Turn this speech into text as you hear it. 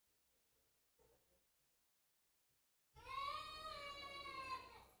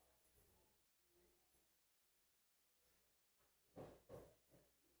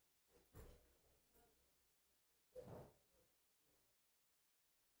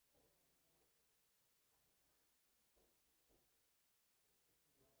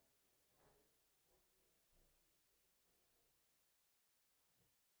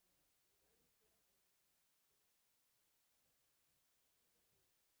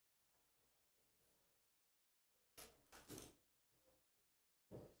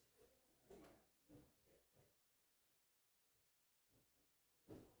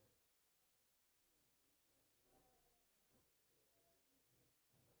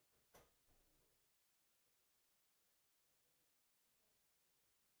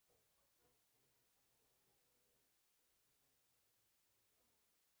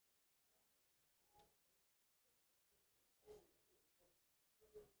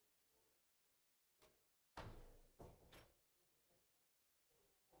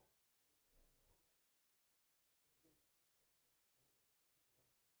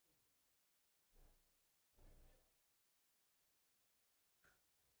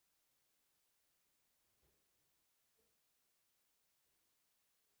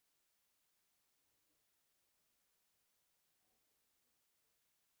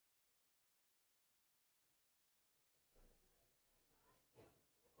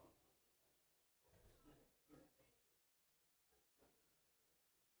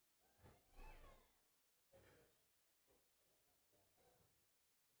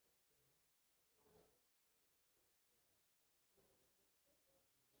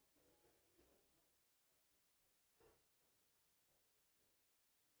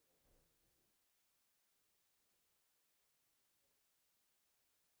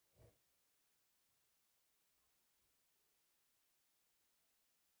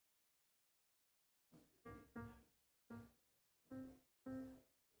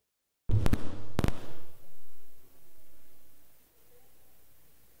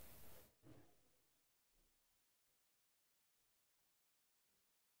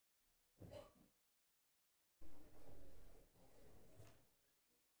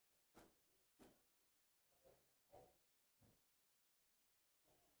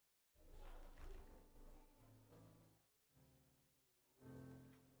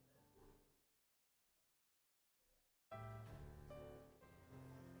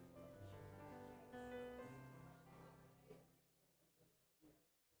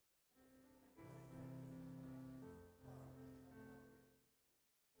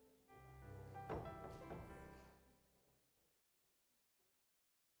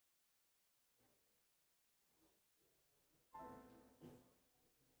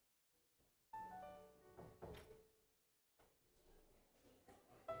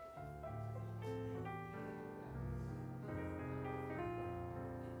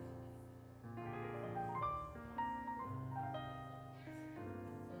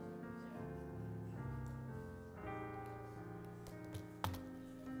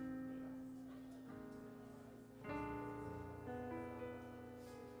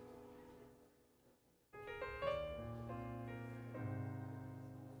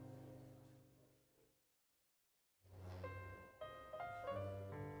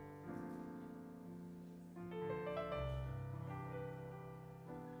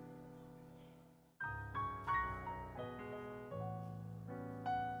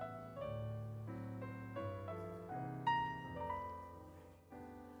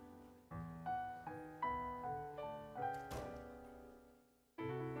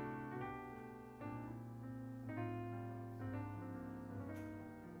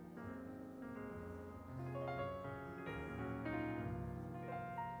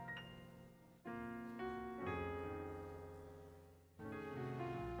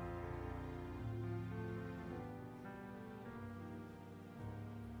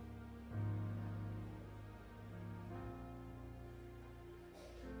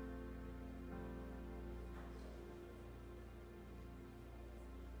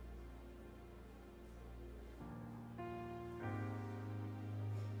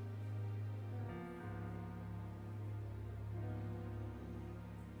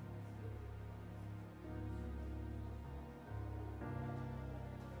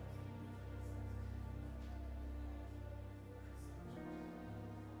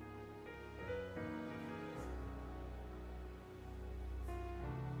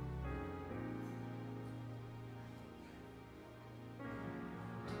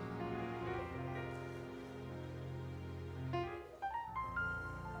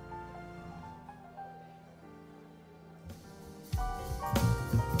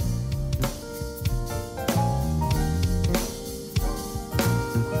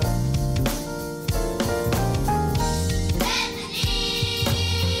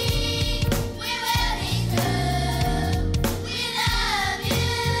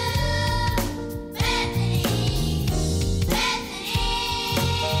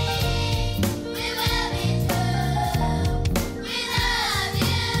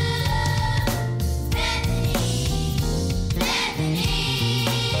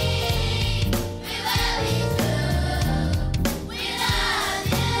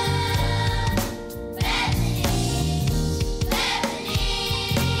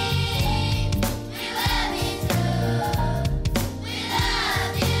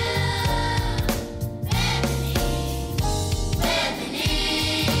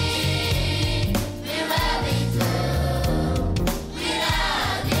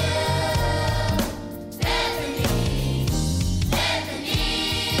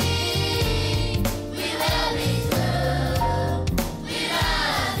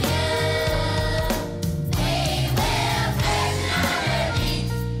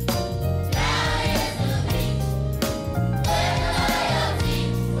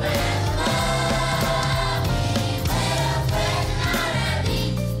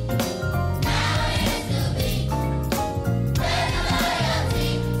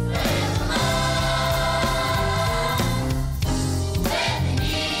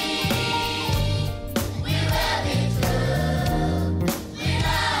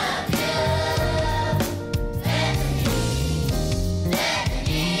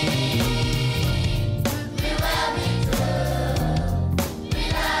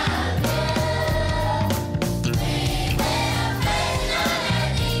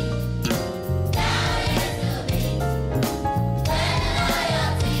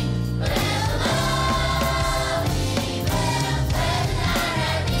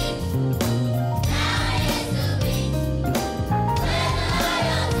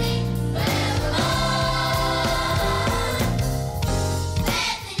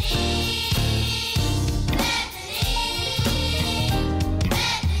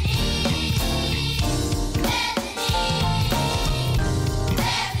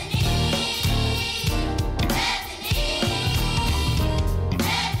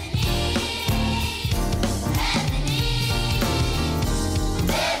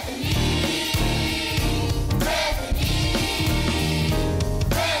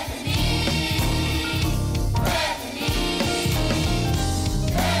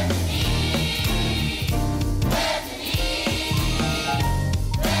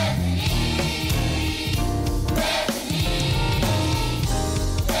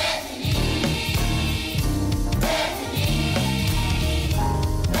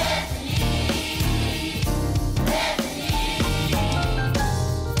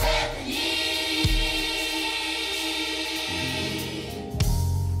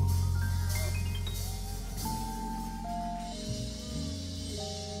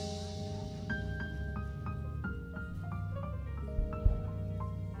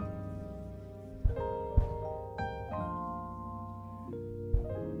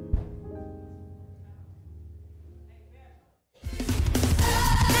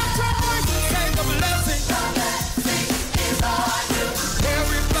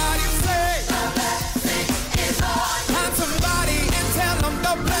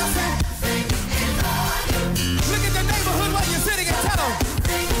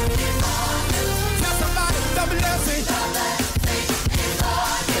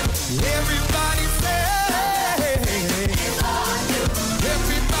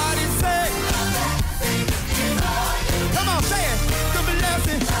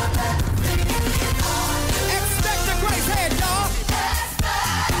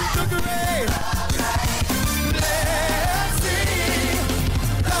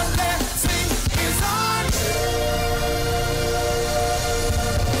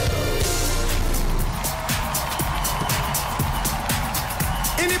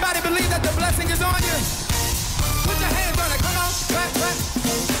Anybody believe that the blessing is on you? Put your hands on it. Come on. Clap, clap.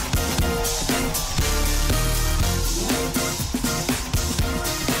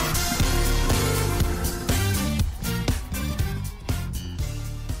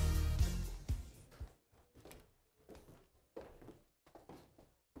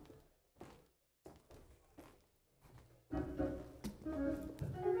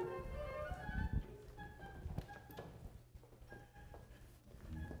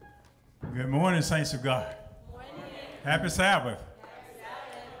 Good morning, saints of God. Morning. Happy Sabbath. Happy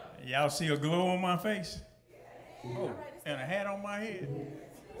Sabbath. Y'all see a glow on my face? Oh, and a hat on my head.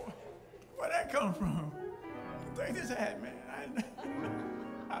 Where'd that come from? Take this hat, man.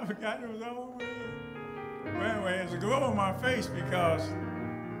 I forgot it was on me. Well, anyway, there's a glow on my face because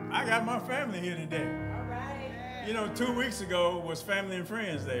I got my family here today. All right. You know, 2 weeks ago was Family and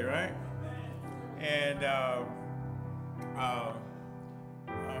Friends Day, right? And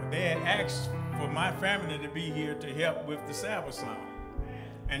they had asked for my family to be here to help with the Sabbath song.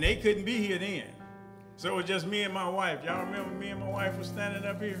 And they couldn't be here then. So it was just me and my wife. Y'all remember me and my wife were standing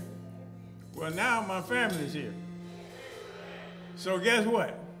up here? Well, now my family's here. So guess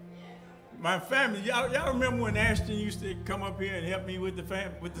what? My family, y'all remember when Ashton used to come up here and help me with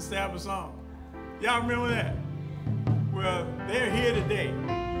the Sabbath song? Y'all remember that? Well, they're here today.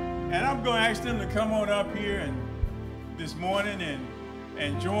 And I'm going to ask them to come on up here and this morning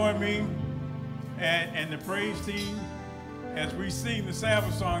and join me and the praise team as we sing the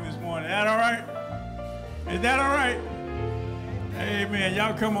Sabbath song this morning. Is that all right? Is that all right? Amen.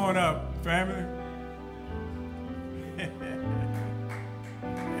 Y'all come on up, family. Amen.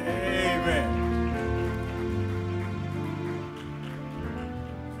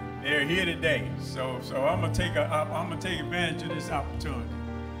 They're here today, so I'm gonna take advantage of this opportunity.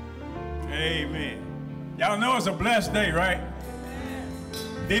 Amen. Y'all know it's a blessed day, right?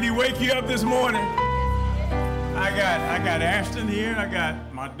 Did he wake you up this morning? I got Ashton here. I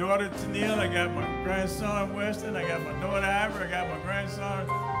got my daughter Tennille. I got my grandson Weston. I got my daughter Ivor. I got my grandson,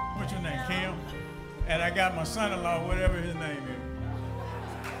 what's your name, Kim? And I got my son-in-law, whatever his name is.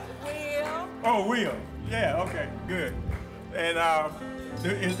 Will. Oh, Will. Yeah. Okay. Good. And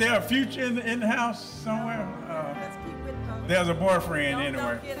is there a future in the house somewhere? Let's keep with them. There's a boyfriend anyway.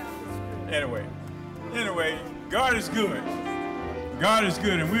 Don't get off the street. Anyway, God is good. God is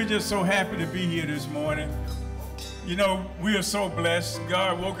good, and we're just so happy to be here this morning. You know, we are so blessed.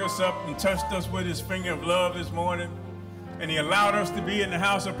 God woke us up and touched us with his finger of love this morning, and he allowed us to be in the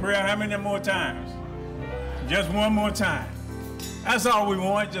house of prayer. How many more times? Just one more time. That's all we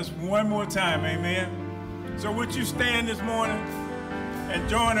want, just one more time, amen? So would you stand this morning and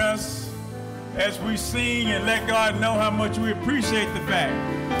join us as we sing and let God know how much we appreciate the fact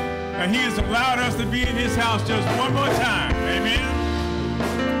that he has allowed us to be in his house just one more time, amen?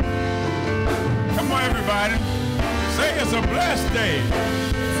 Come on, everybody. Say it's a blessed day. It's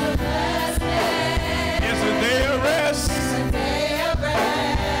a blessed day. It's a day of rest. It's a day of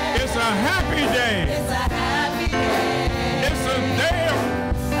rest. It's a happy day. It's a happy day. It's a day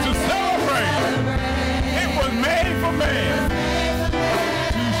to celebrate. It was made for man to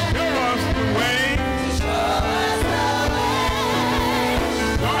show us the way.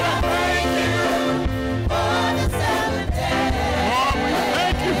 Lord, I thank you For the Sabbath day. Lord, we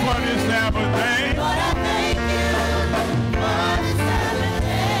thank you for this Sabbath day. Lord, I thank you for the Sabbath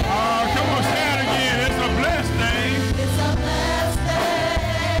day. Oh, come on, say it again. It's a blessed day. It's a blessed day.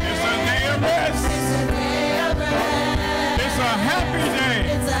 It's a day of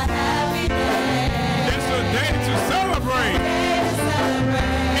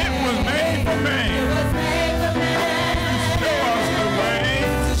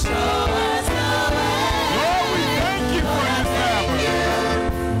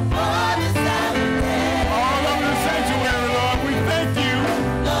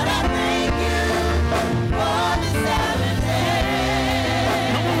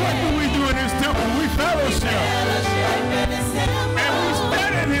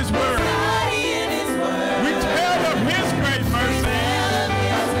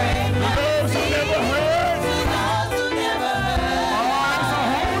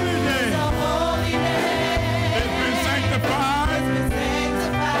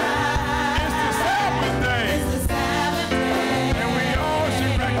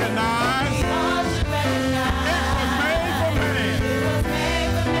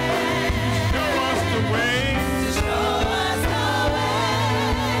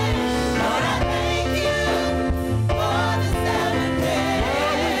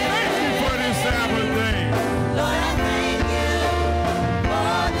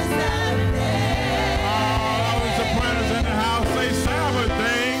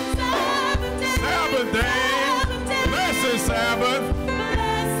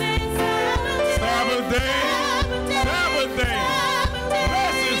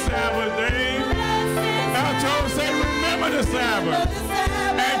Sabbath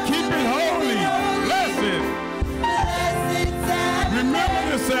and keep it holy. Bless it. Remember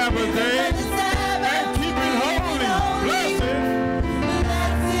the Sabbath day and keep it holy. Bless it.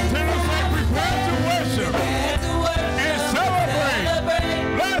 Toussaint, prepare to worship and celebrate.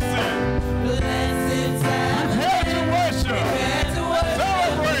 Bless it. Prepare to worship.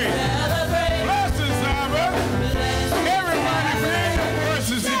 Celebrate. Bless it, Sabbath. Everybody bring your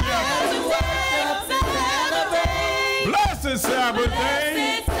voices together. Bless it, Sabbath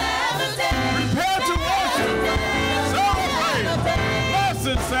day. Prepare to worship. Celebrate. Bless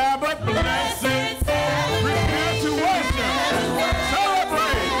it, Sabbath. Bless it. Prepare to worship.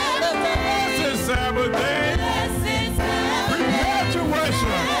 Celebrate. Bless it, Sabbath day. Prepare to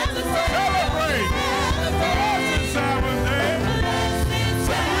worship. Celebrate. Bless it, Sabbath day.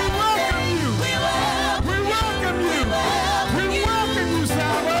 So we welcome you. We welcome you. We welcome you,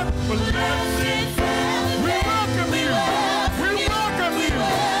 Sabbath. Bless it. We welcome you. We welcome you.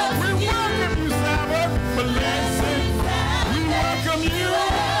 We welcome you, Sabbath. Bless it. We welcome you.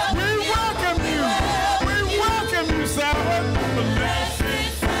 We welcome you. We welcome you, Sabbath. Bless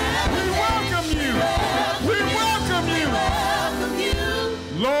it. We welcome you. We welcome you.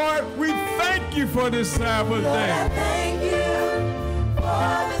 Lord, we thank you for this Sabbath day.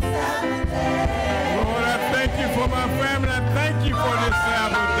 Lord, I thank you for my family. I thank you for this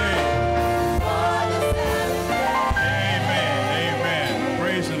Sabbath day. Amen. Amen.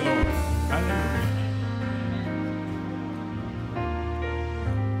 Praise the Lord. Hallelujah.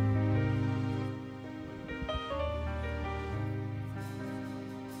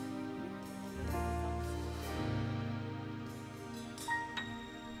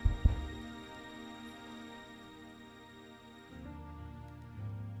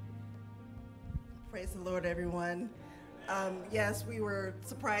 Praise the Lord, everyone. Yes, we were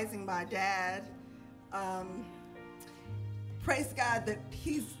surprising my dad. Praise God that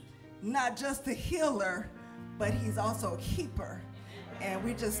he's not just a healer, but he's also a keeper. And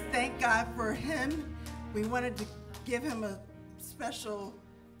we just thank God for him. We wanted to give him a special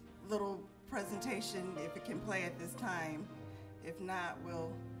little presentation if it can play at this time. If not,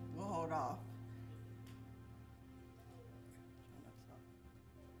 we'll hold off.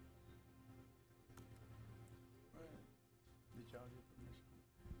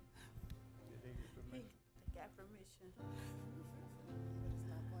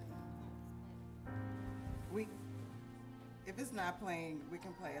 If it's not playing, we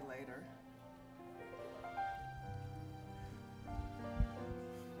can play it later.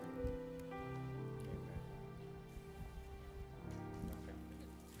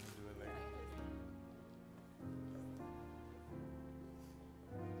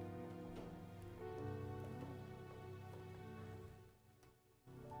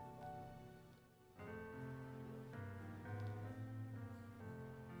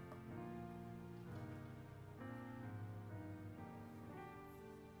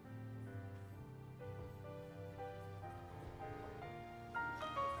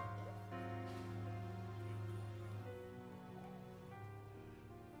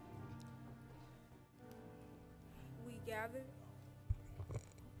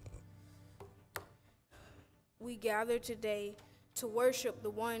 We gather today to worship the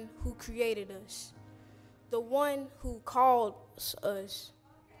one who created us, the one who called us,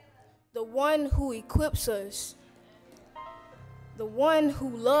 the one who equips us, the one who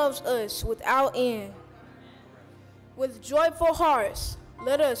loves us without end. With joyful hearts,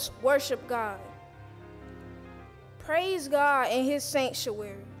 let us worship God. Praise God in his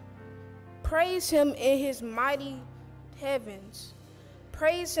sanctuary. Praise him in his mighty heavens.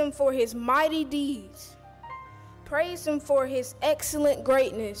 Praise him for his mighty deeds. Praise him for his excellent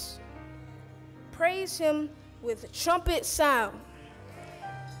greatness. Praise him with trumpet sound.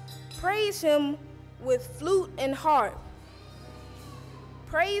 Praise him with flute and harp.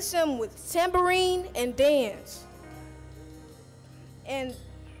 Praise him with tambourine and dance. And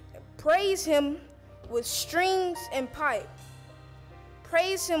praise him with strings and pipe.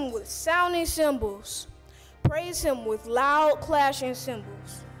 Praise him with sounding cymbals. Praise him with loud clashing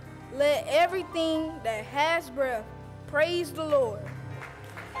cymbals. Let everything that has breath praise the Lord.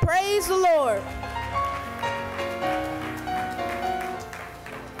 Praise the Lord.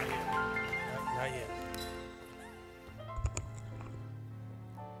 Not yet.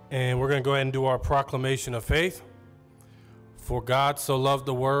 And we're going to go ahead and do our proclamation of faith. For God so loved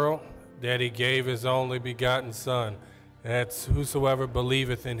the world that he gave his only begotten Son, that whosoever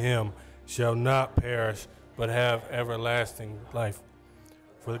believeth in him shall not perish, but have everlasting life.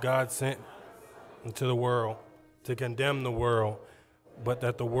 For God sent into the world to condemn the world, but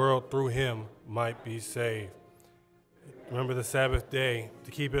that the world through him might be saved. Remember the Sabbath day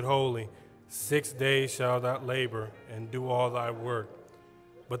to keep it holy. 6 days shalt thou labor and do all thy work.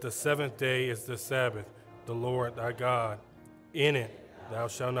 But the seventh day is the Sabbath, the Lord thy God. In it thou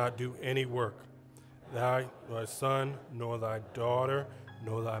shalt not do any work. Thy son, nor thy daughter,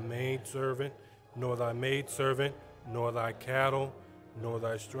 nor thy maidservant, nor thy maidservant, nor thy cattle, nor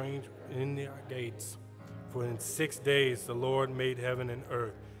thy stranger in thy gates. For in 6 days the Lord made heaven and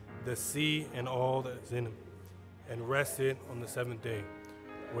earth, the sea and all that is in them, and rested on the seventh day.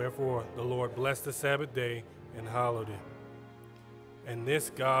 Wherefore the Lord blessed the Sabbath day and hallowed it. And this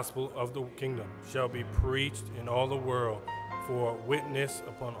gospel of the kingdom shall be preached in all the world for a witness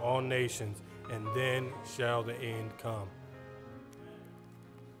upon all nations, and then shall the end come.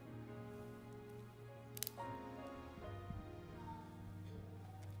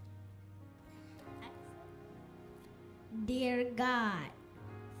 Dear God,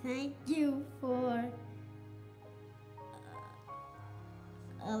 thank you for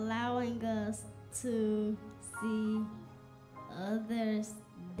allowing us to see others'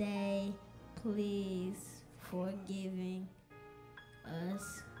 day. Please forgiving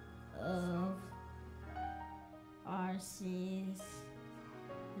us of our sins,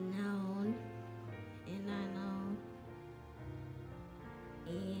 known and unknown,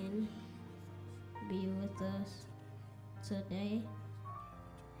 and be with us today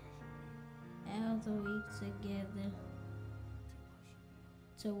as we together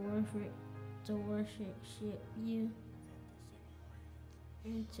to worship you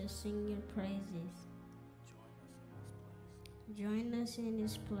and to sing your praises. Join us in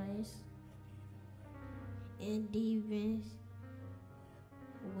this place, and even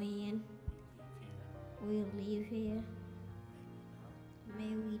when we leave here,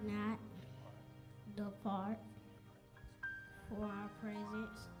 may we not depart for our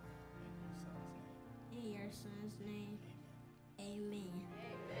presence. In your son's name, amen.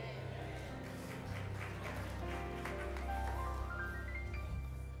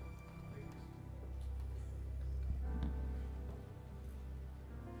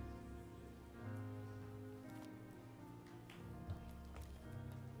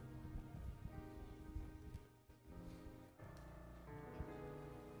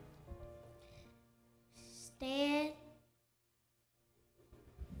 Stand.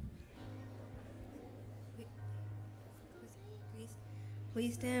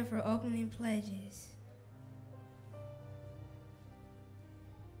 Please stand for opening pledges.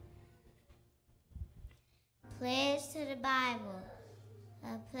 Pledge to the Bible.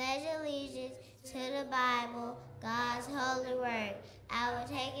 I pledge allegiance to the Bible, God's holy word. I will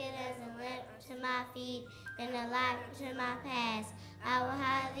take it as a lamp to my feet and a light to my path. I will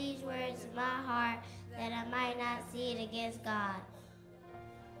hide these words in my heart that I might not sin against God.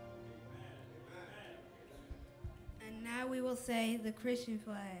 And now we will say the Christian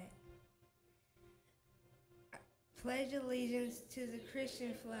flag. Pledge allegiance to the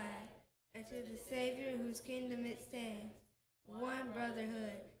Christian flag and to the Savior whose kingdom it stands. One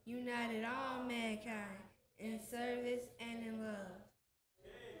brotherhood, united all mankind in service and in love.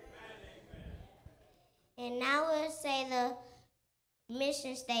 And now we'll say the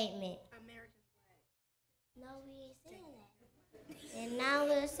mission statement. American flag. No, we ain't saying that. And now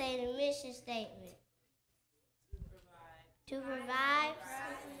we'll say the mission statement. To provide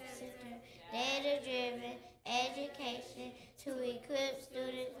data-driven education to equip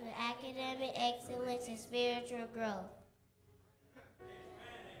students with academic excellence and spiritual growth.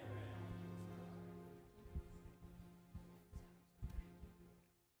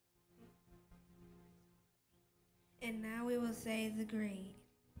 And now we will say the creed.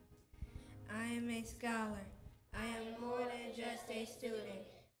 I am a scholar. I am more than just a student.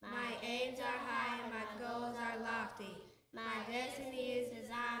 My aims are high and my goals are lofty. My destiny is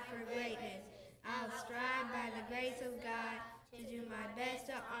designed for greatness. I will strive by the grace of God to do my best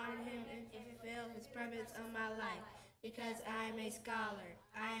to honor Him and fulfill His purpose on my life. Because I am a scholar.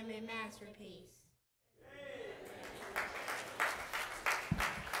 I am a masterpiece.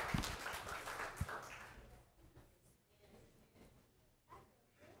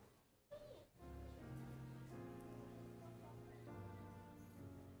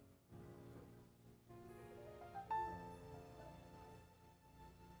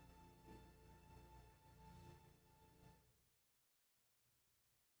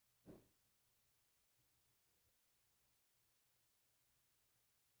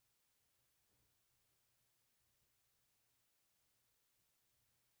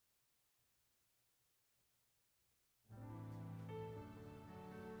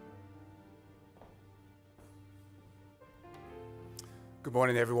 Good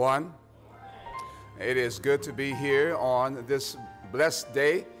morning, everyone. It is good to be here on this blessed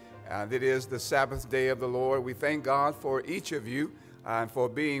day. It is the Sabbath day of the Lord. We thank God for each of you and for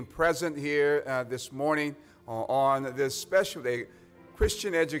being present here this morning on this special day,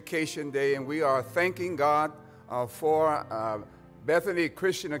 Christian Education Day. And we are thanking God for Bethany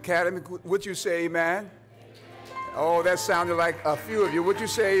Christian Academy. Would you say amen? Oh, that sounded like a few of you. Would you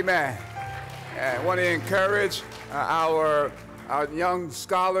say amen? I want to encourage our young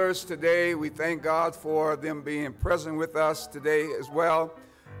scholars today. We thank God for them being present with us today as well.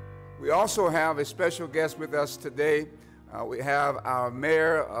 We also have a special guest with us today. We have our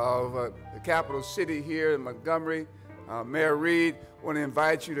mayor of the capital city here in Montgomery, Mayor Reed. I want to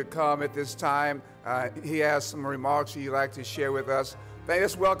invite you to come at this time. He has some remarks he'd like to share with us.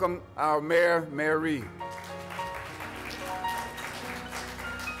 Let's welcome our mayor, Mayor Reed.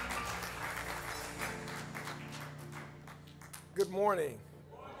 Good morning.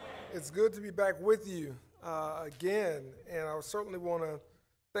 It's good to be back with you again, and I certainly want to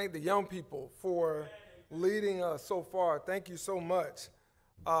thank the young people for leading us so far. Thank you so much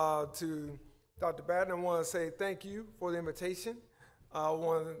to Dr. Batten. I want to say thank you for the invitation. I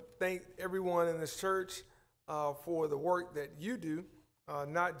want to thank everyone in this church for the work that you do,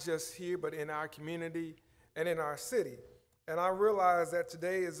 not just here, but in our community and in our city. And I realize that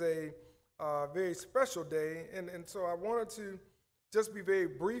today is a very special day, and so I wanted to just be very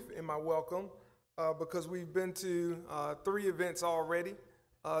brief in my welcome because we've been to 3 events already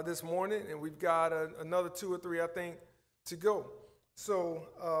this morning, and we've got another 2 or 3, I think, to go.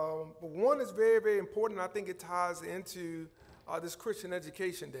 So one is very, very important. I think it ties into this Christian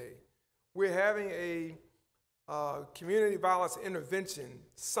Education Day. We're having a Community Violence Intervention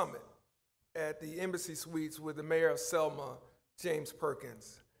Summit at the Embassy Suites with the Mayor of Selma, James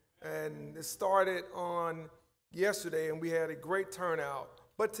Perkins. And it started on yesterday, and we had a great turnout.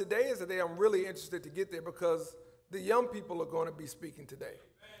 But today is the day I'm really interested to get there because the young people are going to be speaking today.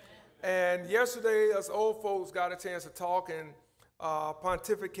 And yesterday, us old folks got a chance to talk and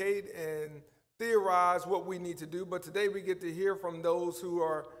pontificate and theorize what we need to do. But today we get to hear from those who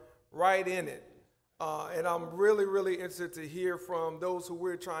are right in it. And I'm really, really interested to hear from those who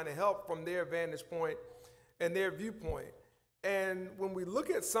we're trying to help from their vantage point and their viewpoint. And when we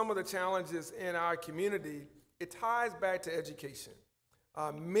look at some of the challenges in our community, it ties back to education.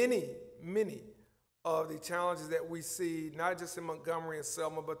 Many of the challenges that we see, not just in Montgomery and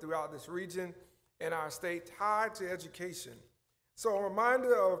Selma, but throughout this region and our state, tied to education. So I'm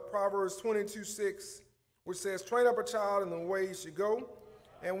reminded of Proverbs 22:6, which says, "Train up a child in the way he should go,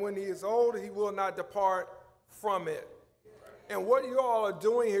 and when he is old, he will not depart from it." And what you all are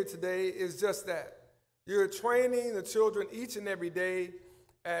doing here today is just that. You're training the children each and every day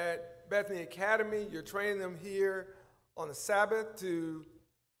at Bethany Academy. You're training them here on the Sabbath to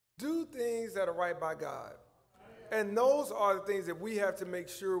do things that are right by God. And those are the things that we have to make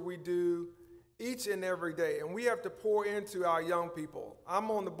sure we do each and every day. And we have to pour into our young people.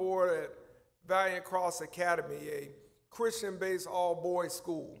 I'm on the board at Valiant Cross Academy, a Christian-based all-boys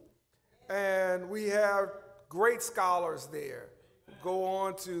school. And we have great scholars there who go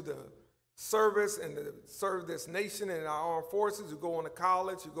on to the service and to serve this nation and our armed forces, who go on to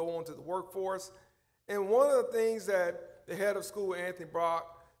college, who go on to the workforce. And one of the things that the head of school, Anthony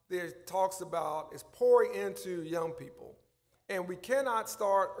Brock, there talks about is pouring into young people. And we cannot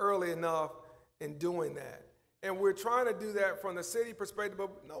start early enough in doing that. And we're trying to do that from the city perspective,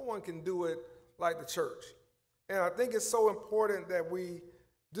 but no one can do it like the church. And I think it's so important that we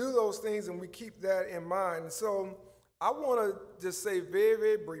do those things and we keep that in mind. So I want to just say very,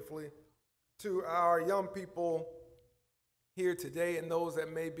 very briefly to our young people here today and those that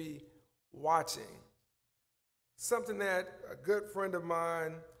may be watching, something that a good friend of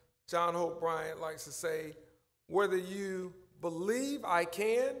mine, John Hope Bryant, likes to say: whether you believe I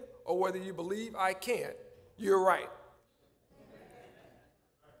can or whether you believe I can't, you're right.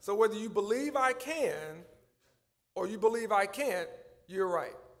 So whether you believe I can or you believe I can't, you're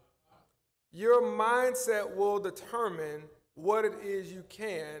right. Your mindset will determine what it is you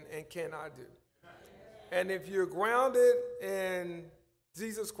can and cannot do. And if you're grounded in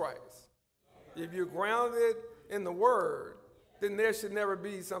Jesus Christ, if you're grounded in the Word, then there should never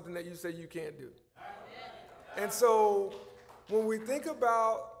be something that you say you can't do. And so when we think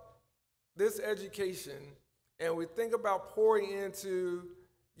about this education and we think about pouring into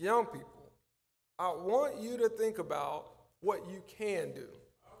young people, I want you to think about what you can do.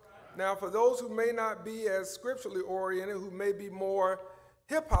 Now, for those who may not be as scripturally oriented, who may be more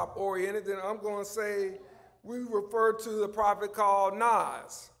hip-hop oriented, then I'm going to say we refer to the prophet called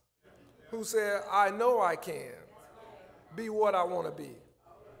Nas, who said, "I know I can be what I want to be."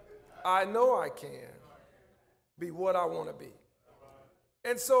 I know I can be what I want to be.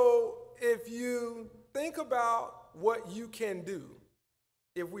 And so if you think about what you can do,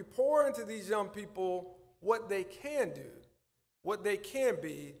 if we pour into these young people what they can do, what they can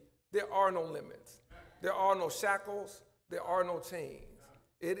be, there are no limits. There are no shackles. There are no chains.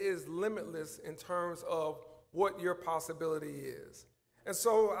 It is limitless in terms of what your possibility is. And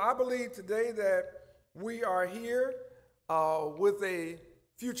so I believe today that we are here with a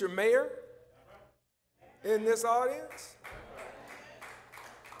future mayor in this audience,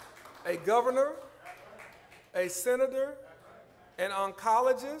 a governor, a senator, an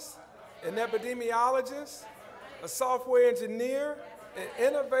oncologist, an epidemiologist, a software engineer, an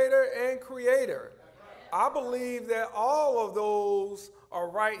innovator, and creator. I believe that all of those are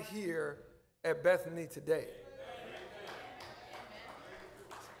right here at Bethany today.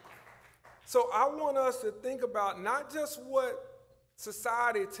 So I want us to think about not just what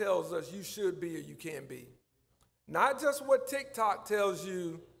society tells us you should be or you can be, not just what TikTok tells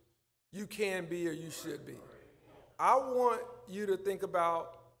you you can be or you should be. I want you to think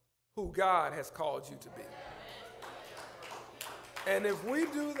about who God has called you to be. And if we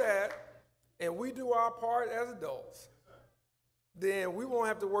do that and we do our part as adults, then we won't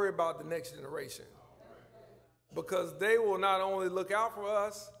have to worry about the next generation, because they will not only look out for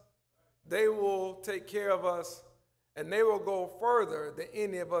us, they will take care of us, and they will go further than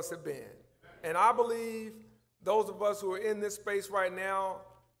any of us have been. And I believe those of us who are in this space right now,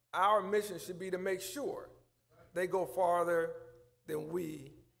 our mission should be to make sure they go farther than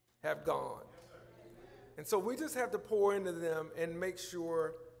we have gone. And so we just have to pour into them and make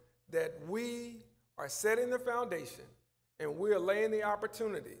sure that we are setting the foundation and we are laying the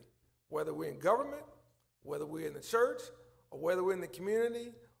opportunity, whether we're in government, whether we're in the church, or whether we're in the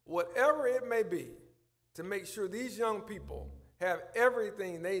community, whatever it may be, to make sure these young people have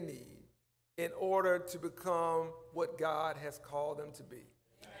everything they need in order to become what God has called them to be.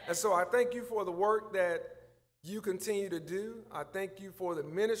 And so I thank you for the work that you continue to do. I thank you for the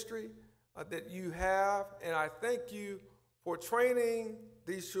ministry that you have, and I thank you for training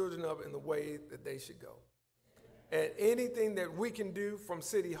these children up in the way that they should go. And anything that we can do from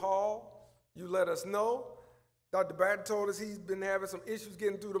City Hall, you let us know. Dr. Batten told us he's been having some issues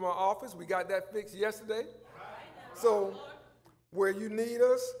getting through to my office. We got that fixed yesterday. So where you need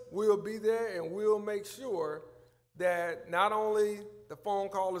us, we'll be there, and we'll make sure that not only the phone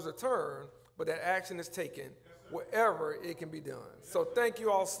call is returned, but that action is taken wherever it can be done. So thank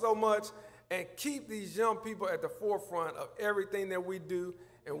you all so much, and keep these young people at the forefront of everything that we do,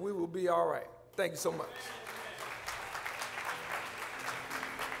 and we will be all right. Thank you so much.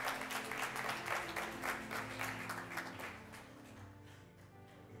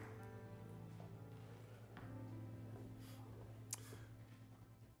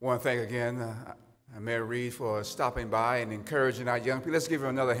 I want to thank again Mayor Reed for stopping by and encouraging our young people. Let's give him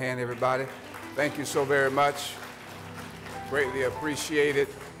another hand, everybody. Thank you so very much. Greatly appreciate it.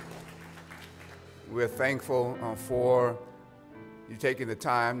 We're thankful for you taking the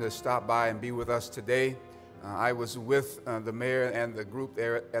time to stop by and be with us today. I was with the mayor and the group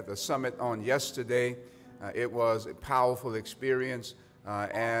there at the summit on yesterday. It was a powerful experience,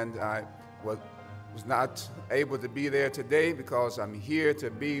 and I was not able to be there today because I'm here to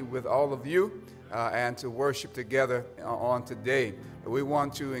be with all of you and to worship together on today. But we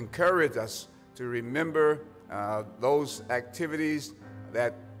want to encourage us to remember those activities,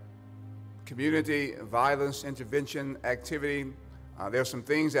 that community violence intervention activity. There are some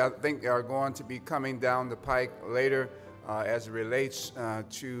things that I think are going to be coming down the pike later as it relates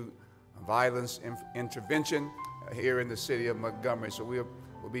to violence intervention here in the city of Montgomery. So we'll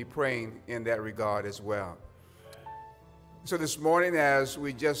be praying in that regard as well. So this morning, as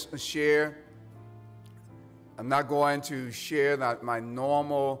we just share, I'm not going to share my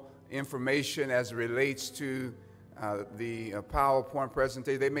normal information as it relates to the PowerPoint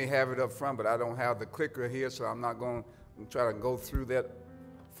presentation. They may have it up front, but I don't have the clicker here, so I'm not going to try to go through that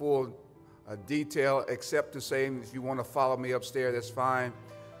full detail, except to say, if you want to follow me upstairs, that's fine.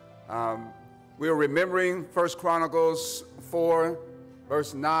 We're remembering 1 Chronicles 4,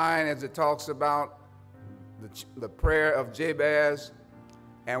 verse 9, as it talks about the prayer of Jabez,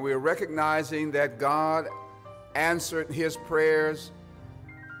 and we're recognizing that God answered his prayers.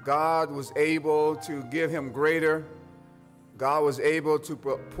 God was able to give him greater. God was able to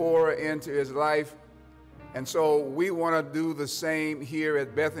pour into his life. And so we want to do the same here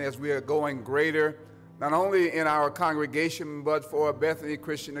at Bethany as we are going greater, not only in our congregation, but for Bethany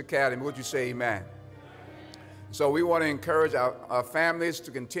Christian Academy. Would you say amen? So we want to encourage our families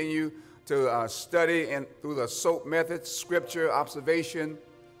to continue to study and through the SOAP method, scripture, observation,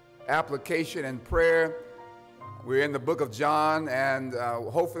 application and prayer. We're in the book of John, and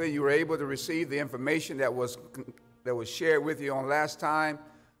hopefully you were able to receive the information that was shared with you on last time.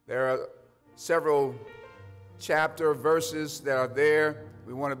 There are several chapter verses that are there.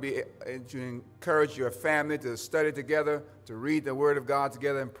 We want to encourage your family to study together, to read the Word of God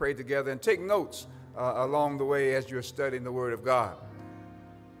together and pray together, and take notes along the way as you're studying the Word of God.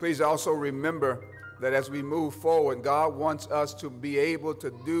 Please also remember that as we move forward, God wants us to be able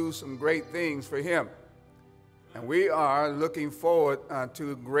to do some great things for Him. And we are looking forward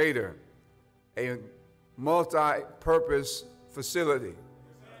to greater, a multi-purpose facility.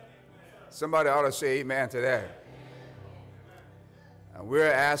 Somebody ought to say amen to that.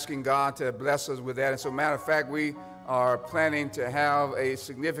 We're asking God to bless us with that. And so, matter of fact, we are planning to have a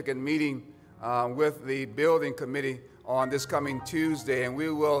significant meeting with the building committee on this coming Tuesday, and we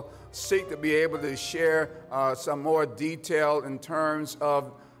will seek to be able to share some more detail in terms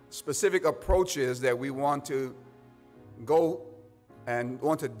of specific approaches that we want to go and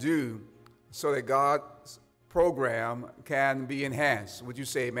want to do so that God's program can be enhanced. Would you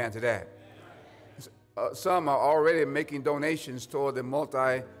say amen to that? Some are already making donations toward the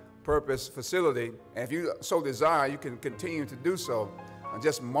multi-purpose facility, and if you so desire, you can continue to do so. And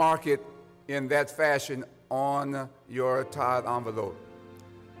just mark it in that fashion on your tithe envelope.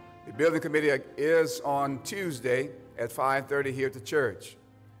 The building committee is on Tuesday at 5:30 here at the church.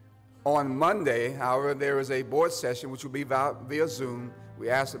 On Monday, however, there is a board session which will be via Zoom. We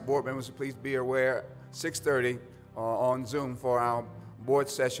ask the board members to please be aware, 6:30 on Zoom for our board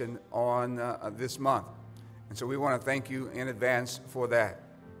session on this month. And so we want to thank you in advance for that.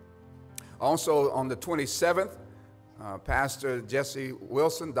 Also on the 27th, Pastor Jesse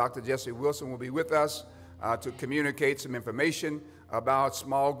Wilson, Dr. Jesse Wilson will be with us to communicate some information about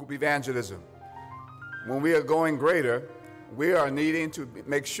small group evangelism. When we are going greater, we are needing to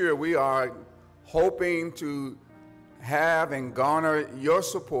make sure we are hoping to have and garner your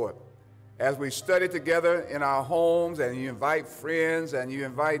support as we study together in our homes, and you invite friends and you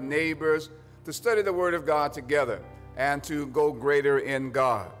invite neighbors to study the Word of God together and to go greater in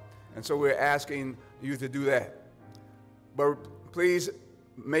God. And so we're asking you to do that. But please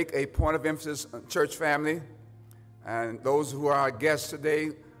make a point of emphasis, church family, and those who are our guests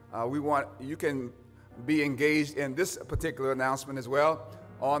today, you can be engaged in this particular announcement as well.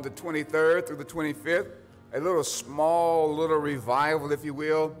 On the 23rd through the 25th, a small revival, if you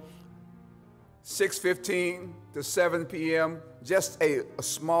will, 6:15 to 7 p.m., just a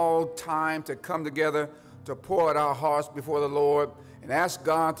small time to come together, to pour out our hearts before the Lord and ask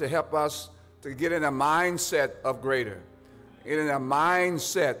God to help us to get in a mindset of greater. Get in a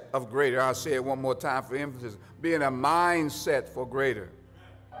mindset of greater. I'll say it one more time for emphasis. Be in a mindset for greater.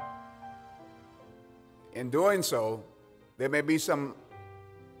 In doing so, there may be some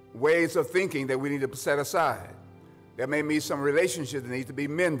ways of thinking that we need to set aside. There may be some relationships that need to be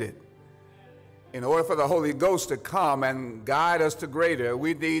mended. In order for the Holy Ghost to come and guide us to greater,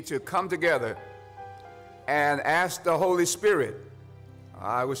 we need to come together and ask the Holy Spirit.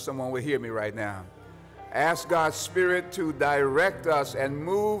 I wish someone would hear me right now. Ask God's Spirit to direct us and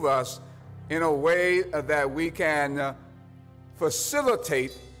move us in a way that we can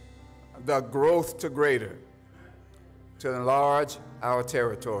facilitate the growth to greater, to enlarge our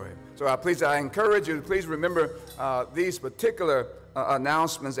territory. So I encourage you to please remember these particular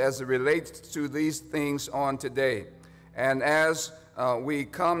announcements as it relates to these things on today. And as we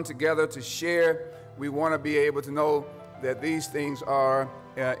come together to share, we want to be able to know that these things are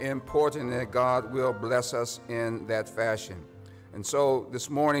important and that God will bless us in that fashion. And so this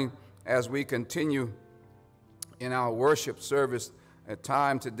morning, as we continue in our worship service at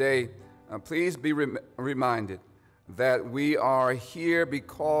time today, please be reminded that we are here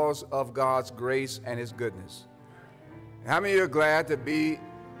because of God's grace and His goodness. How many of you are glad to be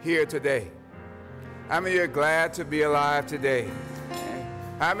here today? How many of you are glad to be alive today?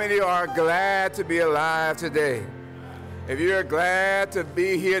 How many are glad to be alive today? If you're glad to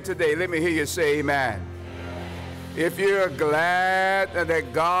be here today, let me hear you say amen. If you're glad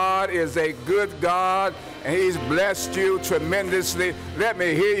that God is a good God and He's blessed you tremendously, let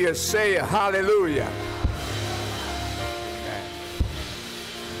me hear you say hallelujah.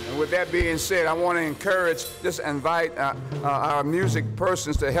 And with that being said, I want to invite our music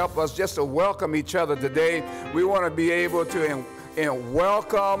persons to help us just to welcome each other today. We want to be able to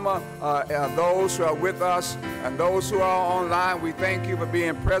welcome those who are with us and those who are online. We thank you for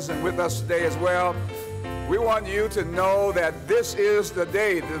being present with us today as well. We want you to know that this is the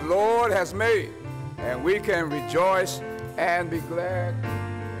day the Lord has made, and we can rejoice and be glad.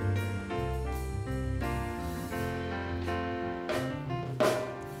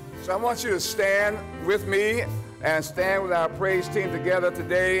 So I want you to stand with me and stand with our praise team together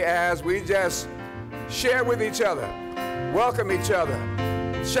today as we just share with each other, welcome each other,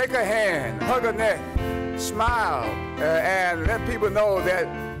 shake a hand, hug a neck, smile, and let people know that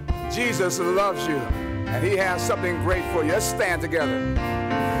Jesus loves you and he has something great for you. Let's stand together.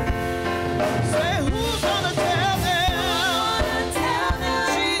 Say, who's gonna tell them?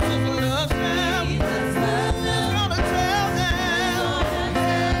 Jesus loves them. Who's gonna tell them?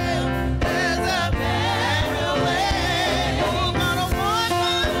 There's a better way. Who's gonna warn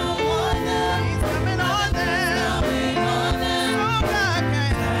them? He's coming on them. So God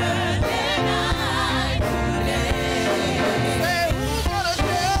can turn their night to day. Say, who's gonna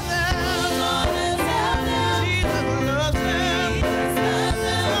tell them? Jesus loves them. Who's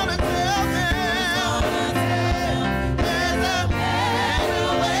gonna tell them?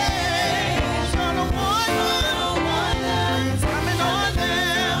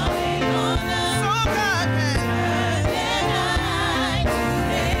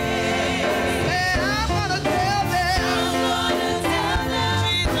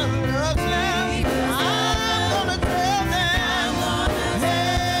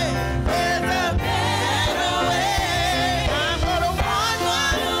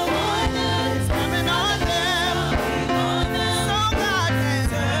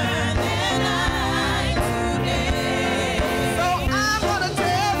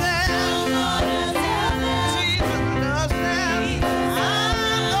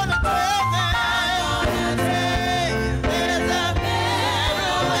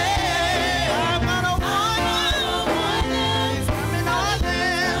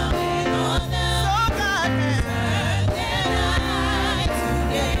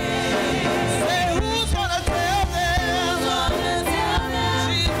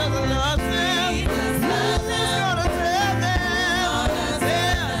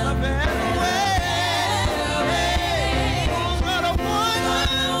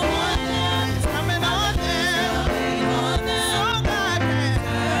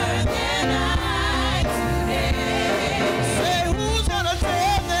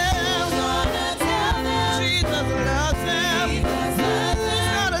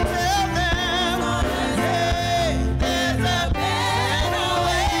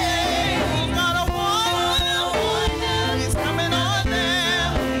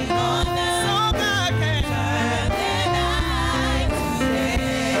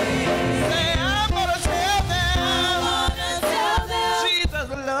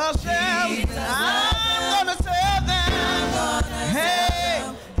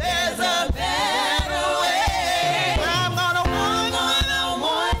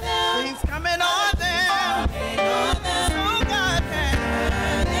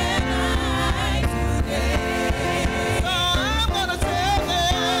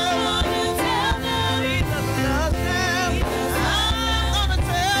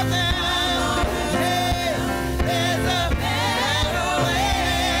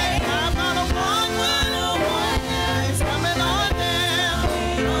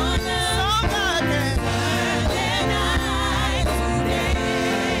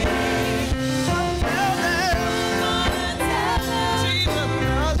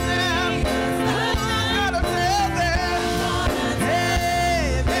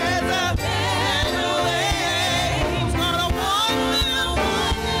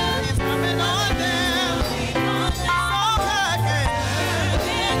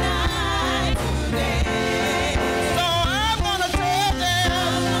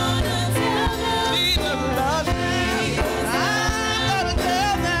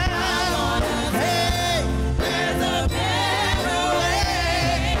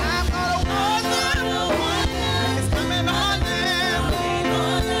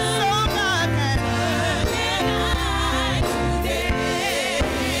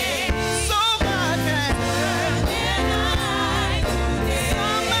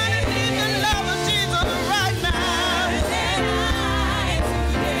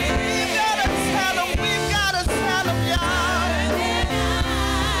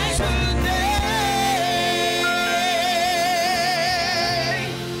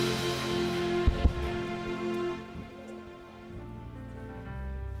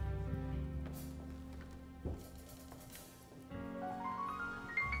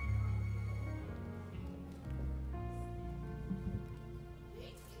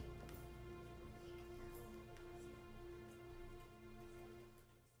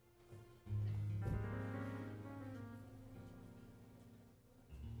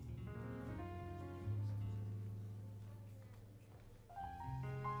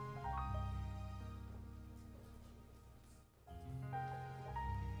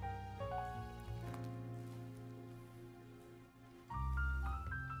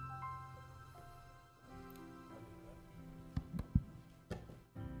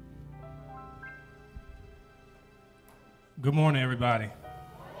 Good morning, everybody.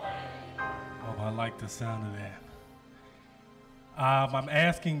 Oh, I like the sound of that. I'm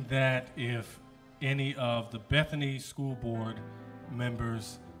asking that if any of the Bethany School Board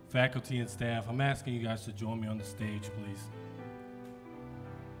members, faculty, and staff, I'm asking you guys to join me on the stage, please.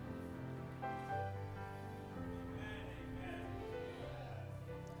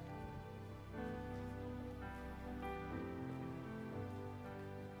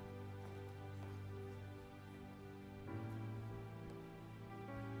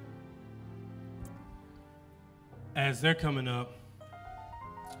 As they're coming up,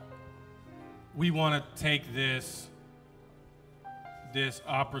 we want to take this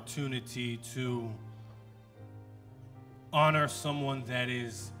opportunity to honor someone that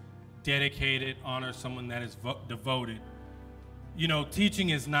is dedicated, honor someone that is devoted. You know, teaching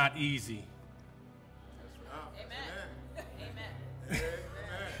is not easy. Amen. Amen.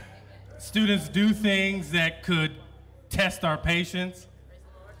 Students do things that could test our patience.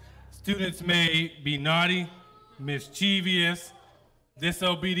 Students may be naughty, mischievous,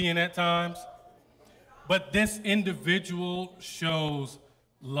 disobedient at times, but this individual shows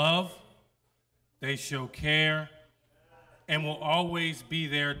love, they show care, and will always be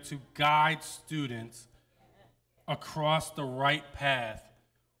there to guide students across the right path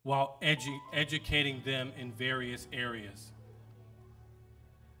while educating them in various areas.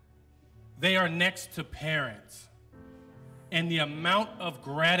 They are next to parents, and the amount of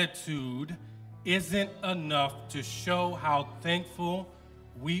gratitude isn't enough to show how thankful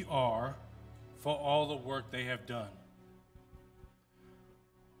we are for all the work they have done.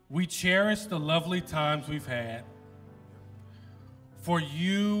 We cherish the lovely times we've had, for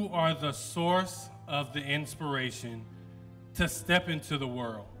you are the source of the inspiration to step into the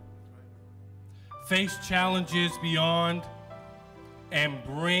world, face challenges beyond, and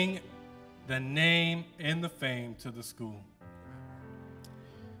bring the name and the fame to the school.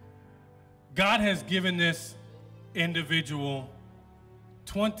 God has given this individual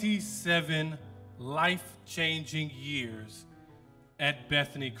 27 life-changing years at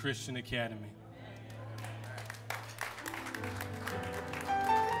Bethany Christian Academy.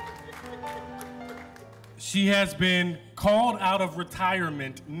 She has been called out of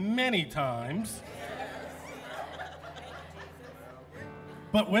retirement many times,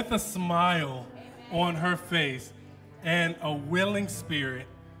 but with a smile on her face and a willing spirit,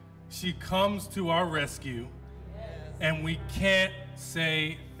 she comes to our rescue, and we can't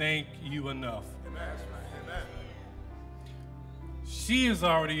say thank you enough. She is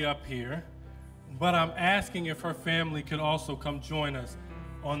already up here, but I'm asking if her family could also come join us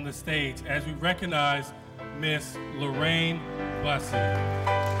on the stage as we recognize Miss Lorraine Bussey.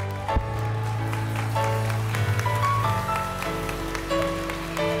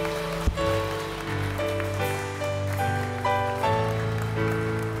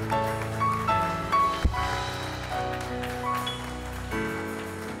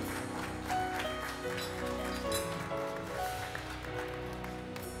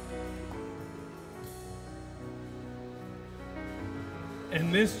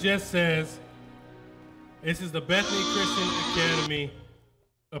 And this just says, this is the Bethany Christian Academy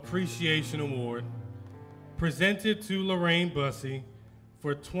Appreciation Award presented to Lorraine Bussey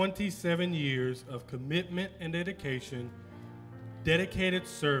for 27 years of commitment and dedicated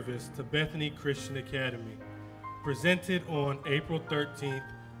service to Bethany Christian Academy, presented on April 13th,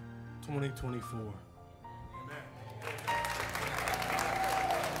 2024.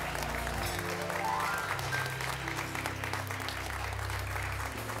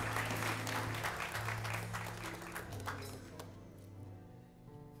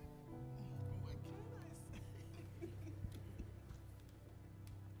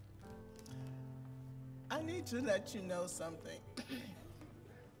 I need to let you know something.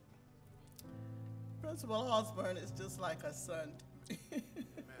 Principal Osborne is just like a son to me.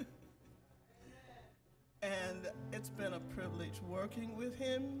 And it's been a privilege working with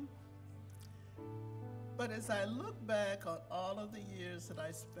him. But as I look back on all of the years that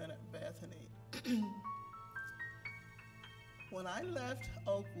I spent at Bethany, when I left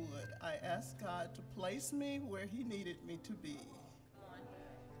Oakwood, I asked God to place me where he needed me to be.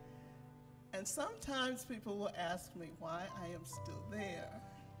 And sometimes people will ask me why I am still there.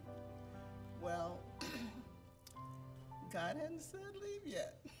 Well, God hadn't said leave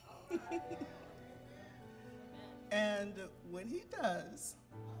yet. And when he does,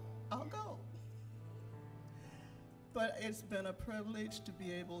 I'll go. But it's been a privilege to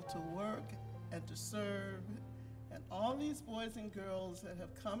be able to work and to serve, and all these boys and girls that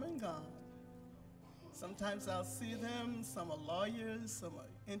have come and gone. Sometimes I'll see them, some are lawyers, some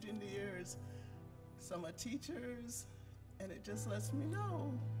are engineers, some are teachers, And it just lets me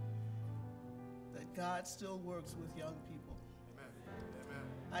know that God still works with young people. Amen.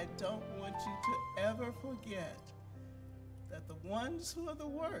 I don't want you to ever forget that the ones who are the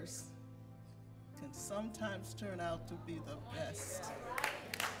worst can sometimes turn out to be the best.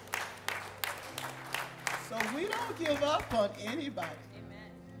 So we don't give up on anybody.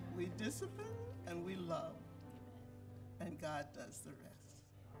 Amen. We discipline and we love. And God does the rest.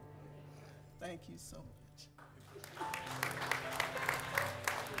 Thank you so much.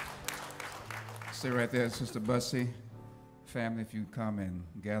 Stay right there, Sister Bussy. Family, if you come and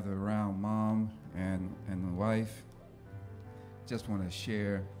gather around Mom and the wife, just want to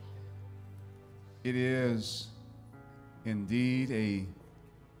share. It is indeed an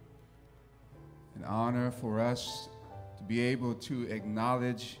honor for us to be able to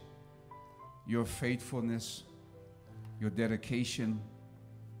acknowledge your faithfulness, your dedication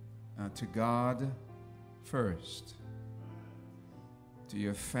to God first, to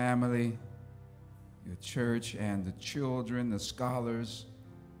your family, your church, and the children, the scholars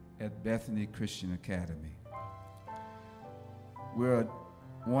at Bethany Christian Academy. We're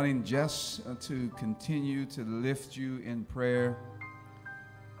wanting just to continue to lift you in prayer.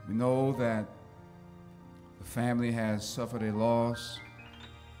 We know that the family has suffered a loss,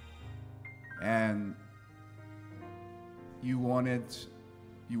 and you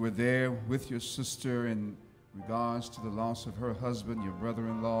were there with your sister in regards to the loss of her husband, your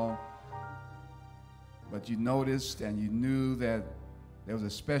brother-in-law. But you noticed and you knew that there was a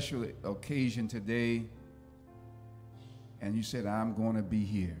special occasion today, and you said, I'm going to be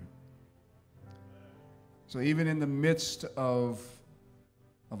here. So even in the midst of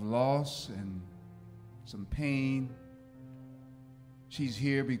loss and some pain, she's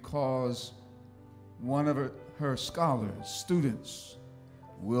here because one of her scholars, students,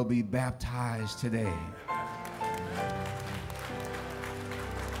 will be baptized today.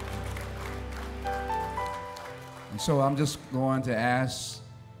 And so I'm just going to ask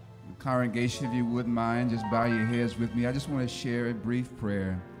the congregation, if you wouldn't mind, just bow your heads with me. I just want to share a brief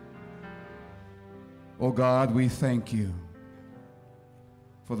prayer. Oh God, we thank you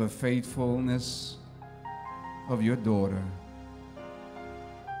for the faithfulness of your daughter.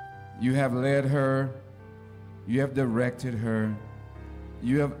 You have led her, you have directed her,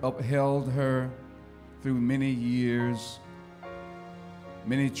 you have upheld her through many years,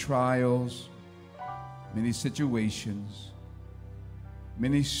 many trials, many situations,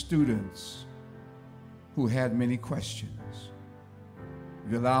 many students who had many questions.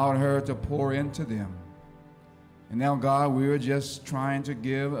 You allowed her to pour into them. And now, God, we're just trying to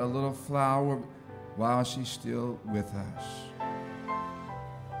give a little flower while she's still with us.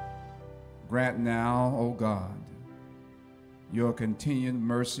 Grant now, O God, your continued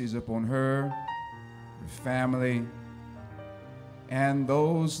mercies upon her, her family, and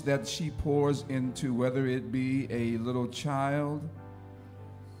those that she pours into, whether it be a little child,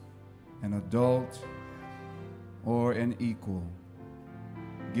 an adult, or an equal.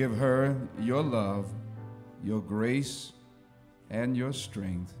 Give her your love, your grace, and your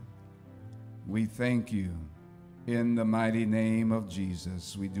strength. We thank you. In the mighty name of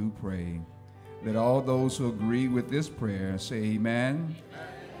Jesus, we do pray. Let all those who agree with this prayer say amen.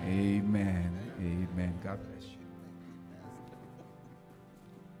 Amen. Amen. God bless you.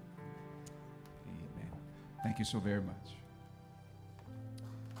 Amen. Thank you so very much.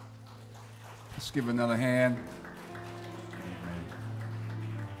 Let's give another hand. Amen.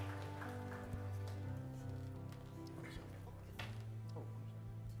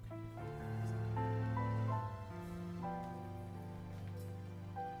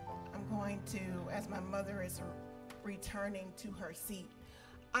 I'm going to, as my mother is returning to her seat,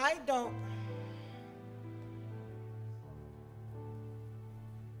 I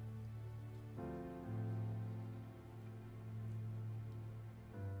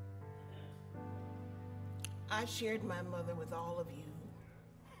shared my mother with all of you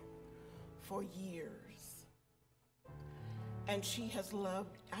for years. And she has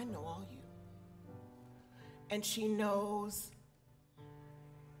loved, I know all you. And she knows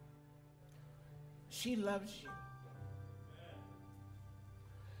she loves you.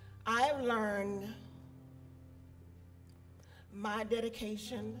 I have learned my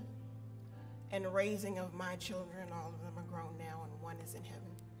dedication and raising of my children, all of them are grown now and one is in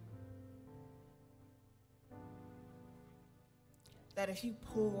heaven, that if you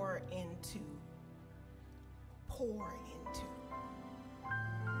pour into,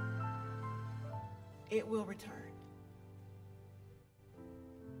 it will return.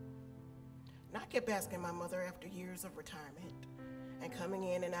 And I kept asking my mother after years of retirement and coming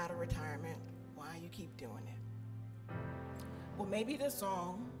in and out of retirement, why you keep doing it? Well, maybe this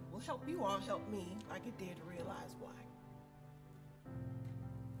song will help you all help me like it did to realize why.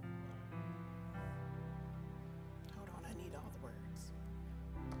 Hold on, I need all the words.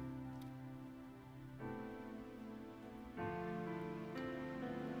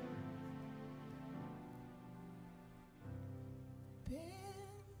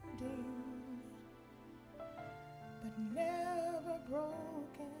 Bending, but never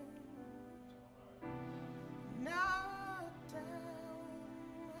broken. Knocked down,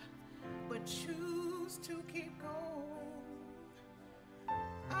 but choose to keep going.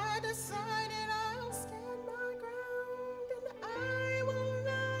 I decided I'll stand my ground and I will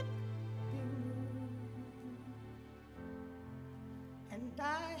not be moved. And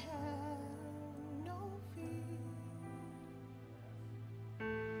I have no fear.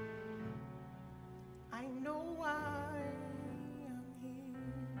 I know why I'm here.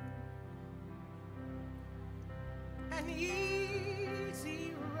 An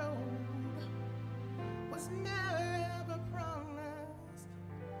easy road was never promised.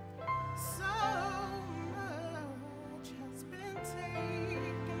 So much has been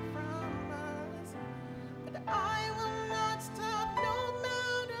taken from us, but I will not stop no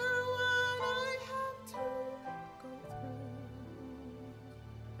matter what I have to go through.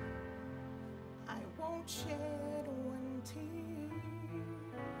 I won't shed one tear.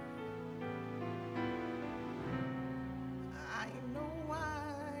 I know why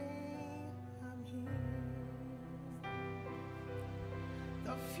I'm here.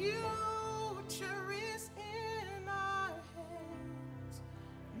 The future is in our hands.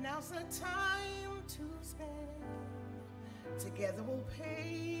 Now's the time to spend. Together we'll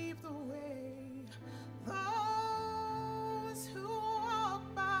pave the way. Those who walk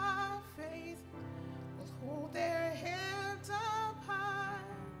by faith will hold their heads up high.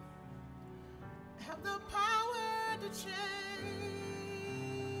 Have the power to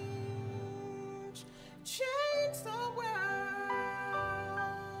change the world.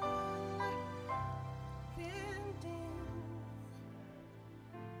 Bending,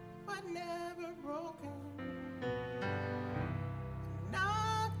 but never broken.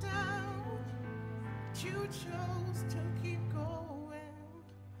 Knocked down, but you chose to keep going.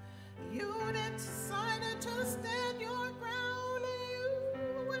 You decided to stand your ground and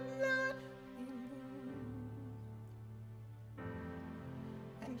you would not be moved.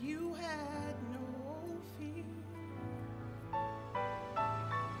 And you had no fear.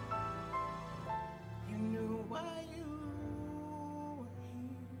 You knew why you were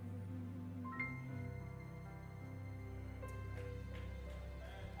here.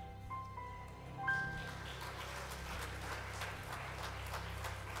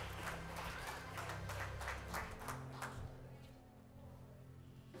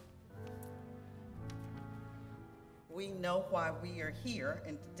 We know why we are here,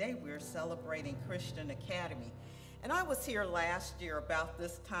 and today we're celebrating Christian Academy. And I was here last year about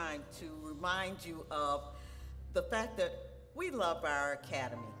this time to remind you of the fact that we love our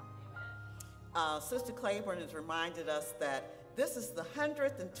academy. Sister Claiborne has reminded us that this is the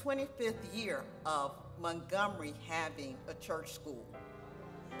 125th year of Montgomery having a church school.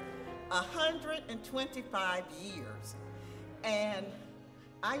 125 years. And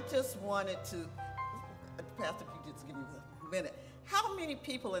I just wanted to, Pastor, if you just give me a minute. How many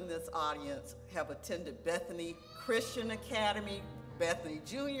people in this audience have attended Bethany Christian Academy, Bethany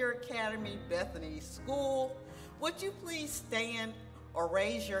Junior Academy, Bethany School? Would you please stand or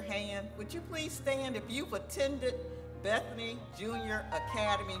raise your hand? Would you please stand if you've attended Bethany Junior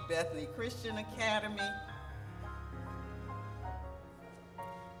Academy, Bethany Christian Academy?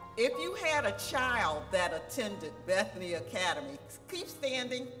 If you had a child that attended Bethany Academy, keep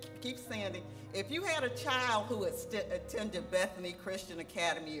standing, keep standing. If you had a child who had attended Bethany Christian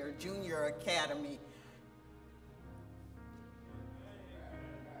Academy or Junior Academy,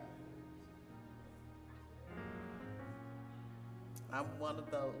 I'm one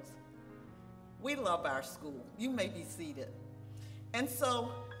of those. We love our school. You may be seated. And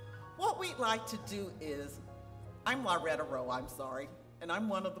so what we'd like to do is, I'm Loretta Rowe, I'm sorry, and I'm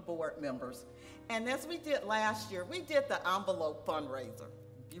one of the board members. And as we did last year, we did the envelope fundraiser.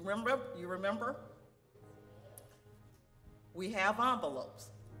 You remember? We have envelopes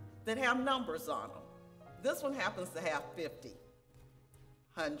that have numbers on them. This one happens to have 50,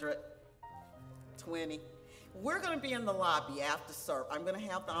 100, 20. We're going to be in the lobby after service. I'm going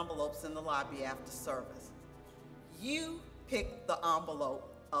to have the envelopes in the lobby after service. You pick the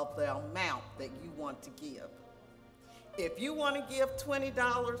envelope of the amount that you want to give. If you want to give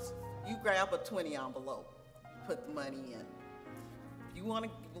 $20, you grab a 20 envelope, put the money in. If you want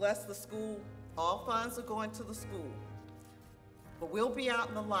to bless the school, all funds are going to the school. but we'll be out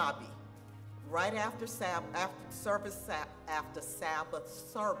in the lobby right after Sabbath service.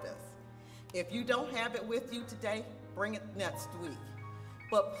 If you don't have it with you today, bring it next week.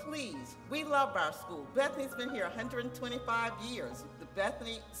 But please, we love our school. Bethany's been here 125 years, the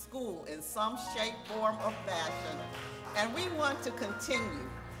Bethany School in some shape, form, or fashion, and we want to continue.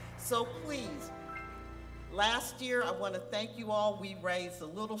 So please, last year, I want to thank you all. We raised a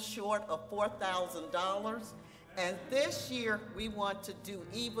little short of $4,000, and this year, we want to do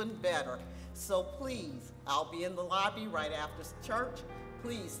even better. So please, I'll be in the lobby right after church.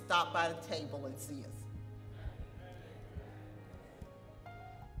 Please stop by the table and see us.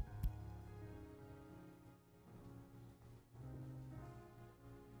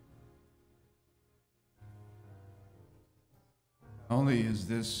 Not only is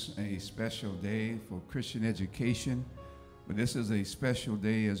this a special day for Christian education, but this is a special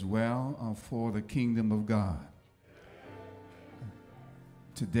day as well for the kingdom of God.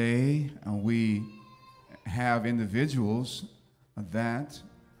 Today, we have individuals that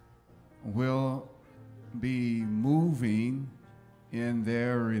will be moving in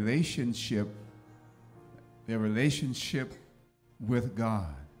their relationship with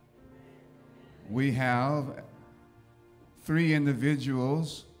God. We have three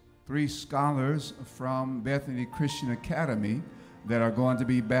individuals, three scholars from Bethany Christian Academy that are going to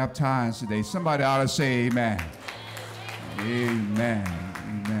be baptized today. Somebody ought to say amen. Amen.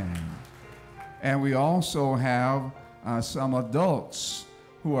 Amen. And we also have some adults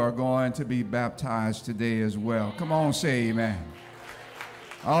who are going to be baptized today as well. Come on, say amen.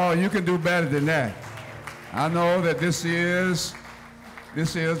 Oh, you can do better than that. I know that this is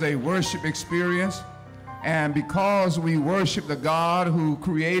a worship experience. And because we worship the God who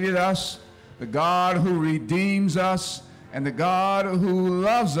created us, the God who redeems us, and the God who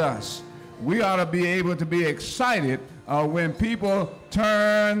loves us, we ought to be able to be excited when people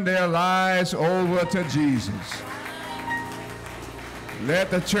turn their lives over to Jesus. Let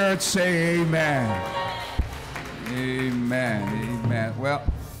the church say amen. Amen. Amen. Well,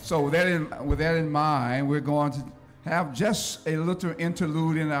 so with that in mind, we're going to have just a little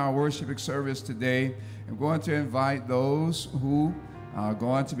interlude in our worship service today. I'm going to invite those who are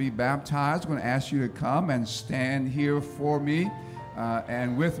going to be baptized. I'm going to ask you to come and stand here for me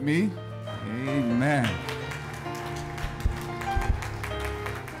and with me. Amen.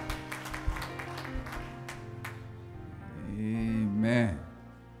 Amen.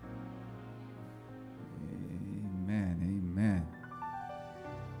 Amen. Amen.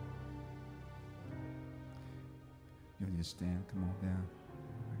 You'll just stand. Come on down.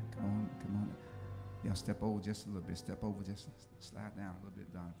 Come on. Come on. Yeah, step over just a little bit. Step over, just slide down a little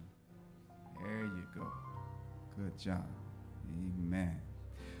bit, Donovan. There you go. Good job. Amen.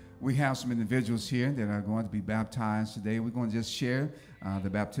 We have some individuals here that are going to be baptized today. We're going to just share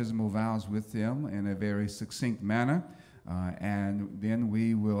the baptismal vows with them in a very succinct manner. And then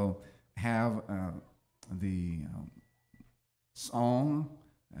we will have the song.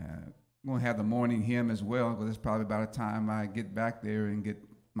 We're going to have the morning hymn as well, because it's probably by the time I get back there and get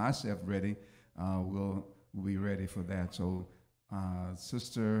myself ready, we'll be ready for that. So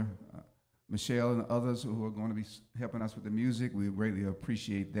Sister Michelle and others who are going to be helping us with the music, we greatly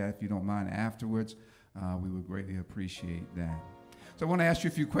appreciate that. If you don't mind afterwards, we would greatly appreciate that. So I want to ask you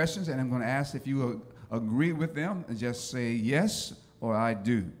a few questions, and I'm going to ask if you agree with them, and just say yes or I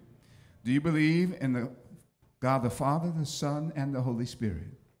do. Do you believe in the God the Father, the Son, and the Holy Spirit?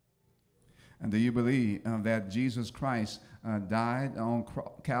 And do you believe that Jesus Christ died on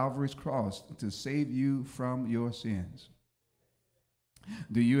Calvary's cross to save you from your sins?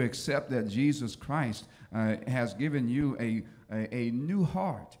 Do you accept that Jesus Christ has given you a new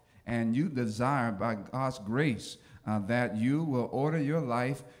heart, and you desire by God's grace that you will order your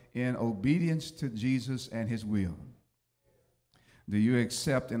life in obedience to Jesus and his will? Do you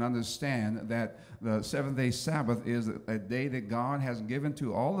accept and understand that the seventh-day Sabbath is a day that God has given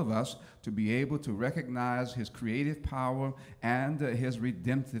to all of us to be able to recognize his creative power and his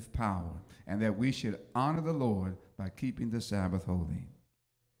redemptive power, and that we should honor the Lord by keeping the Sabbath holy?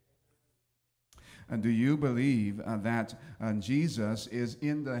 And do you believe that Jesus is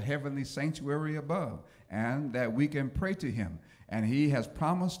in the heavenly sanctuary above, and that we can pray to him, and he has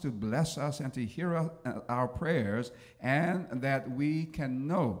promised to bless us and to hear our prayers, and that we can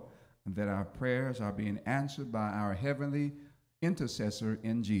know that our prayers are being answered by our heavenly intercessor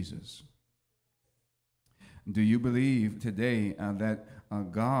in Jesus? Do you believe today that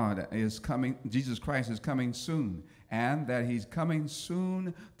God is coming, Jesus Christ is coming soon, and that he's coming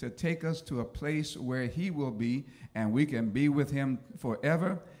soon to take us to a place where he will be, and we can be with him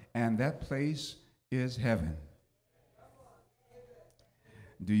forever, and that place is heaven?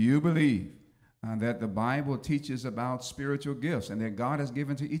 Do you believe that the Bible teaches about spiritual gifts and that God has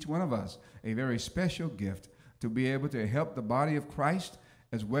given to each one of us a very special gift to be able to help the body of Christ,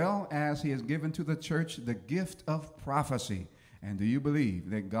 as well as he has given to the church the gift of prophecy? And do you believe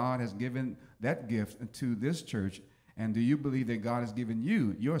that God has given that gift to this church? And do you believe that God has given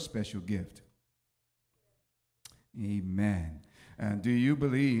you your special gift? Amen. And do you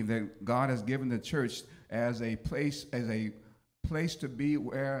believe that God has given the church as a place to be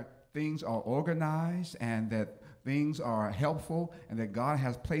where things are organized and that things are helpful, and that God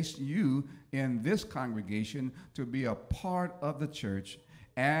has placed you in this congregation to be a part of the church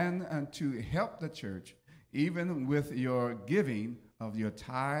and to help the church, even with your giving of your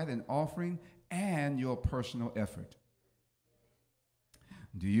tithe and offering and your personal effort?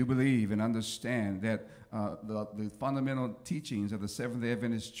 Do you believe and understand that the fundamental teachings of the Seventh-day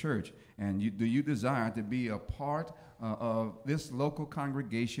Adventist Church, and do you desire to be a part of this local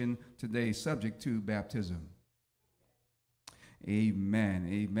congregation today, subject to baptism? Amen,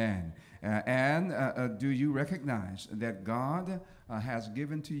 amen. And do you recognize that God has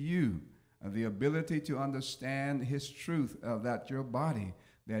given to you the ability to understand his truth that your body,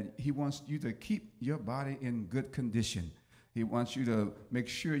 that he wants you to keep your body in good condition. He wants you to make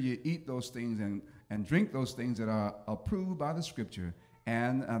sure you eat those things and drink those things that are approved by the Scripture,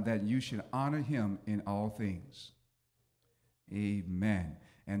 and that you should honor him in all things. Amen.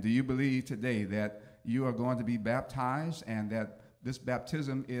 And do you believe today that you are going to be baptized, and that this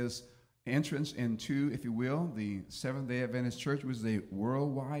baptism is entrance into, if you will, the Seventh-day Adventist Church, which is a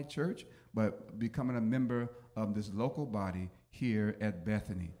worldwide church, but becoming a member of this local body here at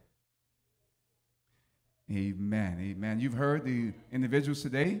Bethany? Amen, amen. You've heard the individuals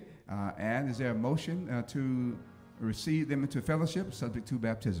today, and is there a motion to receive them into fellowship subject to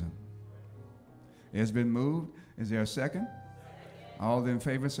baptism? It's been moved. Is there a second? All in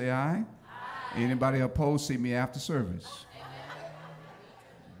favor say aye. Aye. Anybody opposed, see me after service.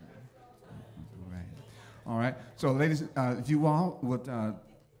 All right. So, ladies, if you all would,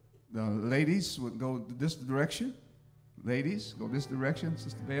 the ladies would go this direction. Ladies, go this direction,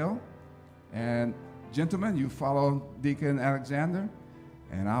 Sister Bell. And gentlemen, you follow Deacon Alexander,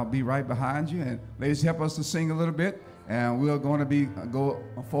 and I'll be right behind you. And ladies, help us to sing a little bit, and we're going to go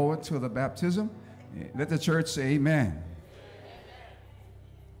forward to the baptism. Let the church say amen.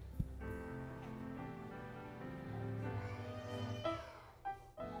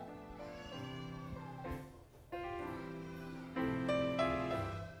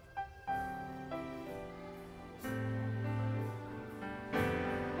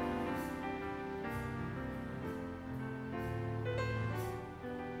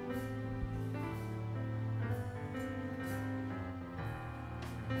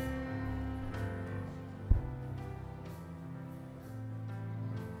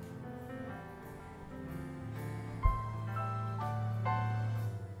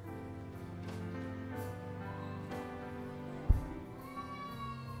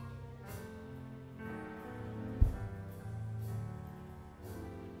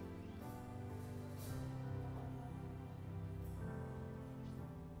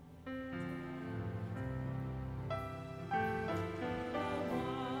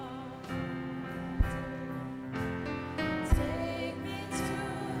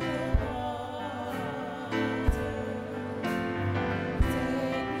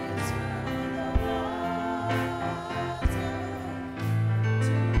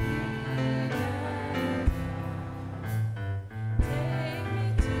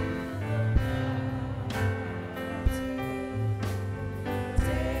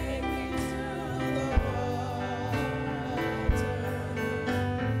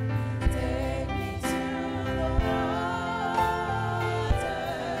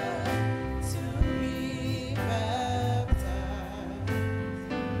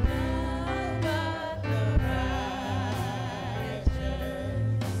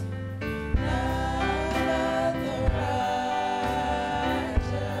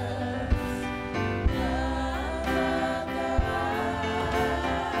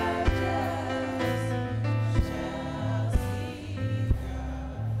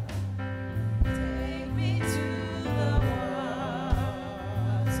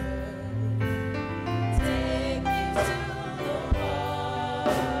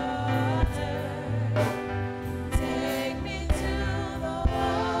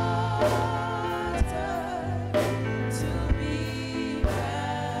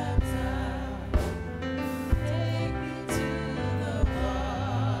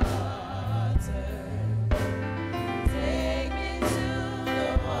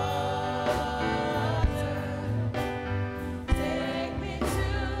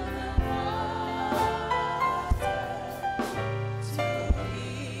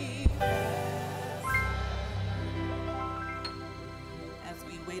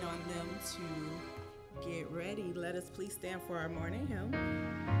 to get ready, let us please stand for our morning hymn.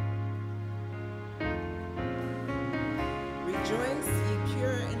 Rejoice, ye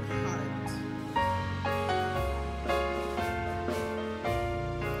pure in heart.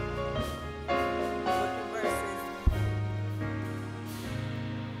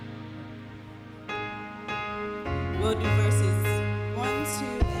 We'll do verses 1, 2,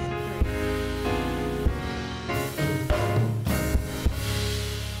 and 3.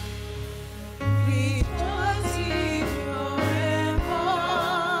 Rejoice, ye pure in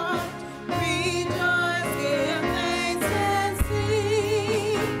heart. Rejoice, give thanks and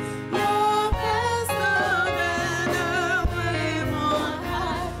sing. Your best love and a wave on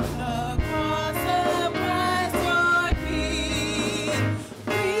high. The cross of Christ your King.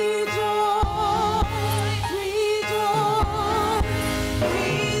 Rejoice, rejoice,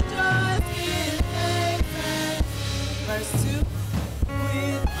 give thanks and sing. Verse 2.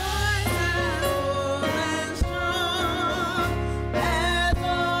 With voices full and strong, as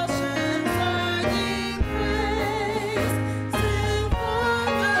oceans surging praise, sing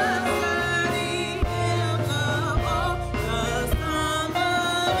forth the sturdy hymns of old, the song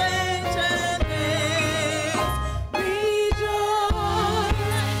of ancient days. Rejoice,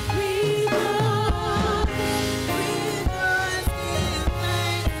 rejoice, give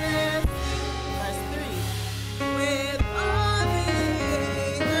thanks and sing. Verse 3. With all the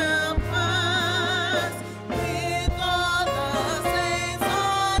angel choirs, with all the saints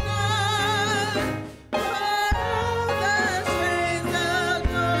on earth, pour out the strains of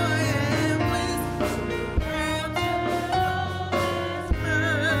joy and bliss to rapture Lord's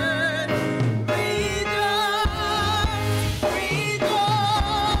mirth. Rejoice,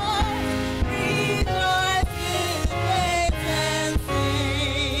 rejoice, give thanks and sing.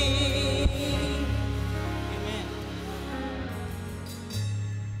 Amen.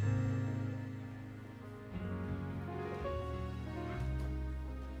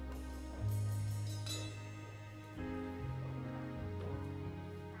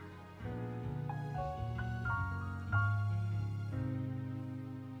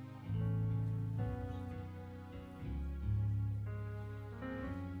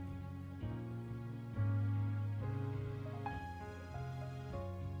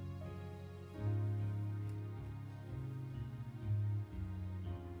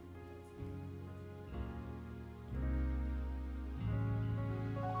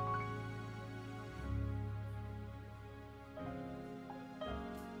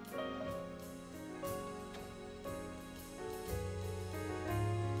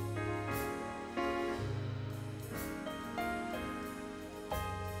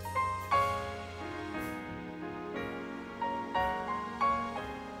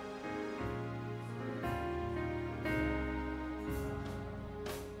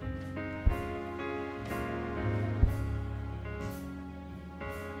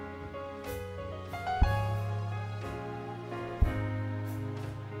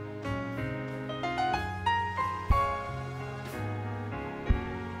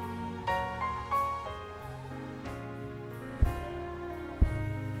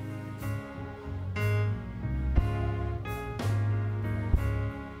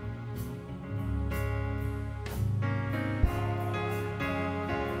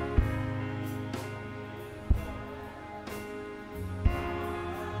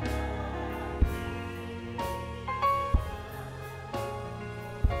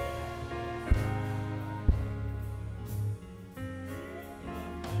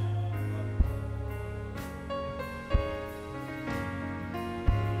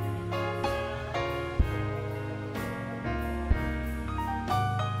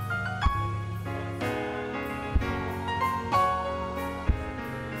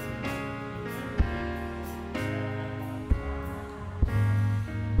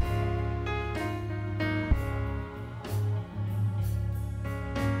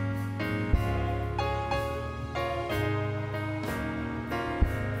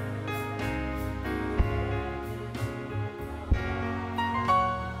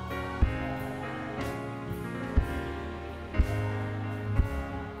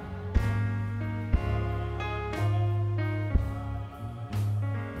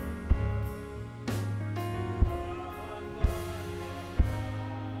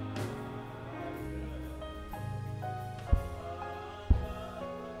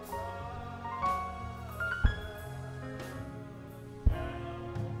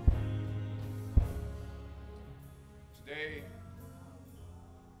 Today,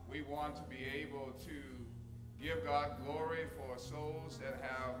 we want to be able to give God glory for souls that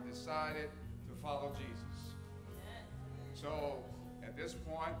have decided to follow Jesus. So, at this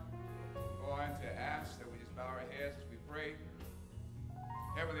point, I'm going to ask that we just bow our heads as we pray.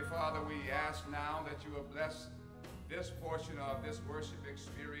 Heavenly Father, we ask now that you will bless this portion of this worship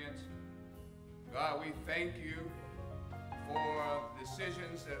experience. God, we thank you for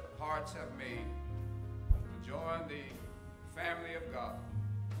decisions that hearts have made to join the family of God.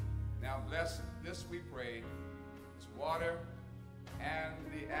 Now bless this, we pray, this water and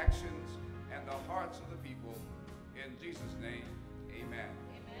the actions and the hearts of the people. In Jesus' name, amen.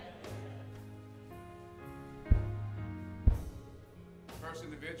 First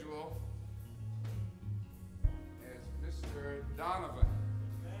individual is Mr. Donovan.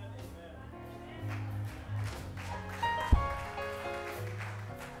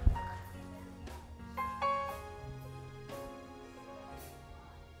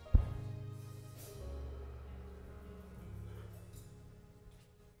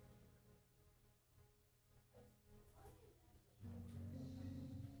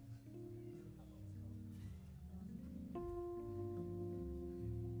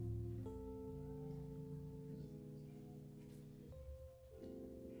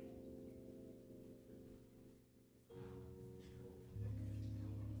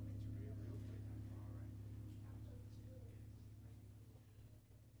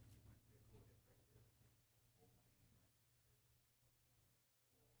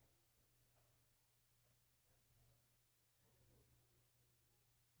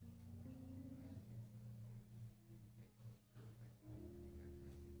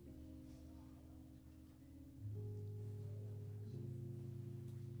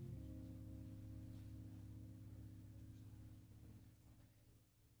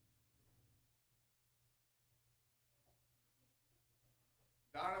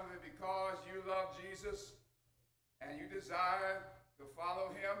 Donovan, because you love Jesus and you desire to follow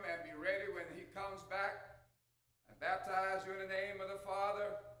him and be ready when he comes back, I baptize you in the name of the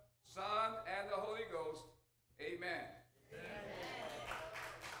Father, Son, and the Holy Ghost. Amen.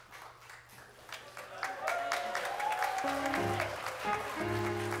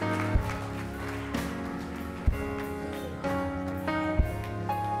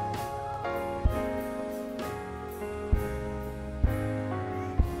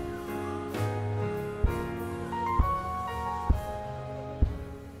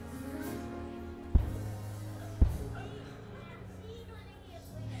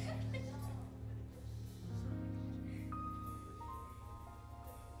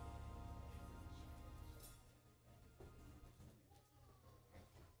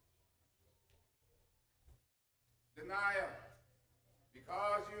 Denial,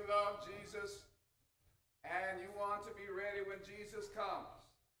 because you love Jesus and you want to be ready when Jesus comes,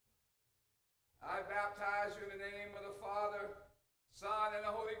 I baptize you in the name of the Father, Son, and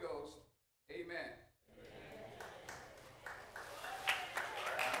the Holy Ghost. Amen.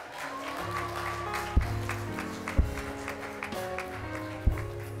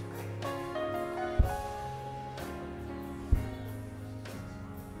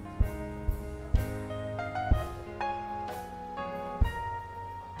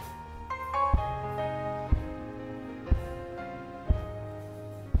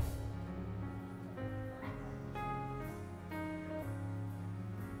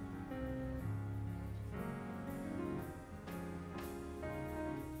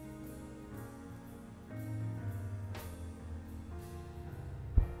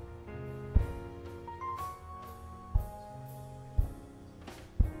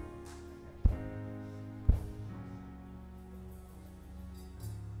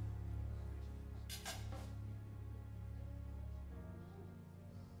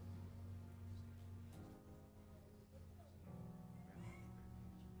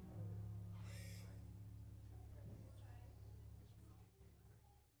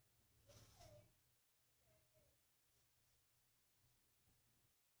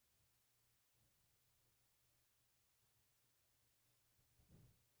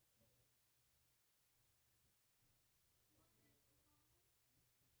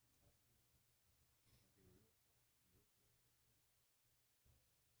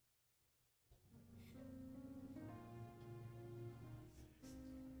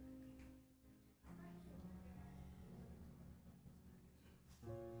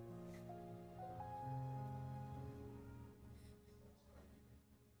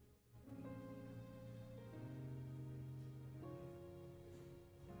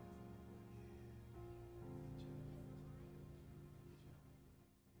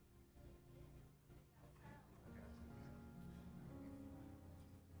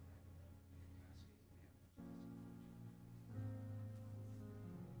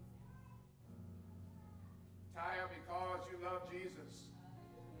 Tyre, because you love Jesus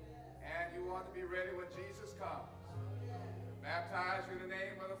and you want to be ready when Jesus comes. Baptize you in the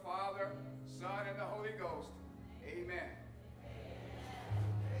name of the Father, Son, and the Holy Ghost. Amen.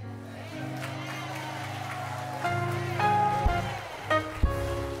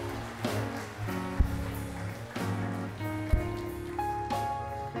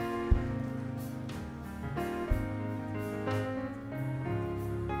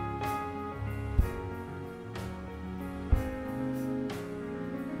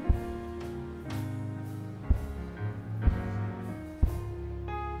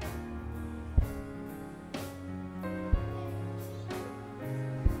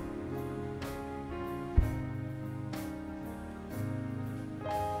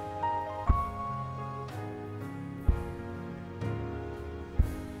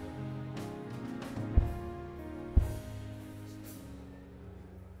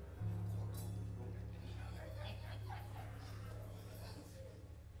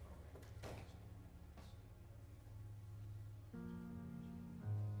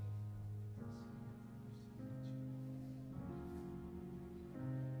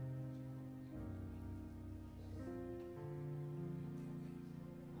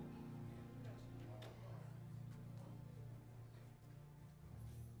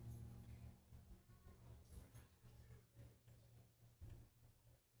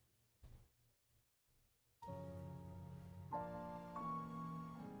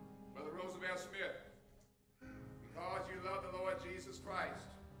 Brother Roosevelt Smith, because you love the Lord Jesus Christ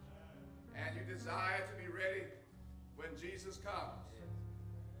and you desire to be ready when Jesus comes,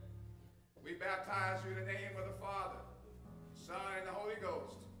 we baptize you in the name of the Father, Son, and the Holy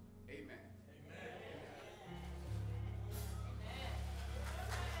Ghost. Amen.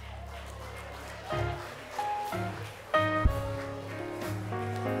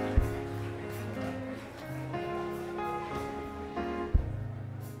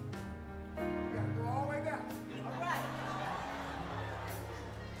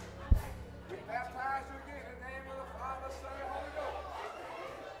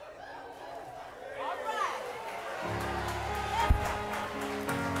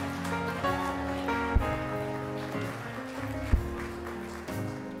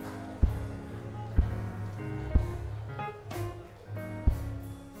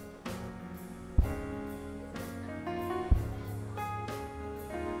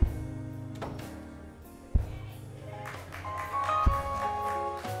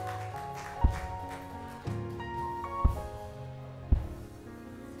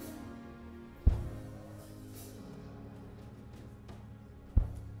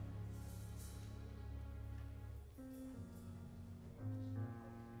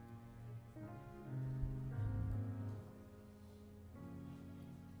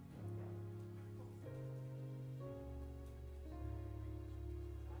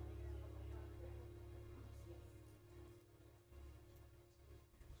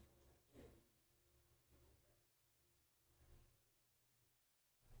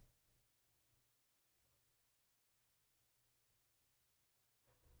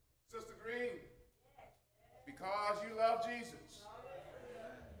 Sister Green, because you love Jesus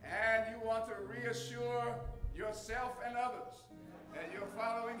and you want to reassure yourself and others that you're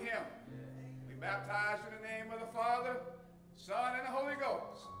following him, we baptize you in the name of the Father, Son, and the Holy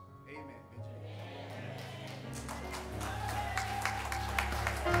Ghost. Amen.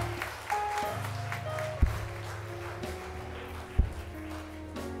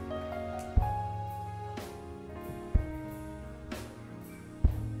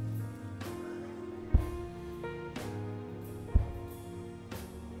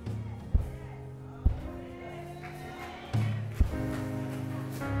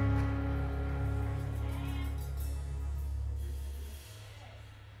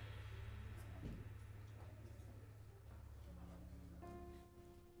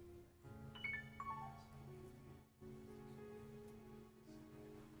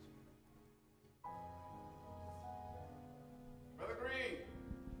 Brother Green,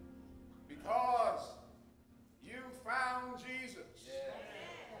 because you found Jesus.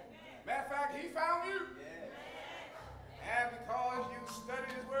 Matter of fact, he found you. And because you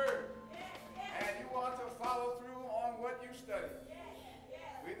studied his word and you want to follow through on what you studied,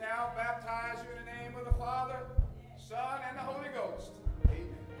 we now baptize you in the name of the Father, Son, and the Holy Ghost. Amen.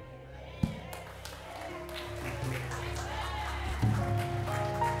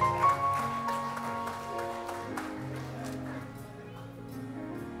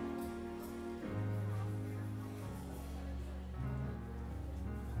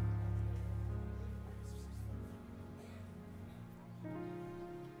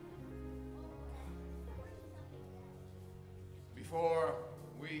 Before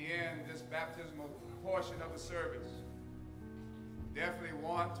we end this baptismal portion of the service, definitely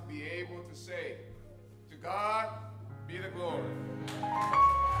want to be able to say, to God be the glory. Amen.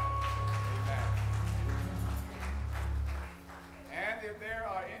 And if there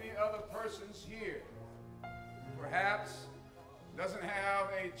are any other persons here, perhaps doesn't have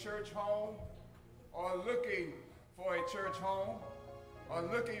a church home, or looking for a church home, or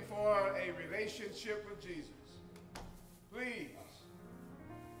looking for a relationship with Jesus, please,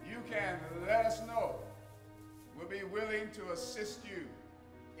 you can let us know. We'll be willing to assist you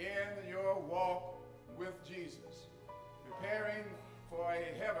in your walk with Jesus, preparing for a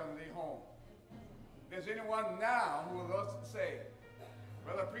heavenly home. If there's anyone now who would love to say,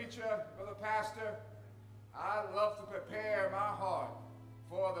 Brother Preacher, Brother Pastor, I'd love to prepare my heart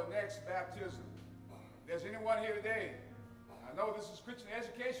for the next baptism. If there's anyone here today, I know this is Christian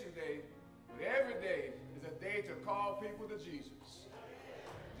Education Day, but every day is a day to call people to Jesus.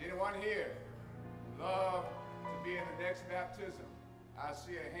 Is anyone here love to be in the next baptism? I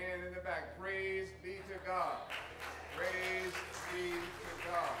see a hand in the back. Praise be to God. Praise be to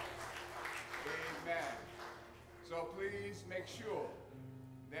God. Amen. So please make sure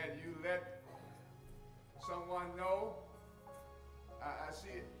that you let someone know. I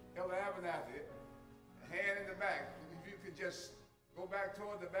see Elder Abernathy, hand in the back. If you could just go back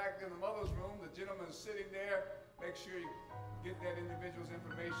toward the back in the mother's room, the gentleman is sitting there. Make sure you get that individual's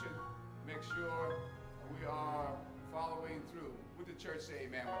information. Make sure we are following through. Would the church say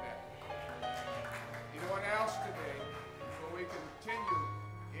amen with that? Anyone else today before we continue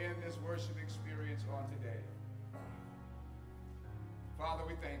in this worship experience on today? Father,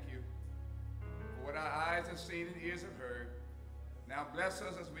 we thank you for what our eyes have seen and ears have heard. Now bless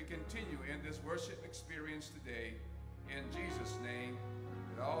us as we continue in this worship experience today. In Jesus' name,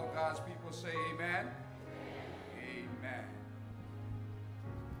 and all God's people say amen. Amen.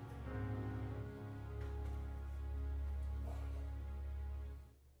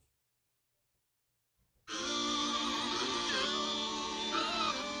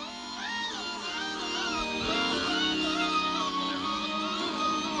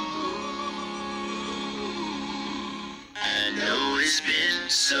 I know it's been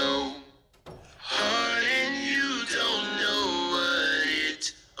so hard and you don't know what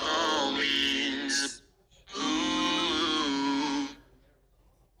it all means. Ooh,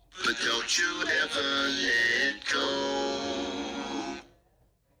 but don't you ever let go.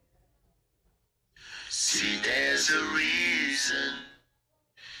 See, there's a reason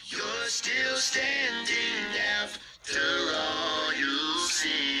you're still standing after all you've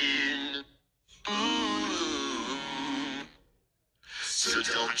seen. Ooh, so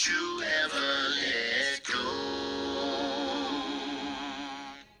don't you ever let go.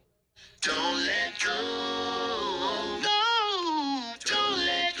 Don't let go. No, don't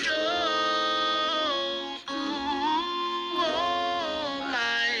let go. Oh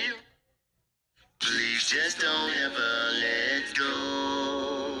my. Please just don't ever let go.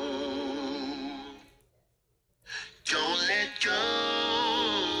 Don't let go.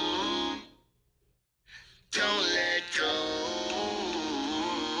 Don't let go.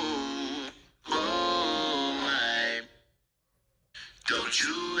 Oh my. Don't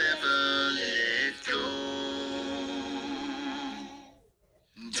you ever let go.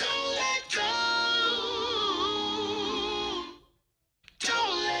 Don't let go.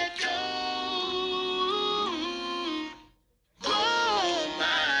 Don't let go. Oh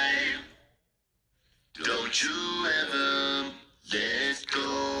my. Don't you ever let go.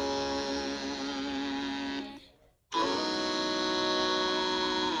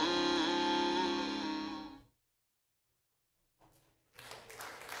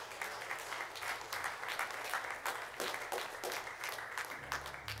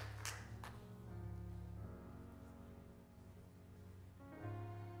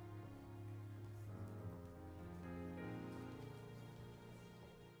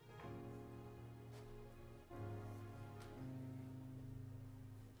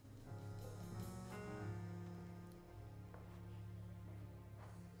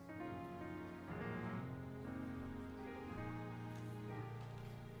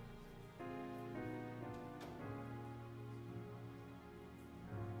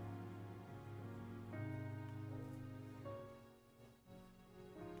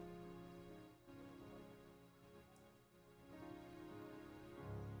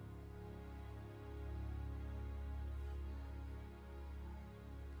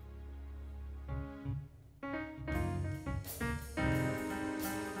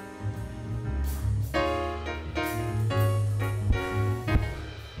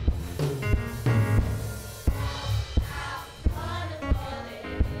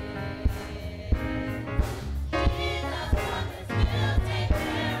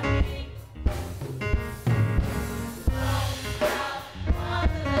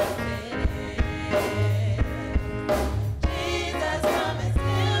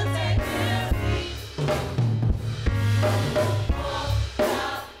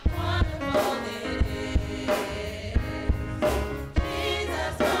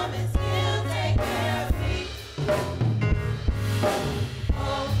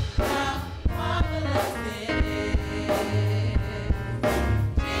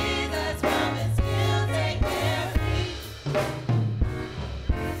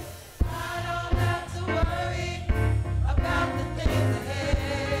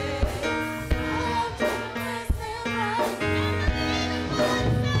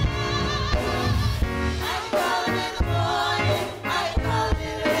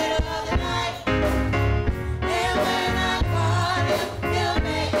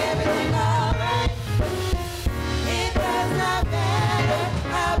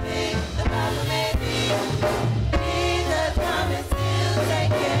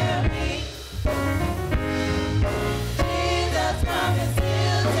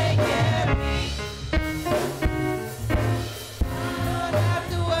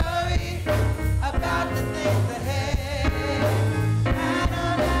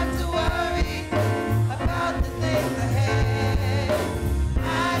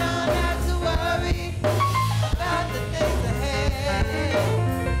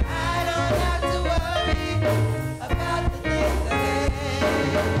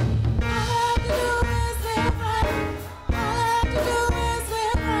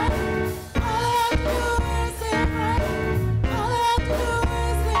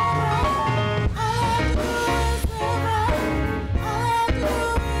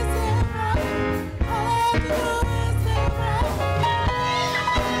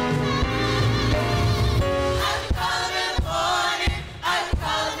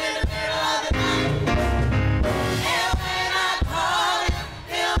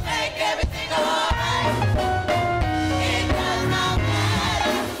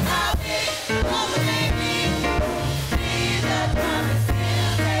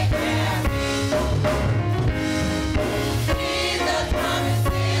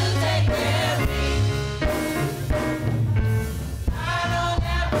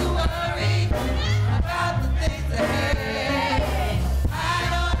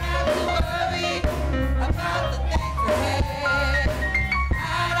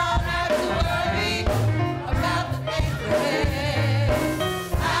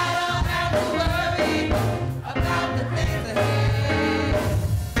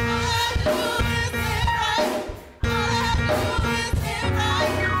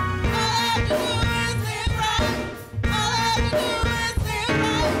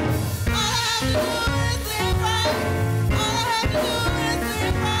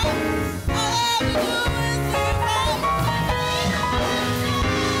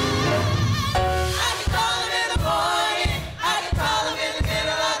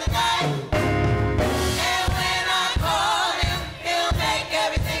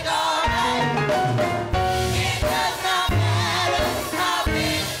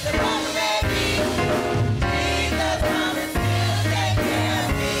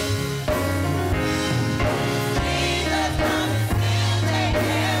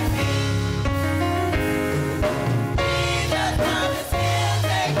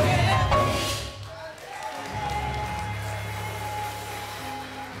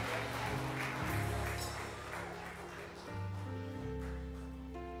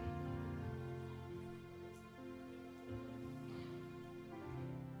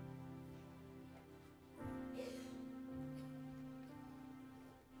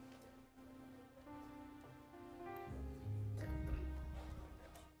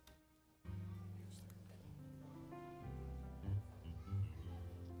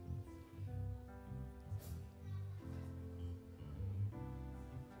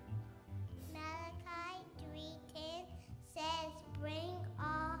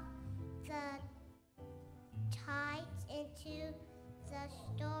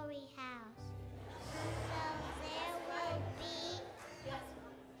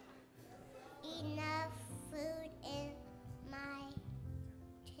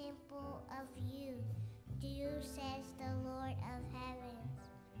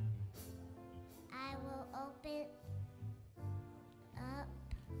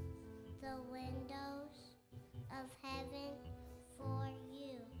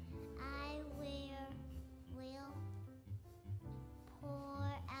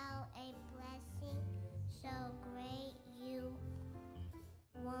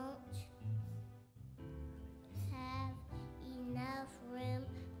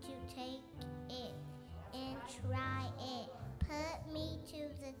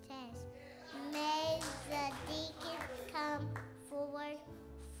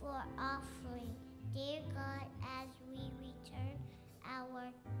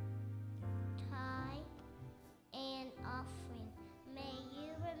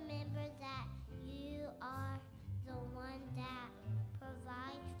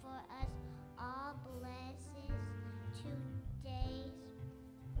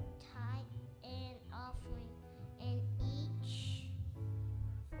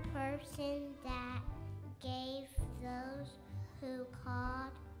 person that gave those who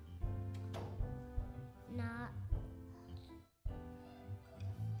called, not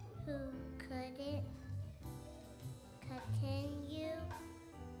who couldn't continue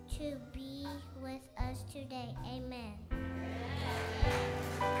to be with us today. Amen.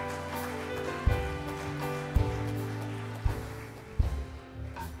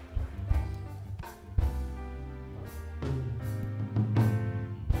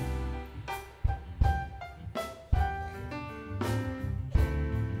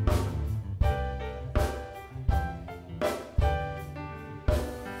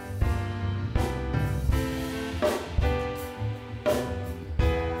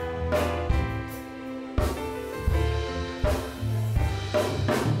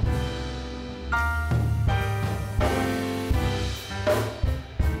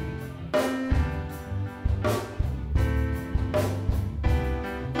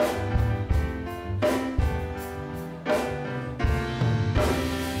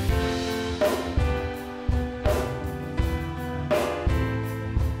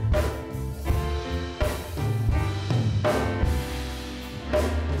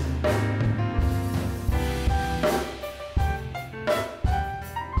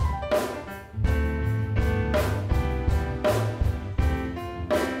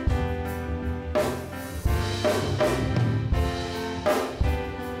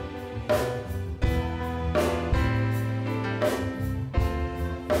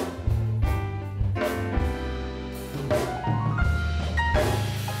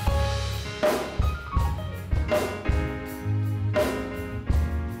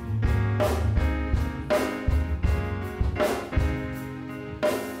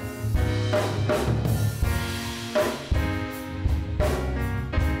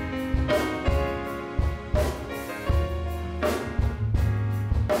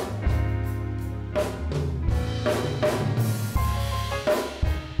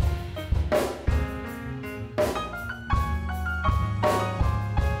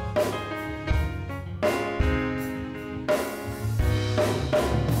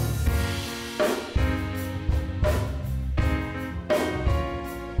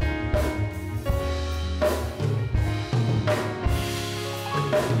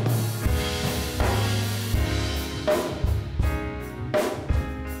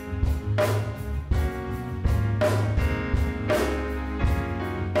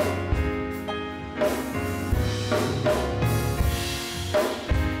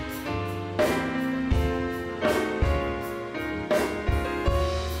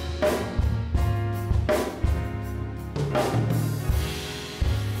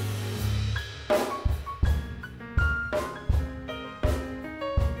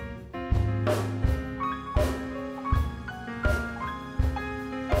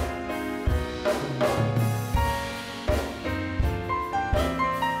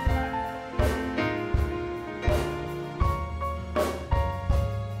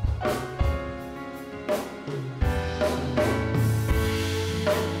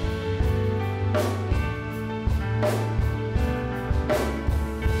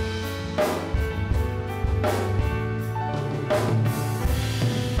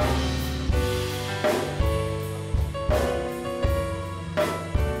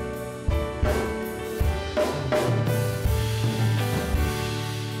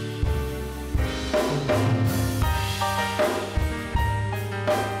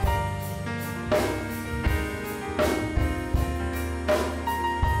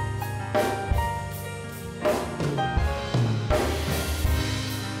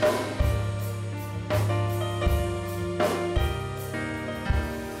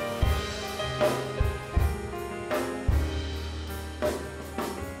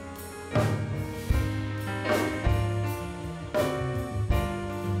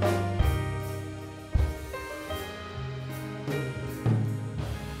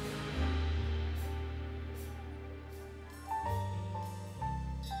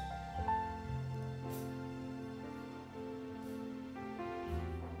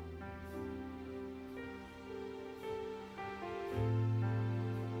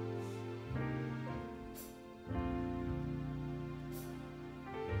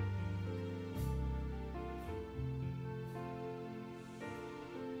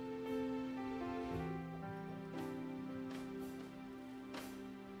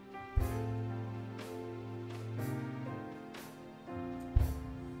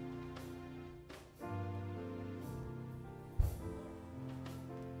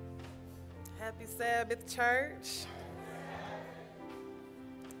 Happy Sabbath, church.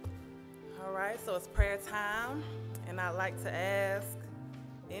 All right, so it's prayer time, and I'd like to ask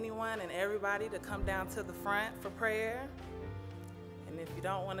anyone and everybody to come down to the front for prayer. And if you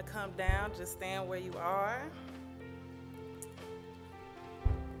don't want to come down, just stand where you are.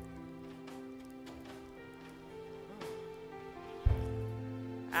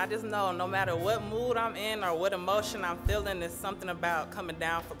 I just know no matter what mood I'm in or what emotion I'm feeling, there's something about coming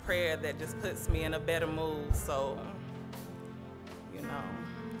down for prayer that just puts me in a better mood. So, you know.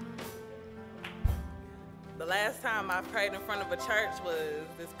 The last time I prayed in front of a church was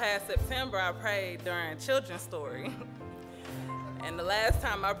this past September. I prayed during Children's Story. And the last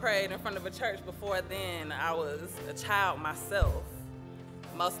time I prayed in front of a church before then, I was a child myself,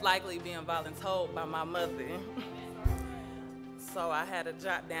 most likely being voluntold by my mother. So I had to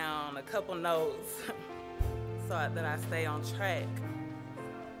jot down a couple notes so that I stay on track.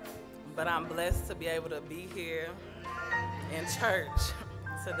 But I'm blessed to be able to be here in church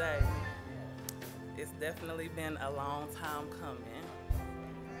today. It's definitely been a long time coming.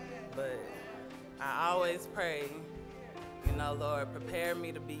 But I always pray, you know, Lord, prepare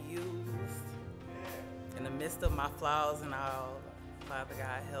me to be used in the midst of my flaws and all. Father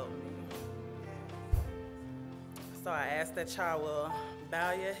God, help me. So I ask that y'all will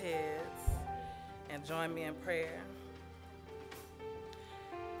bow your heads and join me in prayer.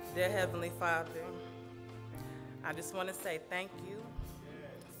 Dear Heavenly Father, I just want to say thank you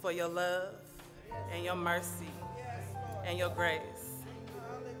for your love and your mercy and your grace.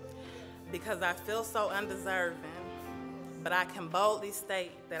 Because I feel so undeserving, but I can boldly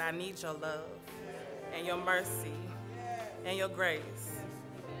state that I need your love and your mercy and your grace.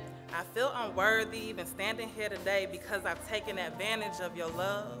 I feel unworthy even standing here today because I've taken advantage of your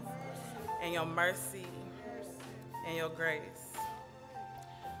love and your mercy and your grace.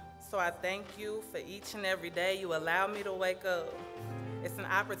 So I thank you for each and every day you allow me to wake up. It's an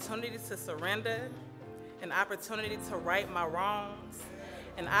opportunity to surrender, an opportunity to right my wrongs,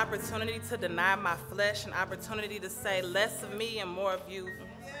 an opportunity to deny my flesh, an opportunity to say less of me and more of you.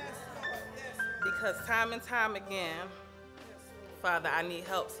 Because time and time again, Father, I need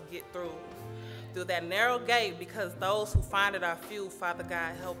help to get through that narrow gate, because those who find it are few. Father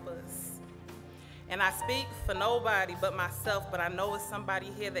God, help us. And I speak for nobody but myself, but I know it's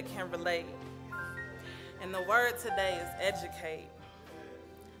somebody here that can relate. And the word today is educate.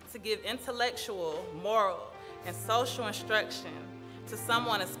 To give intellectual, moral, and social instruction to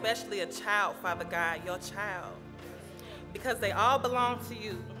someone, especially a child, Father God, your child. Because they all belong to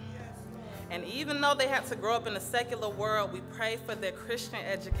you. And even though they had to grow up in a secular world, we pray for their Christian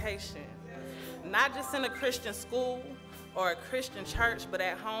education. Not just in a Christian school or a Christian church, but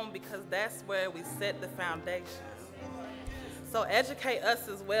at home, because that's where we set the foundation. So educate us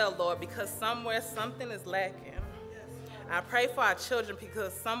as well, Lord, because somewhere something is lacking. I pray for our children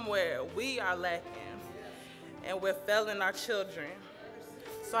because somewhere we are lacking and we're failing our children.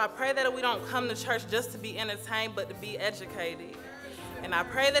 So I pray that we don't come to church just to be entertained, but to be educated. And I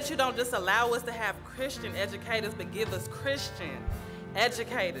pray that you don't just allow us to have Christian educators, but give us Christian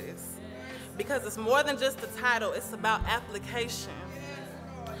educators. Because it's more than just the title, it's about application.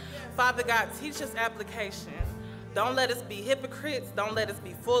 Father God, teach us application. Don't let us be hypocrites. Don't let us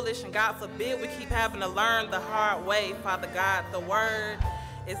be foolish. And God forbid we keep having to learn the hard way, Father God. The word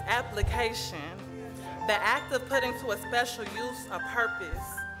is application. The act of putting to a special use a purpose.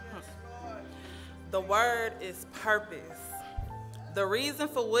 The word is purpose. The reason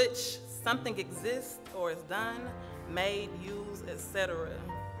for which something exists or is done, made, used, etc.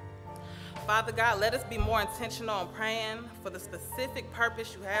 Father God, let us be more intentional in praying for the specific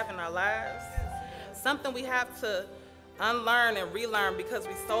purpose you have in our lives. Something we have to unlearn and relearn because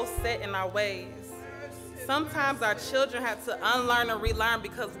we're so set in our ways. Sometimes our children have to unlearn and relearn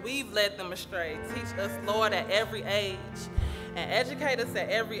because we've led them astray. Teach us, Lord, at every age, and educate us at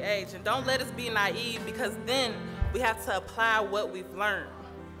every age. And don't let us be naive, because then we have to apply what we've learned.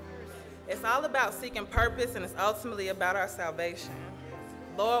 It's all about seeking purpose, and it's ultimately about our salvation.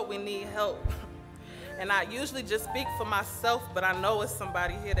 Lord, we need help. And I usually just speak for myself, but I know it's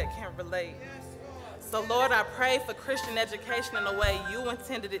somebody here that can relate. So Lord, I pray for Christian education in the way you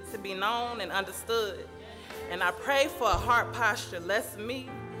intended it to be known and understood. And I pray for a heart posture, less of me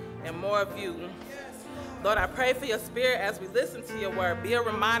and more of you. Lord, I pray for your spirit as we listen to your word. Be a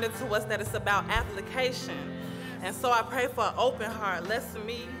reminder to us that it's about application. And so I pray for an open heart, less of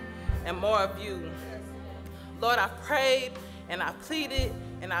me and more of you. Lord, I've prayed and I've pleaded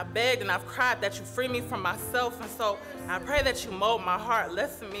and I've begged and I've cried that you free me from myself. And so I pray that you mold my heart,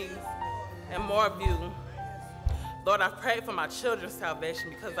 less of me and more of you. Lord, I prayed for my children's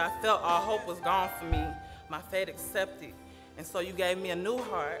salvation because I felt all hope was gone for me, my fate accepted. And so you gave me a new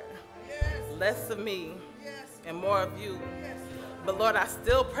heart, less of me and more of you. But Lord, I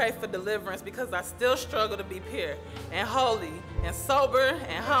still pray for deliverance because I still struggle to be pure and holy and sober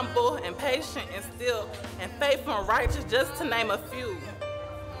and humble and patient and still and faithful and righteous, just to name a few.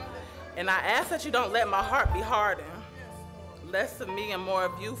 And I ask that you don't let my heart be hardened. Less of me and more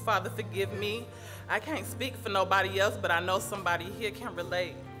of you. Father, forgive me. I can't speak for nobody else, but I know somebody here can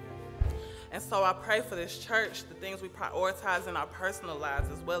relate. And so I pray for this church, the things we prioritize in our personal lives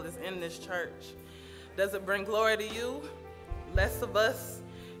as well as in this church. Does it bring glory to you? Less of us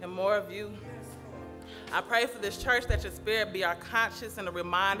and more of you. I pray for this church that your spirit be our conscience and a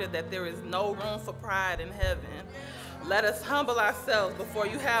reminder that there is no room for pride in heaven. Let us humble ourselves before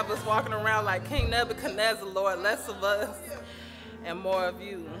you have us walking around like King Nebuchadnezzar, Lord. Less of us and more of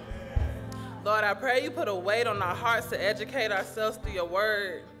you. Lord, I pray you put a weight on our hearts to educate ourselves through your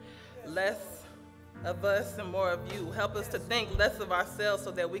word. Less of us and more of you. Help us to think less of ourselves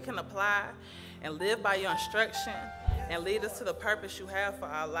so that we can apply and live by your instruction and lead us to the purpose you have for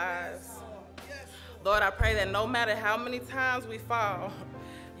our lives. Lord, I pray that no matter how many times we fall,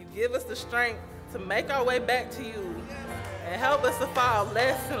 you give us the strength to make our way back to you and help us to fall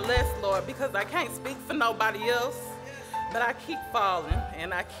less and less, Lord, because I can't speak for nobody else, but I keep falling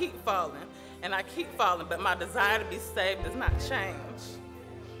and I keep falling and I keep falling, but my desire to be saved does not change.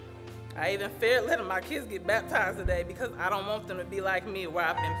 I even feared letting my kids get baptized today because I don't want them to be like me, where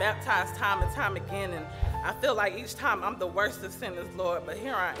I've been baptized time and time again, and I feel like each time I'm the worst of sinners, Lord, but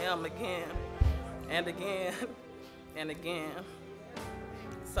here I am again and again and again.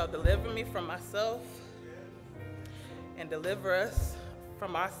 So deliver me from myself and deliver us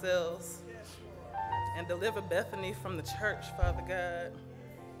from ourselves and deliver Bethany from the church, Father God.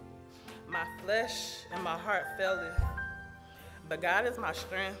 My flesh and my heart faileth, but God is my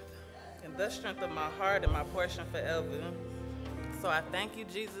strength and the strength of my heart and my portion forever. So I thank you,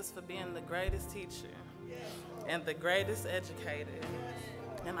 Jesus, for being the greatest teacher and the greatest educator.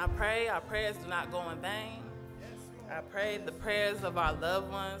 And I pray our prayers do not go in vain. I pray the prayers of our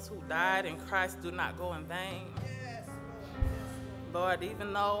loved ones who died in Christ do not go in vain. Lord,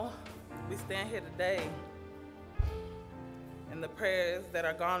 even though we stand here today and the prayers that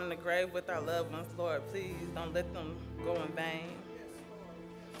are gone in the grave with our loved ones, Lord, please don't let them go in vain.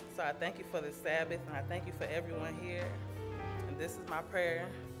 So I thank you for this Sabbath, and I thank you for everyone here. And this is my prayer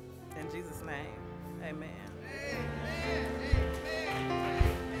in Jesus' name. Amen. Amen.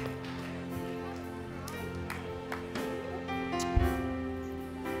 Amen.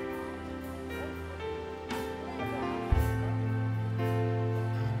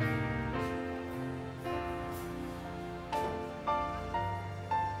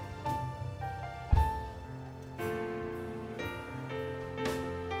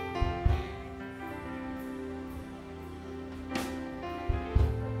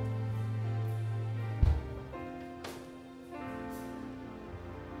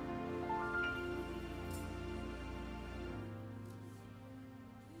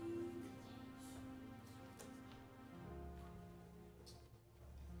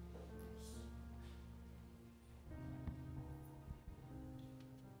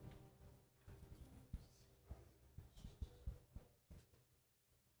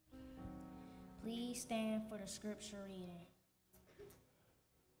 Please stand for the scripture reading.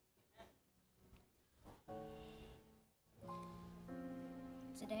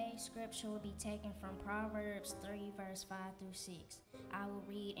 Today's scripture will be taken from Proverbs 3, verse 5 through 6. I will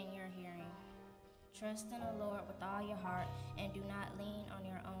read in your hearing. Trust in the Lord with all your heart, and do not lean on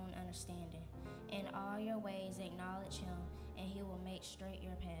your own understanding. In all your ways acknowledge him, and he will make straight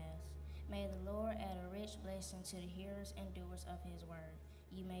your paths. May the Lord add a rich blessing to the hearers and doers of his word.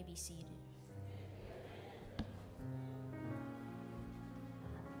 You may be seated.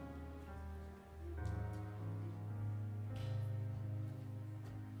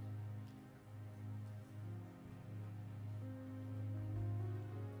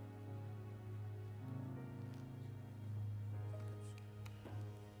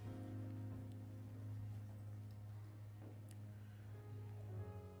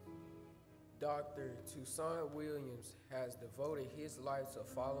 Dr. Toussaint Williams has devoted his life to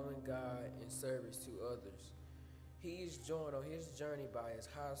following God and service to others. He is joined on his journey by his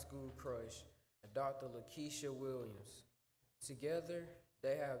high school crush, Dr. Lakeisha Williams. Together,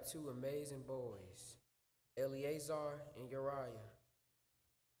 they have two amazing boys, Eleazar and Uriah.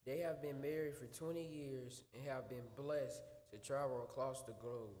 They have been married for 20 years and have been blessed to travel across the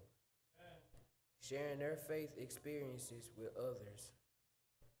globe, sharing their faith experiences with others.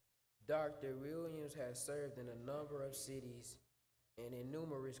 Dr. Williams has served in a number of cities and in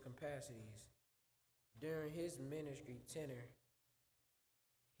numerous capacities. During his ministry tenure,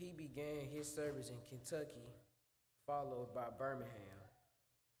 he began his service in Kentucky, followed by Birmingham,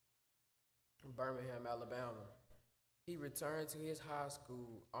 Alabama. He returned to his high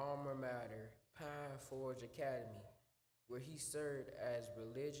school alma mater, Pine Forge Academy, where he served as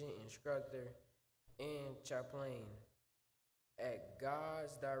religion instructor and chaplain. At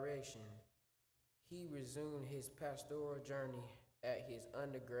God's direction, he resumed his pastoral journey at his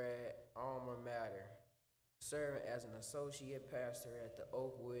undergrad alma mater, serving as an associate pastor at the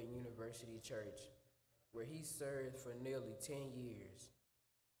Oakwood University Church, where he served for nearly 10 years.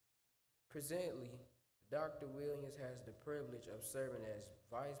 Presently, Dr. Williams has the privilege of serving as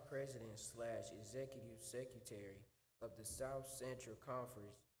Vice President / Executive Secretary of the South Central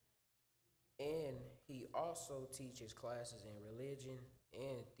Conference, and he also teaches classes in religion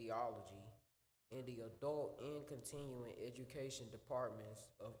and theology in the adult and continuing education departments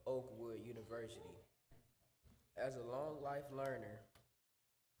of Oakwood University. As a long life learner,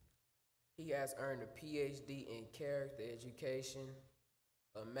 he has earned a PhD in character education,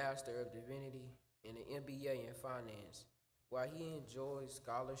 a Master of Divinity, and an MBA in finance. While he enjoys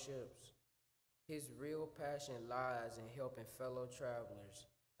scholarships, his real passion lies in helping fellow travelers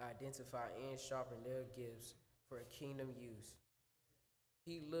identify and sharpen their gifts for kingdom use.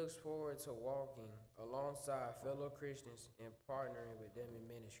 He looks forward to walking alongside fellow Christians and partnering with them in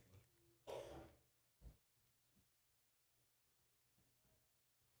ministry.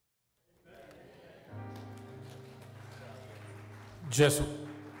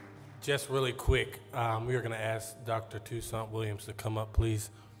 Just really quick, we are going to ask Dr. Toussaint Williams to come up,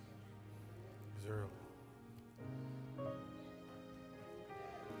 please.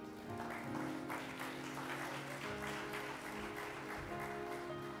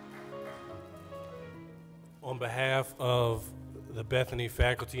 On behalf of the Bethany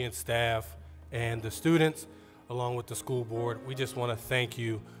faculty and staff and the students, along with the school board, we just want to thank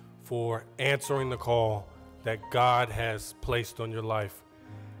you for answering the call that God has placed on your life.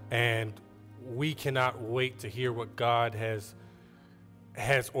 And we cannot wait to hear what God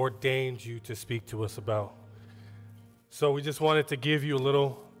has ordained you to speak to us about. So we just wanted to give you a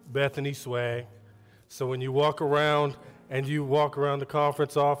little Bethany swag. So when you walk around the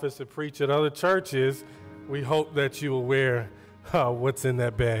conference office and preach at other churches, we hope that you will wear what's in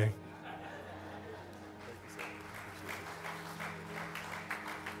that bag.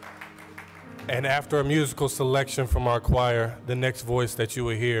 And after a musical selection from our choir, the next voice that you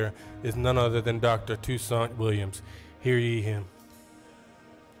will hear is none other than Dr. Toussaint Williams. Hear ye him.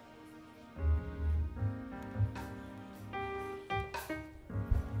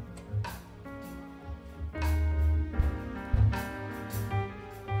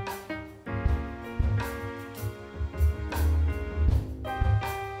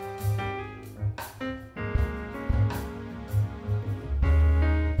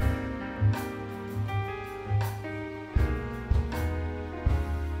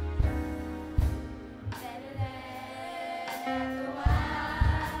 Da, da, da.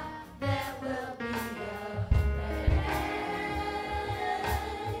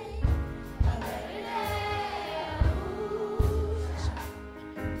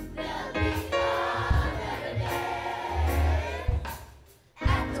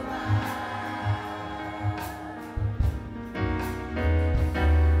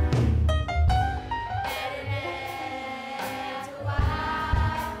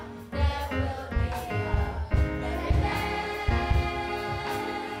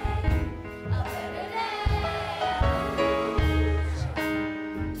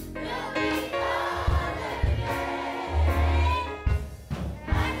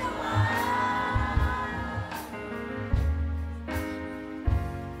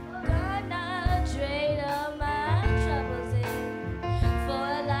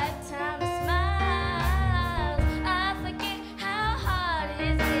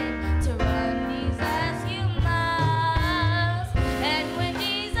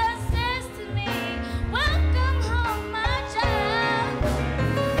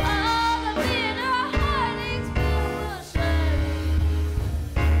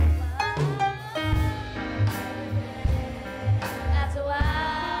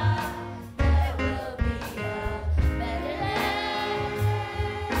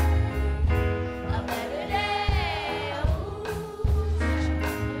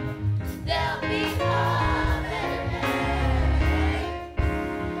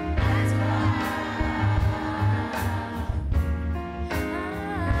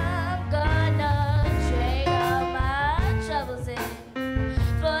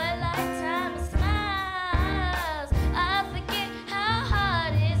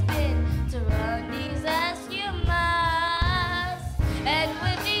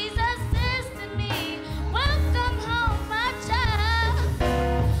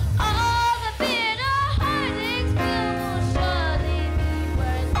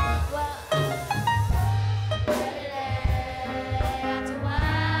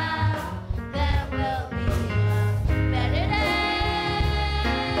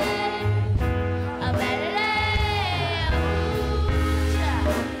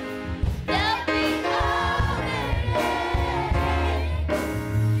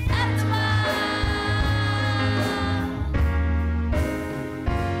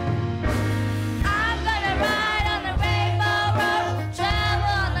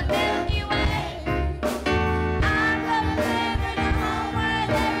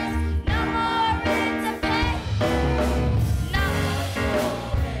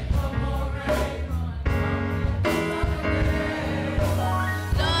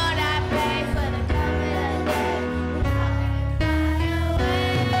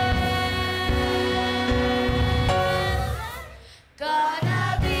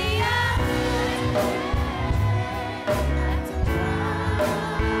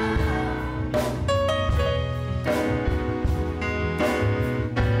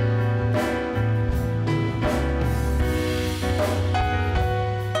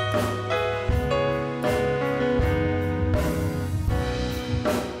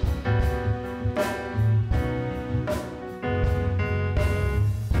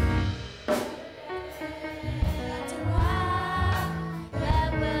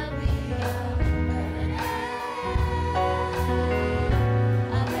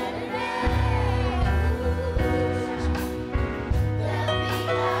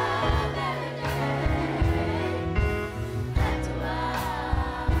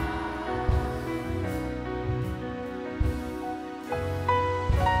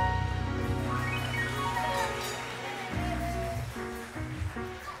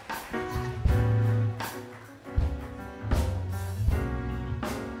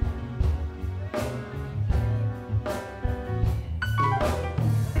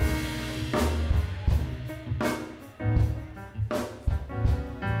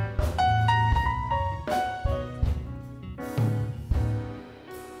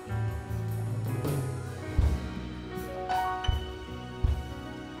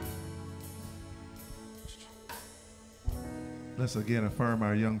 Let's again affirm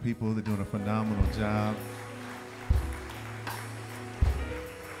our young people. They're doing a phenomenal job.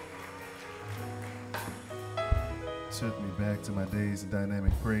 Took me back to my days of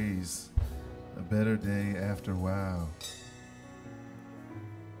dynamic praise. A better day after wow.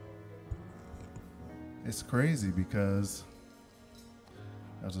 It's crazy because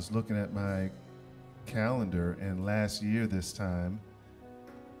I was just looking at my calendar, and last year this time,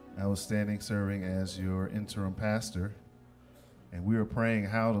 I was serving as your interim pastor, and we were praying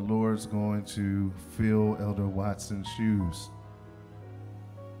how the Lord's going to fill Elder Watson's shoes.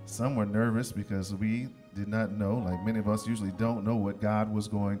 Some were nervous because we did not know, like many of us usually don't know what God was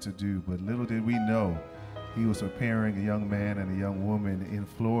going to do, but little did we know he was preparing a young man and a young woman in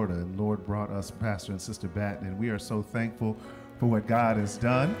Florida, and Lord brought us Pastor and Sister Batten, and we are so thankful for what God has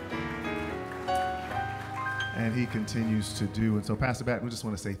done and he continues to do. And so, Pastor Batten, we just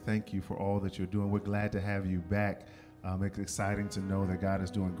want to say thank you for all that you're doing. We're glad to have you back. It's exciting to know that God is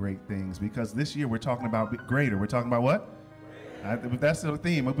doing great things, because this year we're talking about greater. We're talking about what? That's the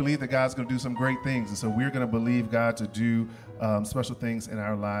theme. We believe that God's going to do some great things, and so we're going to believe God to do special things in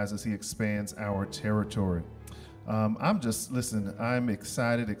our lives as he expands our territory. I'm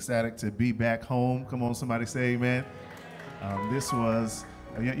excited to be back home. Come on, somebody say amen. This was,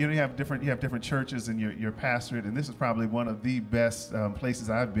 you have different churches in your pastorate, and this is probably one of the best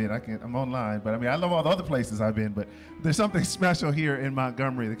places I've been. I'm online, but I mean, I love all the other places I've been, but there's something special here in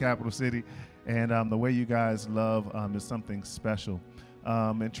Montgomery, the capital city, and the way you guys love is something special.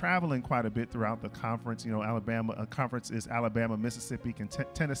 And traveling quite a bit throughout the conference. Alabama conference is Alabama, Mississippi,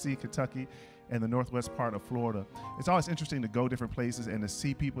 Tennessee, Kentucky, and the northwest part of Florida. It's always interesting to go different places and to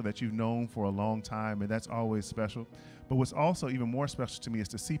see people that you've known for a long time, and that's always special. But what's also even more special to me is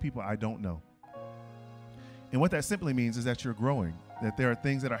to see people I don't know. And what that simply means is that you're growing, that there are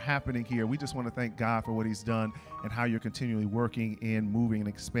things that are happening here. We just want to thank God for what he's done and how you're continually working and moving and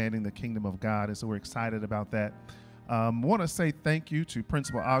expanding the kingdom of God. And so we're excited about that. Want to say thank you to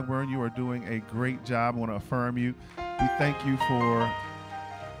Principal Ogburn. You are doing a great job. I want to affirm you. We thank you for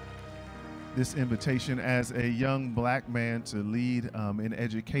this invitation. As a young black man to lead in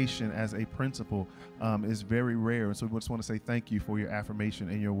education as a principal is very rare. And so we just want to say thank you for your affirmation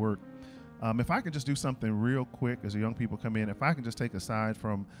and your work. If I could just do something real quick as the young people come in, if I can just take aside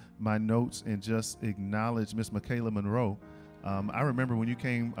from my notes and just acknowledge Miss Michaela Monroe. I remember when you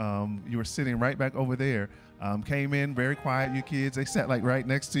came, you were sitting right back over there, came in very quiet, you kids, they sat like right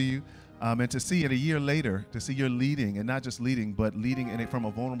next to you. And to see it a year later, to see you're leading, and not just leading, but leading in it from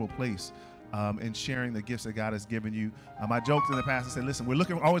a vulnerable place. And sharing the gifts that God has given you. I joked in the past and said, listen, we're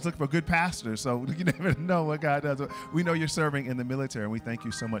always looking for good pastors, so you never know what God does. We know you're serving in the military, and we thank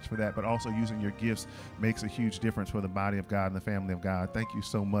you so much for that, but also using your gifts makes a huge difference for the body of God and the family of God. Thank you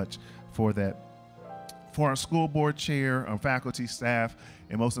so much for that. For our school board chair, our faculty, staff,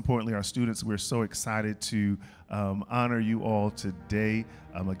 and most importantly, our students, we're so excited to honor you all today.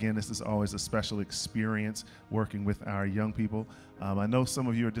 Again, this is always a special experience working with our young people. I know some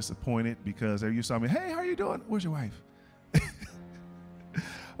of you are disappointed because you saw me, hey, how are you doing? Where's your wife?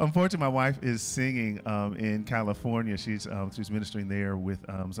 Unfortunately, my wife is singing in California. She's ministering there with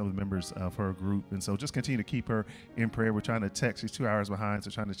some of the members of her group. And so just continue to keep her in prayer. We're trying to text. She's 2 hours behind, so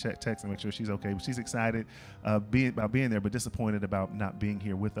trying to text and make sure she's okay. But she's excited about being there, but disappointed about not being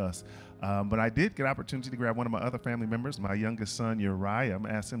here with us. But I did get an opportunity to grab one of my other family members, my youngest son, Uriah. I'm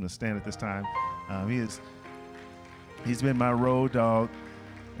going to ask him to stand at this time. He's been my road dog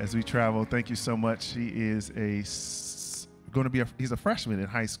as we travel. Thank you so much. He is he's a freshman in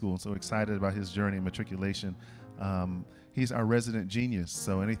high school, so excited about his journey and matriculation. He's our resident genius,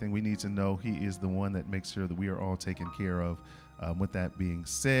 so anything we need to know, he is the one that makes sure that we are all taken care of. With that being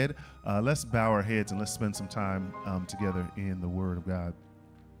said, let's bow our heads and let's spend some time together in the Word of God.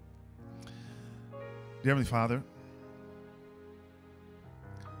 Dear Heavenly Father,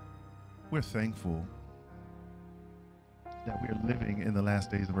 we're thankful that we are living in the last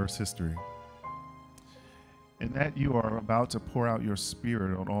days of Earth's history, and that you are about to pour out your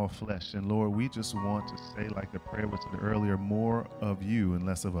Spirit on all flesh. And Lord, we just want to say, like the prayer was said earlier, more of you and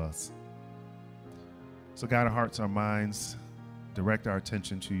less of us. So guide our hearts, our minds, direct our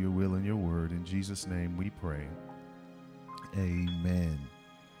attention to your will and your word. In Jesus' name we pray. Amen.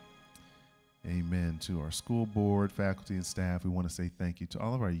 Amen. To our school board, faculty, and staff, we want to say thank you to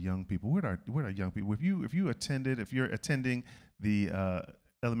all of our young people. Where are our young people? If you're attending the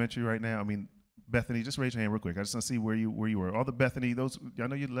elementary right now, Bethany, just raise your hand real quick. I just want to see where you were. All the Bethany, I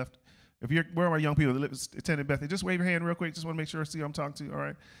know you left. Where are our young people that attended Bethany? Just wave your hand real quick. Just want to make sure I see who I'm talking to. All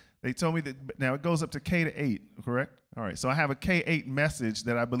right. They told me that now it goes up to K-8, correct? All right. So I have a K-8 message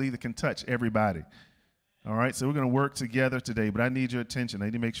that I believe that can touch everybody. All right, so we're going to work together today, but I need your attention. I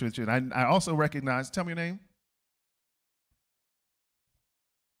need to make sure that I also recognize, tell me your name.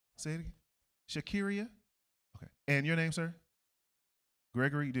 Say it again. Shakiria? Okay. And your name, sir?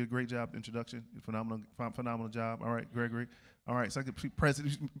 Gregory, you did a great job. Introduction, phenomenal job. All right, Gregory. All right, so I could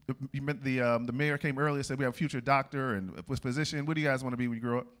president. You meant the mayor came earlier, said we have a future doctor and a physician. What do you guys want to be when you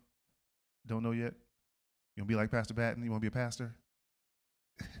grow up? Don't know yet? You want to be like Pastor Batten? You want to be a pastor?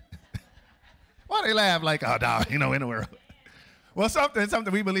 Why they laugh like, oh, no, you know, in the world. Well,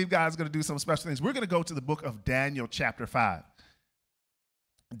 something we believe God's going to do some special things. We're going to go to the book of Daniel chapter 5.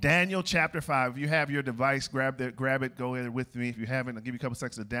 Daniel chapter 5. If you have your device, grab it, go in with me. If you haven't, I'll give you a couple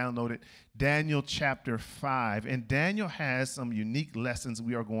seconds to download it. Daniel chapter 5. And Daniel has some unique lessons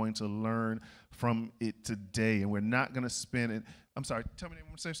we are going to learn from it today. And we're not going to spend it. I'm sorry, tell me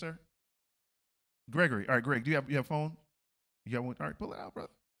what you say, sir. Gregory. All right, Greg, do you have a phone? You got one? All right, pull it out, brother.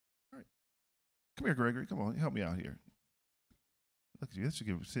 All right. Come here, Gregory. Come on, help me out here. Look at you. This should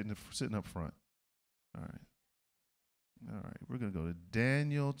give sitting up front. All right. All right, we're going to go to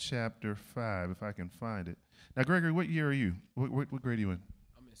Daniel chapter 5, if I can find it. Now, Gregory, what year are you? What grade are you in?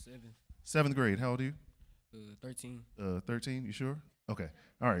 I'm in 7th. 7th grade. How old are you? 13. 13, you sure? Okay.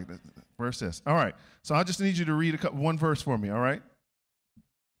 All right, verse says. All right, so I just need you to read one verse for me, all right?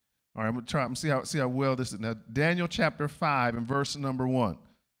 All right, I'm going to try and see how well this is. Now, Daniel chapter 5 and verse number 1.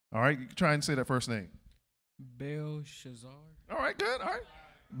 All right, you can try and say that first name. Belshazzar. All right, good. All right.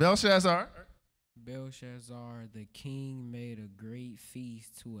 Belshazzar. Belshazzar the king made a great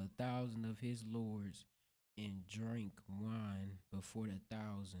feast to 1,000 of his lords and drank wine before the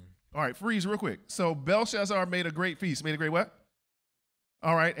 1,000. All right, freeze real quick. So Belshazzar made a great feast. Made a great what?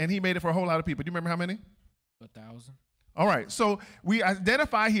 All right, and he made it for a whole lot of people. Do you remember how many? 1,000. All right, so we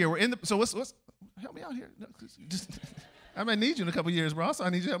identify here. We're in the. So what's help me out here? No, just I might need you in a couple of years, bro. Also, I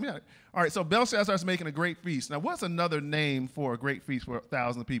need you to help me out. All right, so Belshazzar's making a great feast. Now, what's another name for a great feast for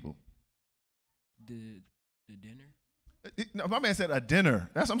 1,000 people? The dinner? No, my man said a dinner.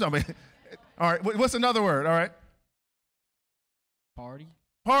 That's what I'm talking about. All right, what's another word? All right. Party.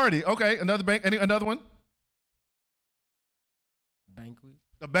 Party. Okay, another one? Banquet.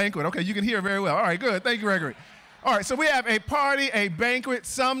 A banquet. Okay, you can hear very well. All right, good. Thank you, Gregory. All right, so we have a party, a banquet,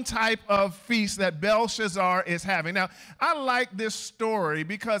 some type of feast that Belshazzar is having. Now, I like this story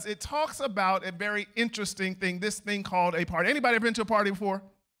because it talks about a very interesting thing, this thing called a party. Anybody ever been to a party before?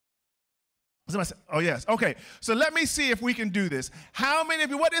 Oh, yes. Okay, so let me see if we can do this. How many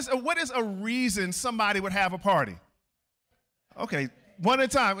of you, what is a reason somebody would have a party? Okay, one at a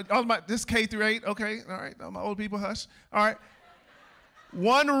time. This K through 8, okay, all right. All my old people, hush. All right.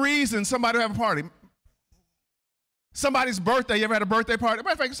 One reason somebody would have a party. Somebody's birthday. You ever had a birthday party?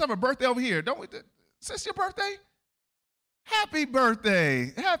 Matter of fact, let's have a birthday over here. Don't we? Is this your birthday? Happy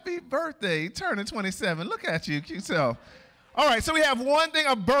birthday. Happy birthday. Turning 27. Look at you, cute self. All right, so we have one thing,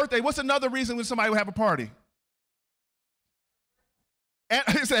 a birthday. What's another reason when somebody would have a party?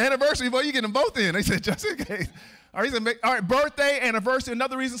 It's an anniversary. Boy, you get them both in. They said, just in case. All right, birthday, anniversary.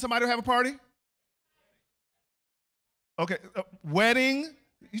 Another reason somebody would have a party? Okay, wedding.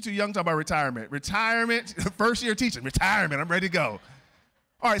 You too young to talk about retirement. Retirement, first year teaching. Retirement, I'm ready to go.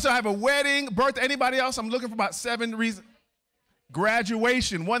 All right, so I have a wedding, birthday. Anybody else? I'm looking for about 7 reasons.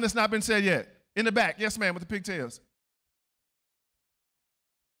 Graduation, one that's not been said yet. In the back, yes, ma'am, with the pigtails.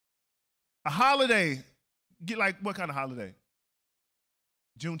 A holiday. Get like what kind of holiday?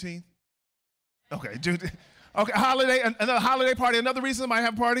 Juneteenth? Okay, Juneteenth. Okay, holiday, another holiday party. Another reason somebody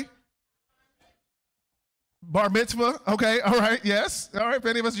have a party? Bar mitzvah. Okay, all right, yes. All right, if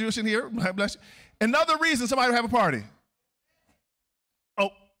any of us Jewish in here, bless you. Another reason somebody would have a party? Oh,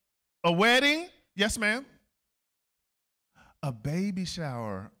 a wedding? Yes, ma'am. A baby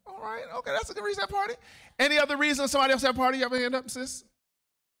shower. All right, okay, that's a good reason to have a party. Any other reason somebody else have a party? You have a hand up, sis?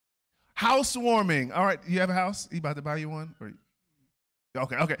 Housewarming. All right, you have a house? You about to buy you one?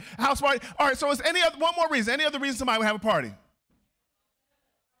 Okay. House party. All right, so is one more reason? Any other reason somebody would have a party?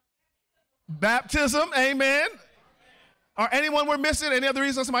 Baptism, amen. Or anyone we're missing? Any other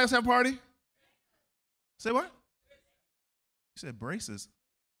reason somebody else have a party? Say what? You said braces.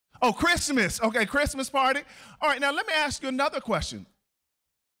 Oh, Christmas. Okay, Christmas party. All right, now let me ask you another question.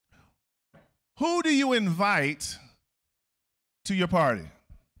 Who do you invite to your party?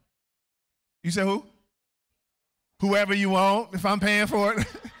 You say who? Whoever you want, if I'm paying for it.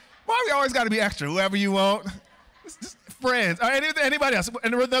 Why we always got to be extra? Whoever you want. Just friends. All right, anybody else?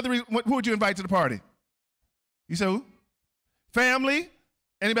 And another reason, who would you invite to the party? You say who? Family?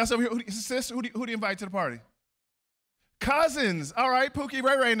 Anybody else over here? Sister? Who do you invite to the party? Cousins. All right, Pookie,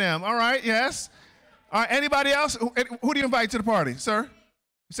 right now. All right, yes. All right, anybody else? Who do you invite to the party, sir?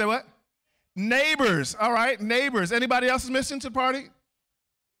 You say what? Neighbors. All right, neighbors. Anybody else is missing to the party?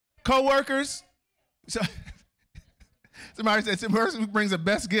 Co-workers. So, somebody said, the person who brings the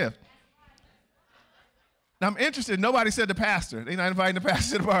best gift. Now, I'm interested. Nobody said the pastor. They're not inviting the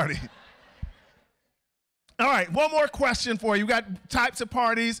pastor to the party. All right, one more question for you. We got types of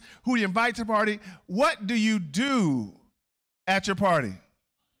parties, who you invite to the party. What do you do at your party?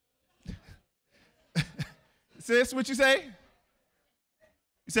 Sis, what you say?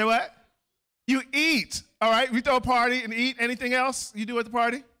 You say what? You eat. All right, we throw a party and eat. Anything else you do at the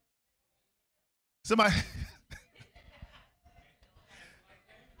party? Somebody.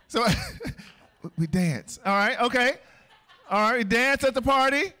 We dance. All right, okay. All right, we dance at the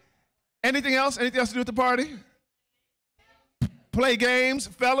party. Anything else? Anything else to do at the party? Play games,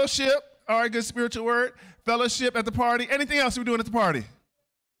 fellowship. All right, good spiritual word. Fellowship at the party. Anything else we're doing at the party?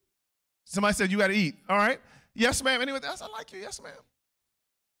 Somebody said you got to eat. All right. Yes, ma'am. Anyone else? I like you. Yes, ma'am.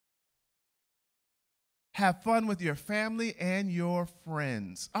 Have fun with your family and your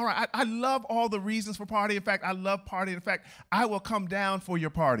friends. All right, I love all the reasons for party. In fact, I love party. In fact, I will come down for your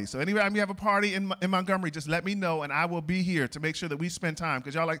party. So anytime you have a party in Montgomery, just let me know, and I will be here to make sure that we spend time.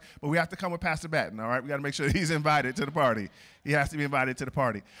 Because y'all like, but we have to come with Pastor Batten, all right? We got to make sure he's invited to the party. He has to be invited to the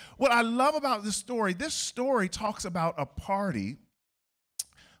party. What I love about this story talks about a party,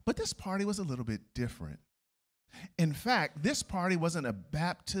 but this party was a little bit different. In fact, this party wasn't a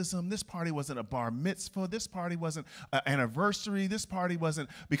baptism. This party wasn't a bar mitzvah. This party wasn't an anniversary. This party wasn't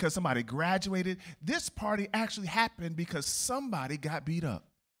because somebody graduated. This party actually happened because somebody got beat up.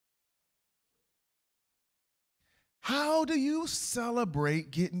 How do you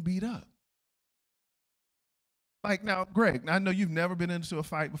celebrate getting beat up? Like now, Greg, I know you've never been into a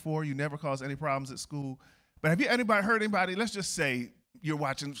fight before. You never caused any problems at school. But have you heard anybody, let's just say, you're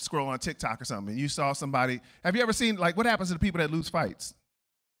scroll on TikTok or something, and you saw somebody. Have you ever seen, like, what happens to the people that lose fights?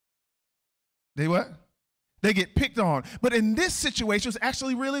 They what? They get picked on. But in this situation, it's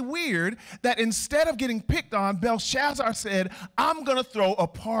actually really weird that instead of getting picked on, Belshazzar said, I'm going to throw a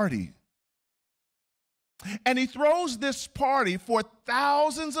party. And he throws this party for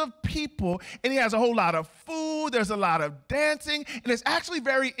thousands of people, and he has a whole lot of food, there's a lot of dancing, and it's actually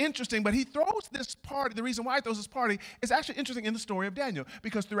very interesting, but he throws this party. The reason why he throws this party is actually interesting in the story of Daniel,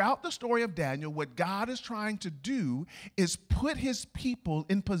 because throughout the story of Daniel, what God is trying to do is put his people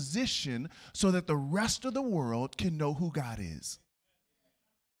in position so that the rest of the world can know who God is.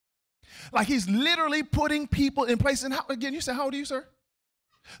 Like he's literally putting people in place. And again, you said, how old are you, sir?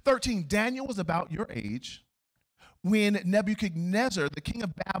 13. Daniel was about your age when Nebuchadnezzar, the king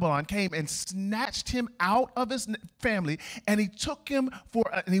of Babylon, came and snatched him out of his family, and he took him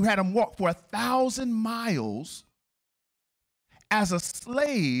and he had him walk for 1,000 miles as a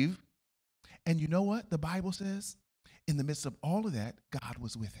slave. And you know what? The Bible says, in the midst of all of that, God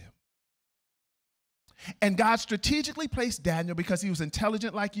was with him. And God strategically placed Daniel because he was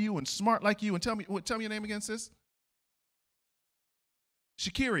intelligent like you and smart like you. And tell me your name again, sis.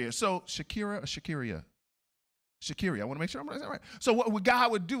 Shakiria. So Shakira or Shakiria? Shakiria. I want to make sure I'm saying that right. So what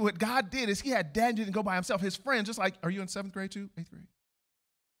God would do, what God did is he had Daniel didn't go by himself. His friends, just like, are you in 7th grade too? 8th grade?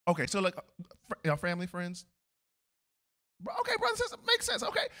 Okay, so like, family, friends? Okay, brothers and sisters, makes sense.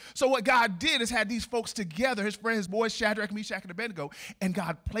 Okay. So what God did is had these folks together, his friends, his boys, Shadrach, Meshach, and Abednego, and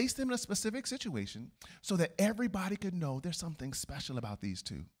God placed them in a specific situation so that everybody could know there's something special about these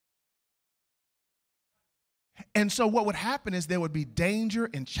two. And so what would happen is there would be danger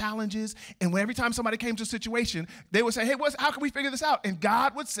and challenges. And every time somebody came to a situation, they would say, hey, how can we figure this out? And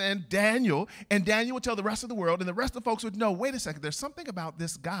God would send Daniel, and Daniel would tell the rest of the world, and the rest of the folks would know, wait a second, there's something about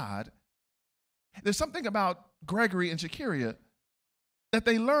this God. There's something about Gregory and Shakiria that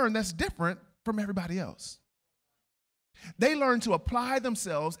they learn that's different from everybody else. They learned to apply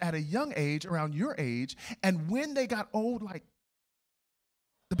themselves at a young age, around your age, and when they got old, like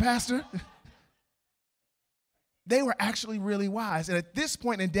the pastor, they were actually really wise. And at this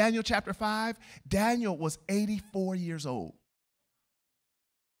point in Daniel chapter 5, Daniel was 84 years old.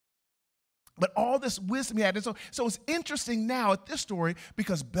 But all this wisdom he had. And so it's interesting now at this story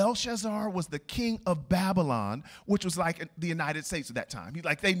because Belshazzar was the king of Babylon, which was like the United States at that time.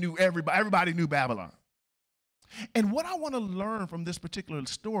 They knew everybody knew Babylon. And what I want to learn from this particular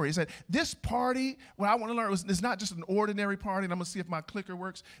story is that this party, what I want to learn is not just an ordinary party, and I'm going to see if my clicker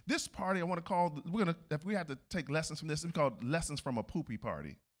works. This party I want to call, if we have to take lessons from this, it's called Lessons from a Poopy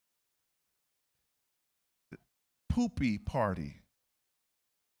Party. Poopy Party.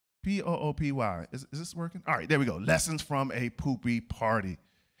 P-O-O-P-Y. Is this working? All right, there we go. Lessons from a Poopy Party.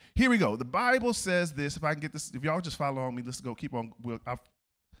 Here we go. The Bible says this. If I can get this, if y'all just follow on me, let's go. Keep on.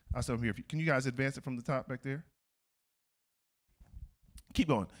 I'll start here. Can you guys advance it from the top back there? Keep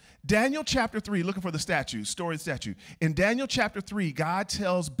going. Daniel chapter 3, looking for the statue, story statue. In Daniel chapter 3, God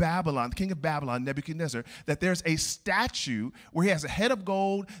tells Babylon, the king of Babylon, Nebuchadnezzar, that there's a statue where he has a head of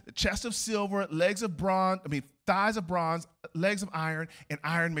gold, a chest of silver, legs of bronze, thighs of bronze, legs of iron, and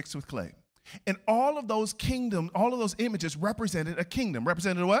iron mixed with clay. And all of those kingdoms, all of those images represented a kingdom.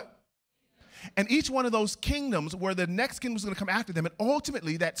 Represented what? And each one of those kingdoms where the next kingdom is going to come after them, and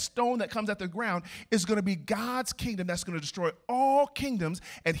ultimately that stone that comes out the ground is going to be God's kingdom that's going to destroy all kingdoms,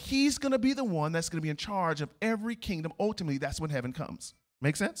 and he's going to be the one that's going to be in charge of every kingdom. Ultimately, that's when heaven comes.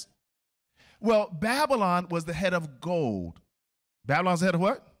 Make sense? Well, Babylon was the head of gold. Babylon's the head of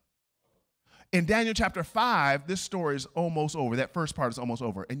what? In Daniel chapter 5, this story is almost over. That first part is almost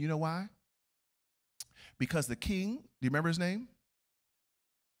over. And you know why? Because the king, do you remember his name?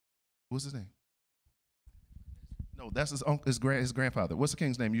 What's his name? No, that's his uncle, his grandfather. What's the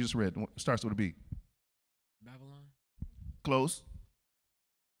king's name you just read? Starts with a B. Babylon. Close.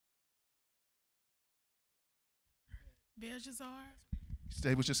 Belshazzar.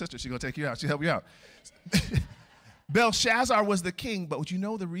 Stay with your sister. She's going to take you out. She'll help you out. Belshazzar was the king, but would you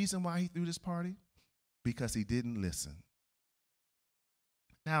know the reason why he threw this party? Because he didn't listen.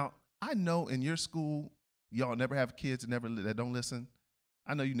 Now, I know in your school, y'all never have kids that don't listen.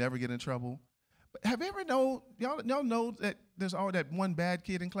 I know you never get in trouble. But have you ever know, y'all know that there's always that one bad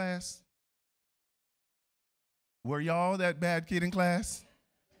kid in class? Were y'all that bad kid in class?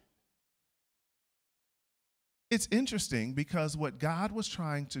 It's interesting because what God was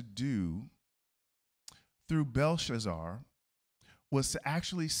trying to do through Belshazzar was to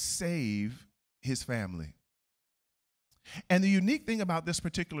actually save his family. And the unique thing about this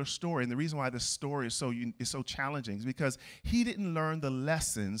particular story, and the reason why this story is so challenging, is because he didn't learn the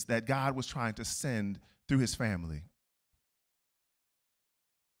lessons that God was trying to send through his family.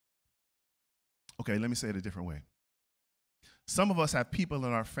 Okay, let me say it a different way. Some of us have people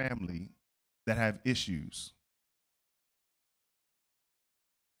in our family that have issues.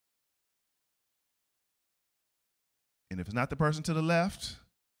 And if it's not the person to the left,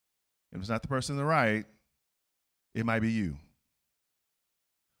 if it's not the person to the right, it might be you.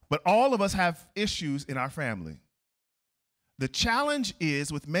 But all of us have issues in our family. The challenge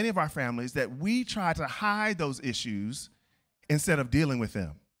is with many of our families that we try to hide those issues instead of dealing with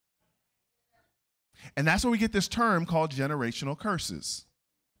them. And that's where we get this term called generational curses.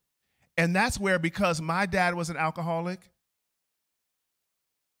 And that's where, because my dad was an alcoholic,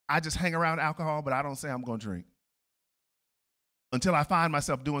 I just hang around alcohol, but I don't say I'm going to drink until I find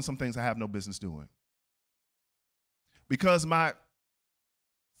myself doing some things I have no business doing. Because my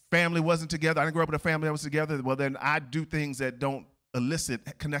family wasn't together, I didn't grow up with a family that was together, well, then I do things that don't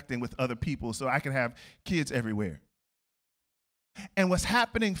elicit connecting with other people so I can have kids everywhere. And what's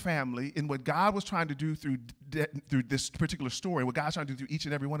happening, family, and what God was trying to do through this particular story, what God's trying to do through each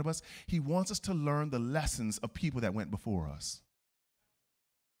and every one of us, he wants us to learn the lessons of people that went before us.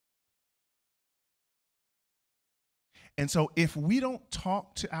 And so if we don't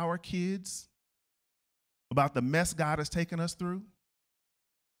talk to our kids about the mess God has taken us through,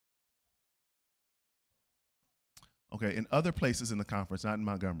 okay, in other places in the conference, not in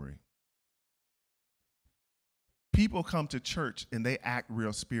Montgomery, people come to church and they act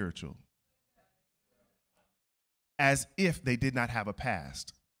real spiritual, as if they did not have a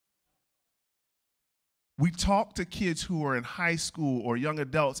past. We talk to kids who are in high school or young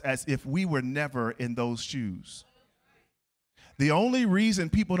adults as if we were never in those shoes. The only reason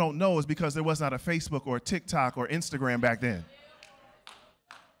people don't know is because there was not a Facebook or a TikTok or Instagram back then.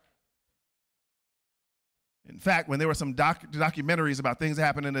 In fact, when there were some documentaries about things that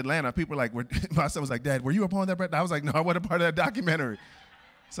happened in Atlanta, people were like, my son was like, Dad, were you a part of that? I was like, no, I wasn't a part of that documentary.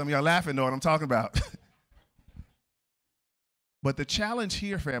 Some of y'all laughing know what I'm talking about. But the challenge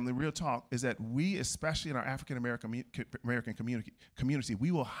here, family, real talk, is that we, especially in our African-American community,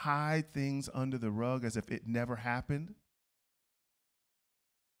 we will hide things under the rug as if it never happened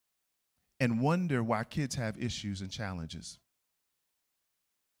and wonder why kids have issues and challenges.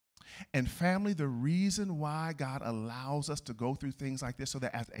 And family, the reason why God allows us to go through things like this so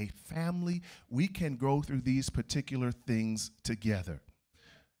that as a family, we can go through these particular things together.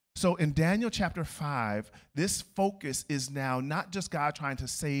 So in Daniel chapter 5, this focus is now not just God trying to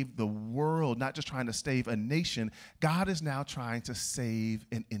save the world, not just trying to save a nation. God is now trying to save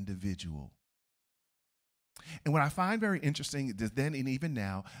an individual. And what I find very interesting is then and even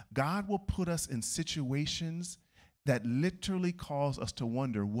now, God will put us in situations that literally cause us to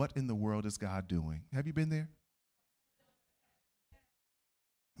wonder, what in the world is God doing? Have you been there?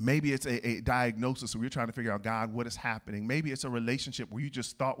 Maybe it's a diagnosis where you're trying to figure out, God, what is happening? Maybe it's a relationship where you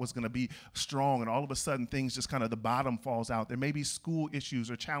just thought was going to be strong and all of a sudden things just kind of the bottom falls out. There may be school issues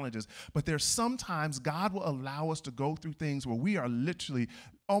or challenges, but there's sometimes God will allow us to go through things where we are literally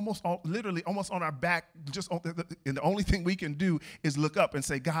almost on our back, and the only thing we can do is look up and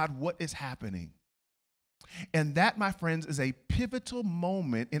say, God, what is happening? And that, my friends, is a pivotal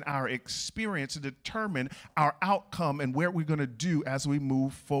moment in our experience to determine our outcome and where we're going to do as we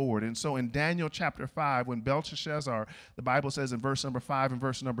move forward. And so in Daniel chapter 5, when Belshazzar, the Bible says in verse number 5 and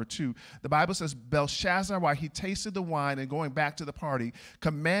verse number 2, the Bible says, Belshazzar, while he tasted the wine and going back to the party,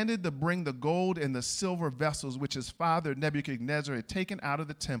 commanded to bring the gold and the silver vessels which his father Nebuchadnezzar had taken out of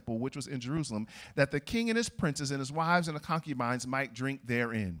the temple, which was in Jerusalem, that the king and his princes and his wives and the concubines might drink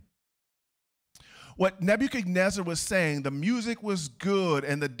therein. What Nebuchadnezzar was saying, the music was good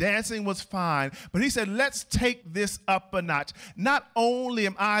and the dancing was fine, but he said, let's take this up a notch. Not only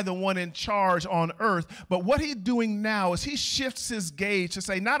am I the one in charge on earth, but what he's doing now is he shifts his gauge to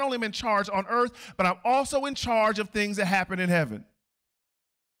say, not only am I in charge on earth, but I'm also in charge of things that happen in heaven.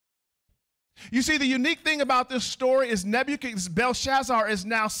 You see, the unique thing about this story is Belshazzar is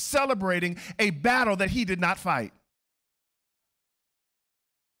now celebrating a battle that he did not fight.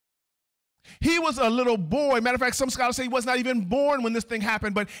 He was a little boy. Matter of fact, some scholars say he was not even born when this thing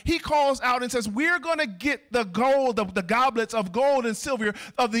happened, but he calls out and says, we're going to get the gold, the goblets of gold and silver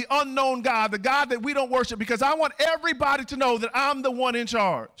of the unknown God, the God that we don't worship, because I want everybody to know that I'm the one in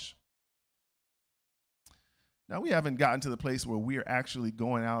charge. Now, we haven't gotten to the place where we are actually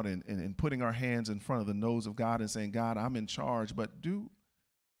going out and putting our hands in front of the nose of God and saying, God, I'm in charge, but do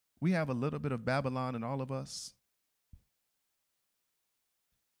we have a little bit of Babylon in all of us?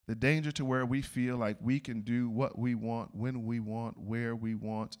 The danger to where we feel like we can do what we want, when we want, where we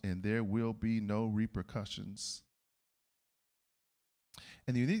want, and there will be no repercussions.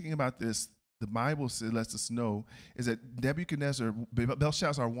 And the unique thing about this, the Bible lets us know, is that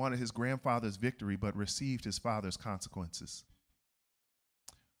Belshazzar wanted his grandfather's victory, but received his father's consequences.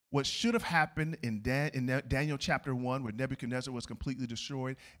 What should have happened in Daniel chapter 1, where Nebuchadnezzar was completely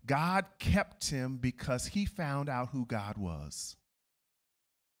destroyed, God kept him because he found out who God was.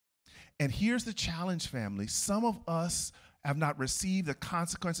 And here's the challenge, family. Some of us have not received the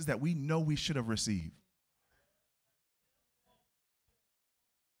consequences that we know we should have received.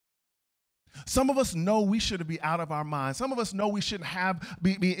 Some of us know we should be out of our minds. Some of us know we shouldn't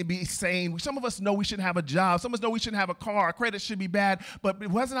be sane. Some of us know we shouldn't have a job. Some of us know we shouldn't have a car. Our credit should be bad. But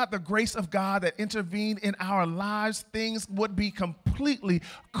it was not the grace of God that intervened in our lives. Things would be completely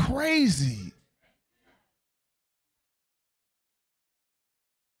crazy.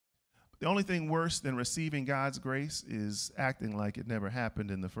 The only thing worse than receiving God's grace is acting like it never happened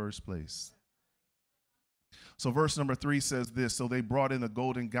in the first place. So verse number 3 says this, so they brought in the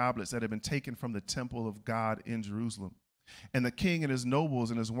golden goblets that had been taken from the temple of God in Jerusalem. And the king and his nobles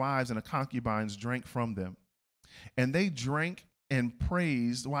and his wives and the concubines drank from them. And they drank and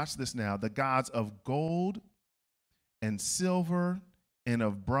praised, watch this now, the gods of gold and silver and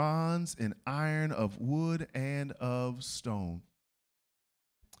of bronze and iron, of wood and of stone.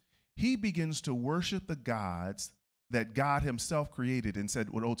 He begins to worship the gods that God himself created and said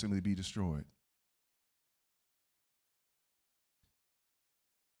would ultimately be destroyed.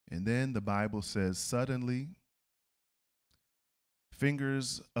 And then the Bible says, suddenly,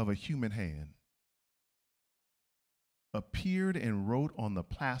 fingers of a human hand appeared and wrote on the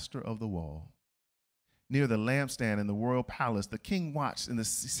plaster of the wall. Near the lampstand in the royal palace, the king watched, and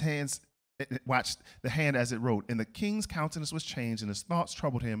watched the hand as it wrote, and the king's countenance was changed, and his thoughts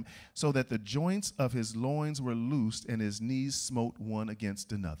troubled him, so that the joints of his loins were loosed, and his knees smote one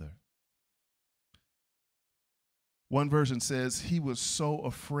against another. One version says he was so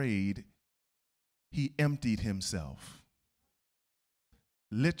afraid he emptied himself,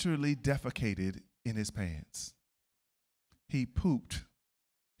 literally defecated in his pants. He pooped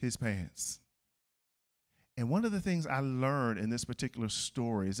his pants. And one of the things I learned in this particular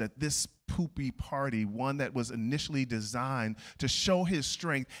story is that this poopy party, one that was initially designed to show his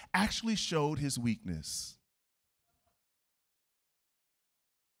strength, actually showed his weakness.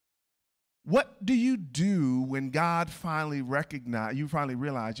 What do you do when God finally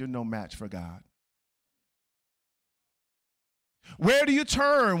realize you're no match for God? Where do you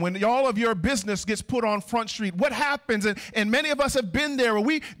turn when all of your business gets put on Front Street? What happens? And many of us have been there where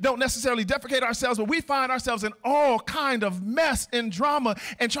we don't necessarily defecate ourselves, but we find ourselves in all kind of mess and drama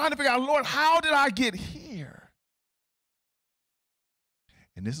and trying to figure out, Lord, how did I get here?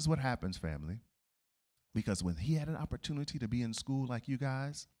 And this is what happens, family, because when he had an opportunity to be in school like you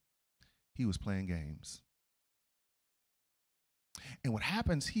guys, he was playing games. And what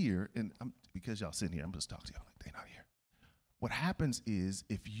happens here, and because y'all sitting here, I'm just talking to y'all like they're not here. What happens is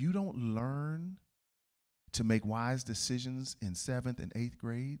if you don't learn to make wise decisions in 7th and 8th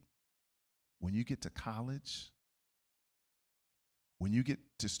grade, when you get to college, when you get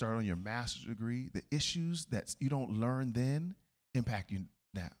to start on your master's degree, the issues that you don't learn then impact you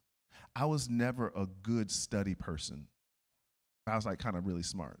now. I was never a good study person. I was like kind of really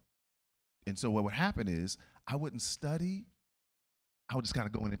smart. And so what would happen is I wouldn't study. I would just kind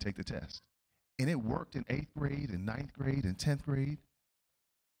of go in and take the test. And it worked in 8th grade and 9th grade and 10th grade.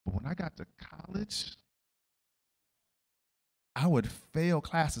 But when I got to college, I would fail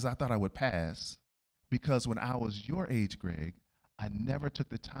classes I thought I would pass because when I was your age, Greg, I never took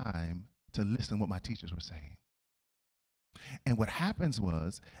the time to listen to what my teachers were saying. And what happens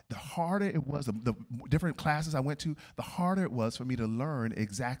was, the harder it was, the different classes I went to, the harder it was for me to learn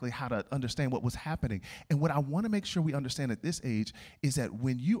exactly how to understand what was happening. And what I want to make sure we understand at this age is that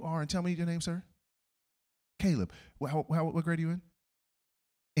when you are, and tell me your name, sir? Caleb. What grade are you in?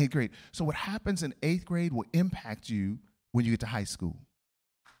 8th grade. So what happens in 8th grade will impact you when you get to high school.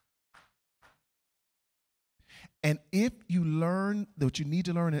 And if you learn what you need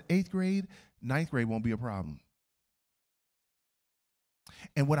to learn in 8th grade, 9th grade won't be a problem.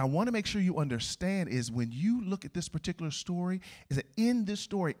 And what I want to make sure you understand is when you look at this particular story, is that in this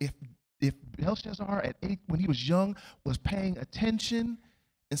story, if Belshazzar at 8, when he was young, was paying attention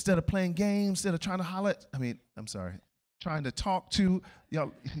instead of playing games, instead of trying to holler, trying to talk to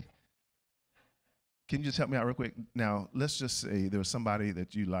y'all. Can you just help me out real quick? Now, let's just say there was somebody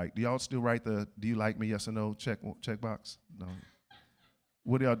that you like. Do y'all still write the "Do you like me?" yes or no check box? No.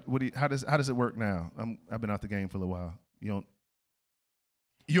 How does it work now? I've been out the game for a little while.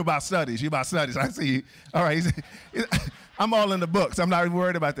 You're about studies. I see you. All right. I'm all in the books. I'm not even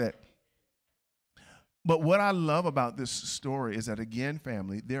worried about that. But what I love about this story is that, again,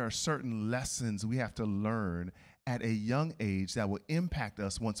 family, there are certain lessons we have to learn at a young age that will impact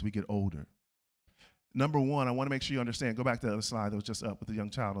us once we get older. Number one, I want to make sure you understand, go back to the other slide that was just up with the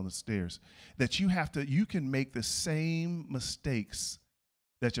young child on the stairs, that you can make the same mistakes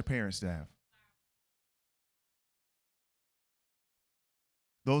that your parents have.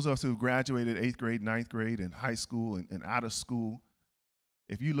 Those of us who graduated 8th grade, 9th grade, and high school and out of school,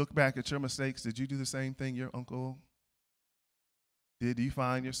 if you look back at your mistakes, did you do the same thing your uncle did? Do you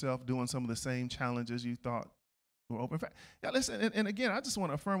find yourself doing some of the same challenges you thought were open? In fact, yeah, listen, and again, I just want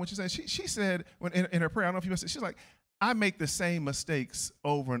to affirm what you said. She said when in her prayer, I don't know if you said, she's like, I make the same mistakes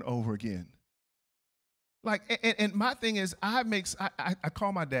over and over again. Like, and my thing is, I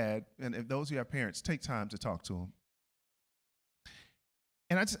call my dad, and if those who have parents, take time to talk to him.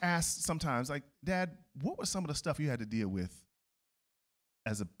 And I just ask sometimes, like, Dad, what was some of the stuff you had to deal with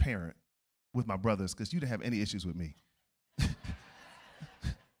as a parent with my brothers? Because you didn't have any issues with me.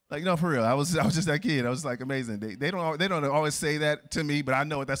 Like, no, for real. I was just that kid. I was like, amazing. They don't always say that to me, but I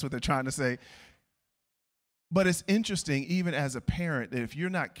know that's what they're trying to say. But it's interesting, even as a parent, that if you're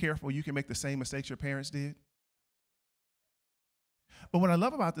not careful, you can make the same mistakes your parents did. But what I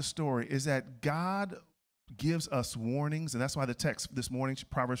love about this story is that God gives us warnings, and that's why the text this morning,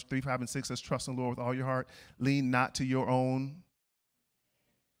 Proverbs 3, 5, and 6 says, trust in the Lord with all your heart, lean not to your own.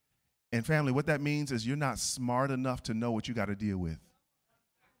 And family, what that means is you're not smart enough to know what you got to deal with.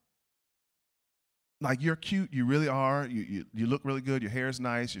 Like, you're cute, you really are, you look really good, your hair is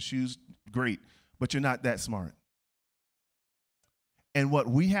nice, your shoes great, but you're not that smart. And what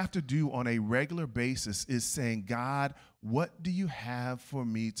we have to do on a regular basis is saying, God, what do you have for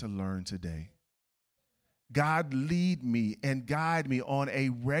me to learn today? God, lead me and guide me on a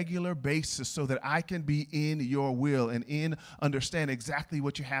regular basis so that I can be in your will and understand exactly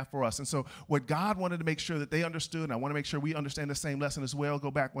what you have for us. And so what God wanted to make sure that they understood, and I want to make sure we understand the same lesson as well.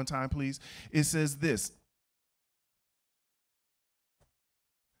 Go back one time, please. It says this.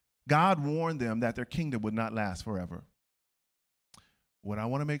 God warned them that their kingdom would not last forever. What I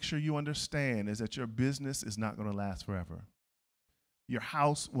want to make sure you understand is that your business is not going to last forever. Your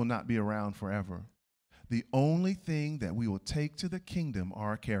house will not be around forever. The only thing that we will take to the kingdom are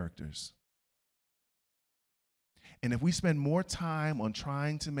our characters. And if we spend more time on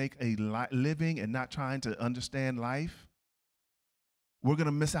trying to make a living and not trying to understand life, we're going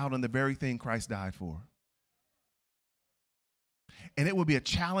to miss out on the very thing Christ died for. And it will be a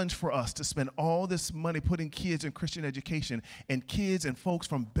challenge for us to spend all this money putting kids in Christian education, and kids and folks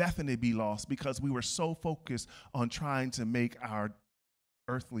from Bethany be lost because we were so focused on trying to make our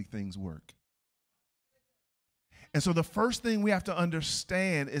earthly things work. And so the first thing we have to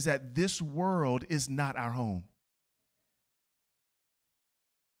understand is that this world is not our home.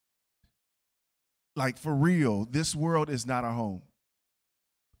 Like, for real, this world is not our home.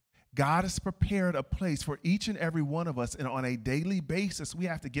 God has prepared a place for each and every one of us, and on a daily basis, we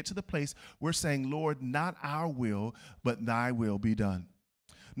have to get to the place we're saying, Lord, not our will, but thy will be done.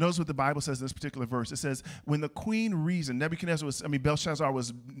 Notice what the Bible says in this particular verse. It says, when the queen reasoned, Belshazzar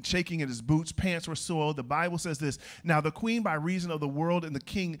was shaking in his boots, pants were soiled. The Bible says this, now the queen by reason of the world and the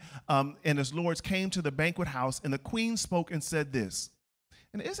king and his lords came to the banquet house, and the queen spoke and said this.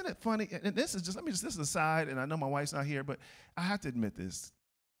 And isn't it funny? And this is this is aside, and I know my wife's not here, but I have to admit this.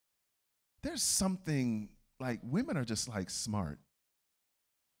 There's something, like, women are just, like, smart.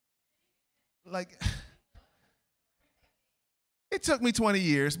 Like, it took me 20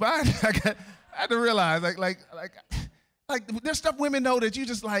 years, but I had to realize, like, there's stuff women know that you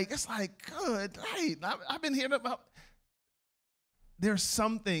just, like, it's like, good night. I've been hearing about, there's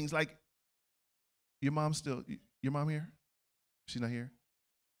some things, like, your mom here? She's not here?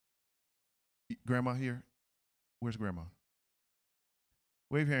 Grandma here? Where's Grandma?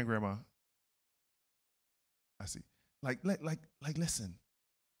 Wave your hand, Grandma. I see. Like, listen,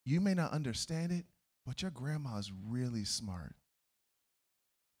 you may not understand it, but your grandma is really smart.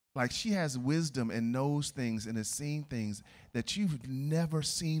 Like, she has wisdom and knows things and has seen things that you've never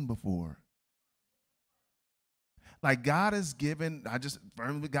seen before. Like, God has given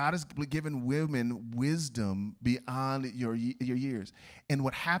women wisdom beyond your years. And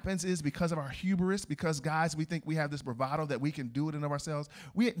what happens is, because of our hubris, because, guys, we think we have this bravado that we can do it in of ourselves,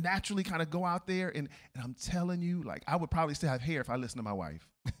 we naturally kind of go out there, and I'm telling you, like, I would probably still have hair if I listened to my wife.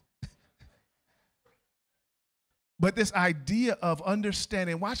 But this idea of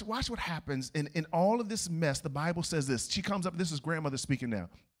understanding, watch what happens in all of this mess. The Bible says this. She comes up, this is grandmother speaking now.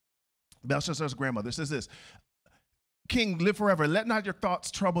 Belshazzar's grandmother says this. King, live forever. Let not your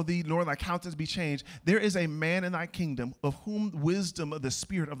thoughts trouble thee, nor thy countenance be changed. There is a man in thy kingdom of whom wisdom of the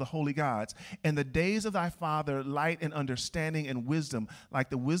spirit of the holy gods, and the days of thy father, light and understanding and wisdom, like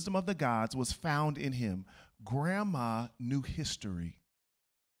the wisdom of the gods, was found in him. Grandma knew history.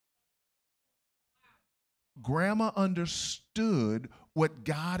 Grandma understood what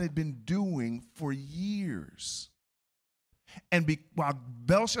God had been doing for years. And while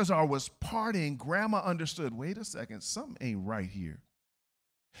Belshazzar was partying, Grandma understood, wait a second, something ain't right here.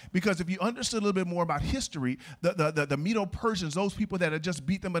 Because if you understood a little bit more about history, the Medo-Persians, those people that had just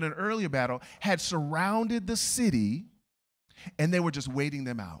beat them in an earlier battle, had surrounded the city, and they were just waiting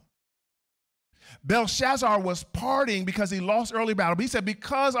them out. Belshazzar was partying because he lost early battle. But he said,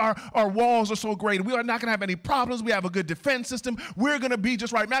 because our walls are so great, we are not going to have any problems. We have a good defense system. We're going to be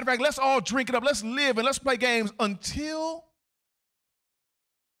just right. Matter of fact, let's all drink it up. Let's live and let's play games until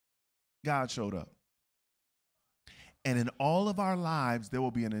God showed up. And in all of our lives, there will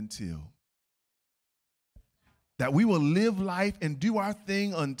be an until. That we will live life and do our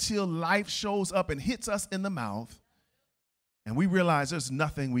thing until life shows up and hits us in the mouth, and we realize there's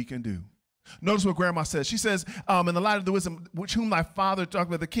nothing we can do. Notice what Grandma says. She says, in the light of the wisdom which whom thy father, talking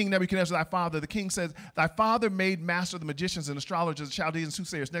about the king Nebuchadnezzar, thy father, the king says, thy father made master of the magicians and astrologers, the Chaldeans and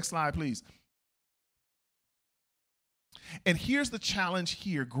soothsayers. Next slide, please. And here's the challenge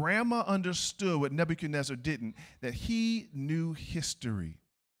here. Grandma understood what Nebuchadnezzar didn't, that he knew history.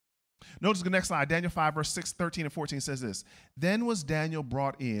 Notice the next slide. Daniel 5, verse 6, 13, and 14 says this. Then was Daniel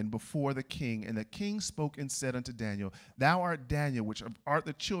brought in before the king, and the king spoke and said unto Daniel, thou art Daniel, which art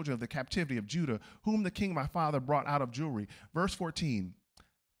the children of the captivity of Judah, whom the king my father brought out of Jewry. Verse 14,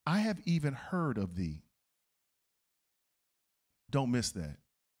 I have even heard of thee. Don't miss that.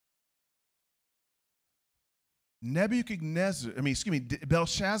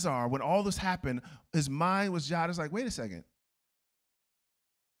 Belshazzar, when all this happened, his mind was jotted. It's like, wait a second.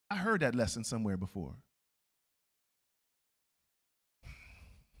 I heard that lesson somewhere before.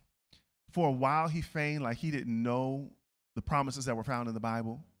 For a while, he feigned like he didn't know the promises that were found in the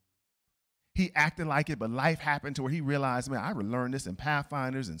Bible. He acted like it, but life happened to where he realized, man, I learned this in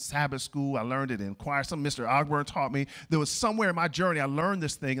Pathfinders and Sabbath school. I learned it in choir. Some Mr. Ogburn taught me. There was somewhere in my journey I learned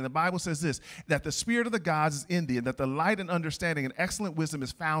this thing, and the Bible says this, that the spirit of the gods is in thee, and that the light and understanding and excellent wisdom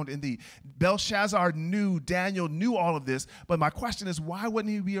is found in thee. Belshazzar knew, Daniel knew all of this, but my question is, why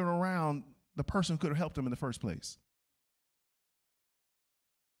wouldn't he be around the person who could have helped him in the first place?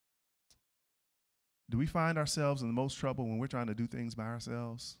 Do we find ourselves in the most trouble when we're trying to do things by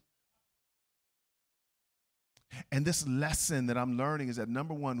ourselves? And this lesson that I'm learning is that,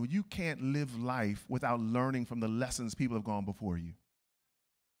 number one, you can't live life without learning from the lessons people have gone before you.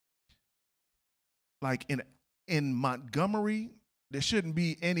 Like in Montgomery, there shouldn't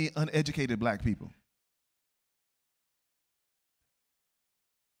be any uneducated black people.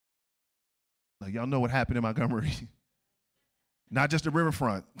 Like, y'all know what happened in Montgomery. Not just the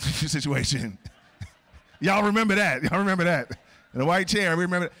riverfront situation. Y'all remember that? Y'all remember that? The white chair, we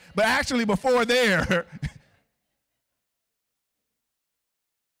remember that. But actually before there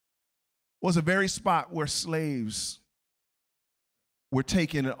was a very spot where slaves were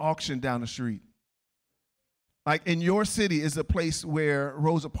taken and auctioned down the street. Like in your city is a place where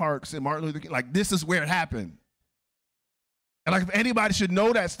Rosa Parks and Martin Luther King, like this is where it happened. And like if anybody should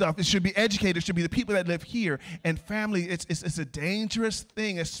know that stuff, it should be educated, it should be the people that live here. And family, it's a dangerous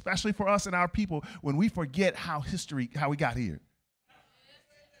thing, especially for us and our people, when we forget how we got here.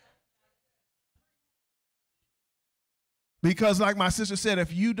 Because like my sister said,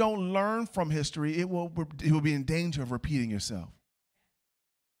 if you don't learn from history, it will be in danger of repeating yourself.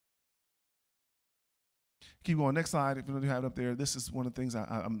 Keep going. Next slide, if you don't have it up there. This is one of the things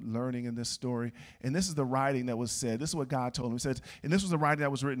I'm learning in this story. And this is the writing that was said. This is what God told him. He said, and this was the writing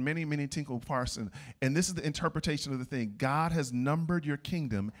that was written many tinkle parson. And this is the interpretation of the thing. God has numbered your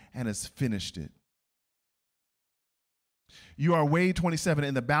kingdom and has finished it. You are weighed, 27,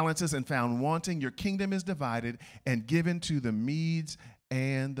 in the balances and found wanting. Your kingdom is divided and given to the Medes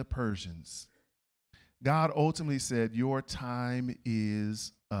and the Persians. God ultimately said, your time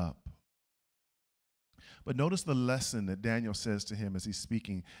is up. But notice the lesson that Daniel says to him as he's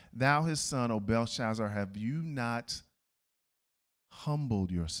speaking. Thou, his son, O Belshazzar, have you not humbled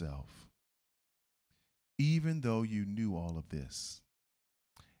yourself, even though you knew all of this,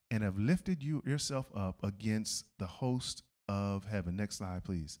 and have lifted yourself up against the host of heaven? Next slide,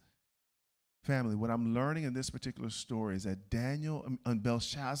 please. Family, what I'm learning in this particular story is that Daniel and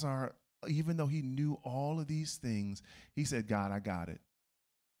Belshazzar, even though he knew all of these things, he said, God, I got it.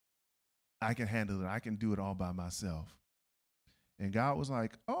 I can handle it. I can do it all by myself. And God was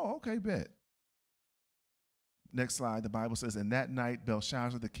like, oh, okay, bet. Next slide, the Bible says, and that night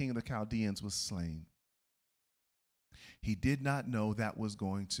Belshazzar, the king of the Chaldeans, was slain. He did not know that was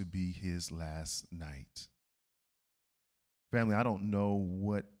going to be his last night. Family, I don't know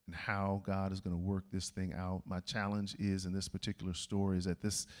what and how God is going to work this thing out. My challenge is in this particular story is that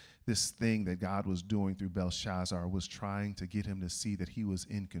this thing that God was doing through Belshazzar was trying to get him to see that he was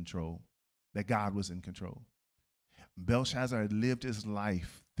in control, that God was in control. Belshazzar had lived his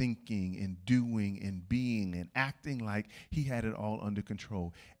life thinking and doing and being and acting like he had it all under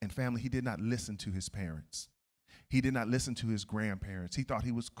control. And family, he did not listen to his parents. He did not listen to his grandparents. He thought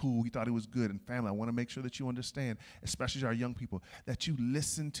he was cool. He thought he was good. And family, I want to make sure that you understand, especially our young people, that you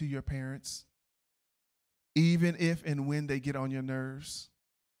listen to your parents, even if and when they get on your nerves.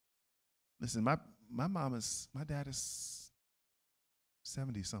 Listen, my dad is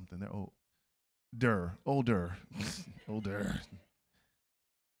 70-something. They're older.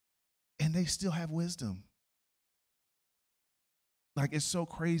 And they still have wisdom. Like, it's so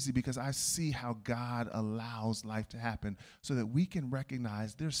crazy because I see how God allows life to happen so that we can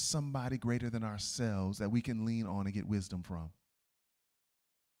recognize there's somebody greater than ourselves that we can lean on and get wisdom from.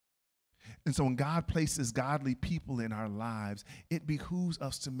 And so when God places godly people in our lives, it behooves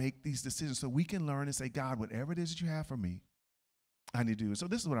us to make these decisions so we can learn and say, God, whatever it is that you have for me, I need to do it. So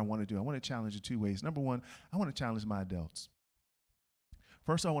this is what I want to do. I want to challenge you two ways. Number one, I want to challenge my adults.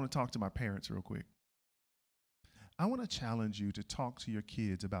 First, I want to talk to my parents real quick. I want to challenge you to talk to your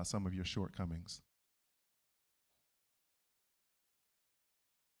kids about some of your shortcomings.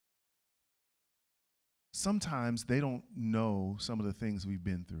 Sometimes they don't know some of the things we've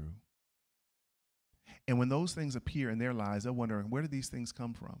been through. And when those things appear in their lives, they're wondering, where did these things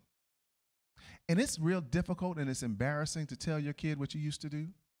come from? And it's real difficult and it's embarrassing to tell your kid what you used to do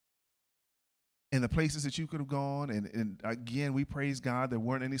and the places that you could have gone. And again, we praise God there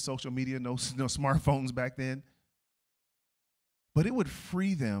weren't any social media, no smartphones back then. But it would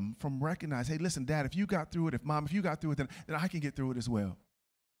free them from recognizing, hey, listen, Dad, if you got through it, if Mom, if you got through it, then I can get through it as well.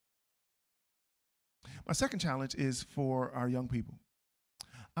 My second challenge is for our young people.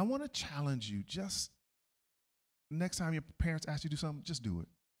 I want to challenge you, just next time your parents ask you to do something, just do it.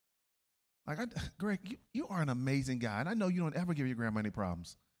 Like, Greg, you are an amazing guy, and I know you don't ever give your grandma any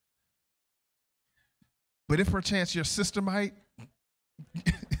problems. But if perchance your sister might,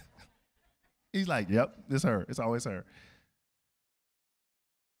 he's like, yep, it's her. It's always her.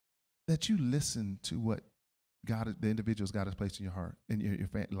 That you listen to what God, the individuals God has placed in your heart, in your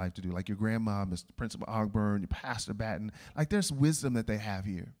life to do. Like your grandma, Mr. Principal Ogburn, your Pastor Batten. Like there's wisdom that they have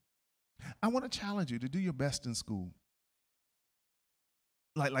here. I want to challenge you to do your best in school.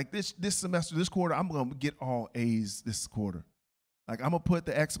 Like this semester, this quarter, I'm going to get all A's this quarter. Like I'm going to put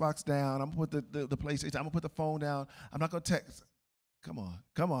the Xbox down. I'm going to put the PlayStation. I'm going to put the phone down. I'm not going to text. Come on,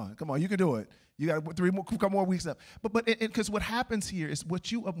 come on, come on. You can do it. You got couple more weeks left. But because what happens here is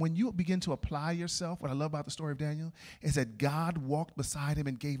when you begin to apply yourself, what I love about the story of Daniel is that God walked beside him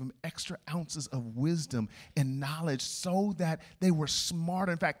and gave him extra ounces of wisdom and knowledge so that they were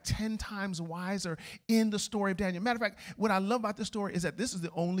smarter. In fact, 10 times wiser in the story of Daniel. Matter of fact, what I love about this story is that this is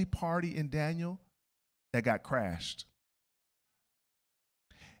the only party in Daniel that got crashed.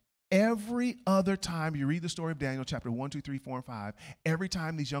 Every other time you read the story of Daniel, chapter 1, 2, 3, 4, and 5, every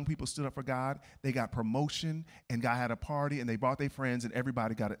time these young people stood up for God, they got promotion, and God had a party, and they brought their friends, and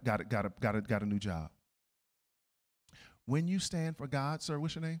everybody got a new job. When you stand for God, sir,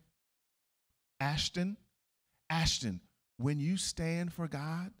 what's your name? Ashton. Ashton, when you stand for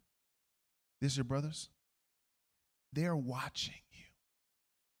God, this is your brothers, they're watching you.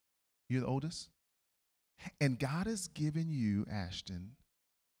 You're the oldest? And God has given you, Ashton,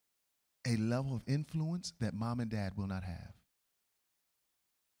 a level of influence that mom and dad will not have.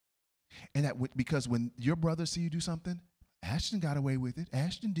 And that because when your brothers see you do something, Ashton got away with it.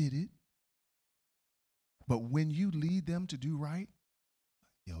 Ashton did it. But when you lead them to do right,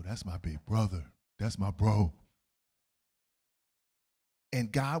 yo, that's my big brother. That's my bro.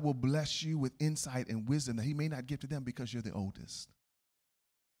 And God will bless you with insight and wisdom that he may not give to them because you're the oldest.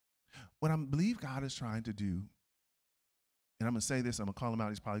 What I believe God is trying to do, and I'm going to say this, I'm going to call him out,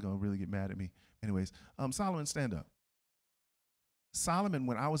 he's probably going to really get mad at me. Anyways, Solomon, stand up. Solomon,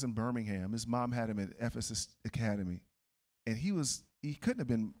 when I was in Birmingham, his mom had him at Ephesus Academy, and he couldn't have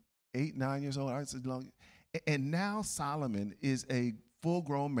been 8, 9 years old. And now Solomon is a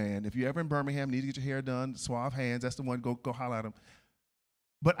full-grown man. If you're ever in Birmingham, need to get your hair done, suave hands, that's the one, go holler at him.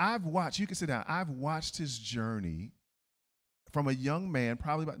 But I've watched, you can sit down, I've watched his journey from a young man,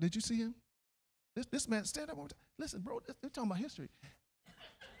 probably about, did you see him? This man, stand up one more time. Listen, bro, they're talking about history.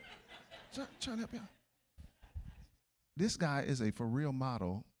 Trying to help you out. This guy is a for real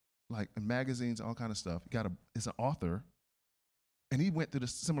model, like in magazines, all kind of stuff. Is an author, and he went through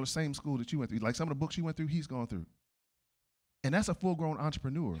the same school that you went through. Like some of the books you went through, he's gone through. And that's a full-grown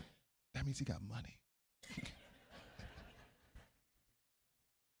entrepreneur. That means he got money.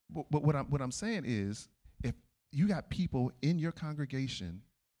 But what I'm saying is, if you got people in your congregation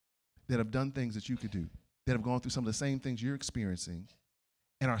that have done things that you could do, that have gone through some of the same things you're experiencing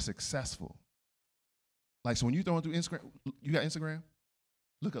and are successful. Like, so when you're throwing through Instagram, you got Instagram?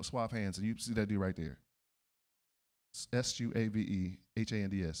 Look up Suave Hands and you see that dude right there.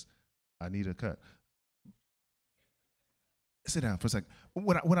 SUAVEHANDS. I need a cut. Sit down for a second.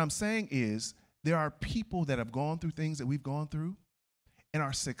 What I'm saying is there are people that have gone through things that we've gone through and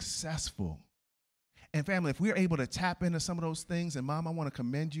are successful. And family, if we're able to tap into some of those things, and Mom, I want to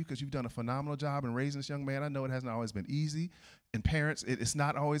commend you because you've done a phenomenal job in raising this young man. I know it hasn't always been easy. And parents, it's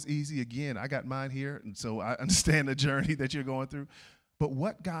not always easy. Again, I got mine here, and so I understand the journey that you're going through. But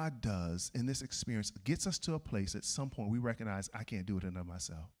what God does in this experience gets us to a place at some point we recognize I can't do it enough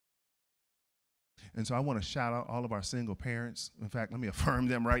myself. And so I want to shout out all of our single parents. In fact, let me affirm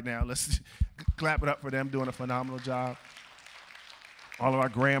them right now. Let's clap it up for them doing a phenomenal job. All of our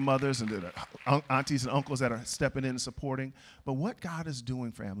grandmothers and the aunties and uncles that are stepping in and supporting. But what God is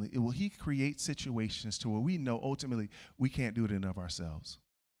doing, family, he creates situations to where we know ultimately we can't do it enough ourselves.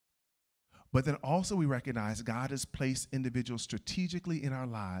 But then also we recognize God has placed individuals strategically in our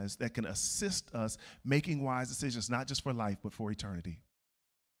lives that can assist us making wise decisions, not just for life, but for eternity.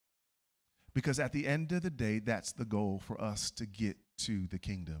 Because at the end of the day, that's the goal for us to get to the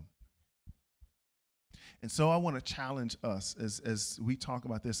kingdom. And so I want to challenge us as we talk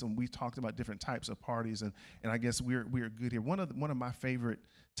about this, and we talked about different types of parties, and I guess we're good here. One of my favorite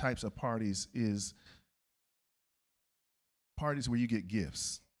types of parties is parties where you get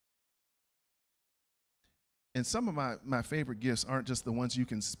gifts. And some of my favorite gifts aren't just the ones you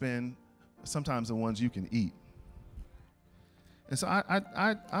can spend, sometimes the ones you can eat. And so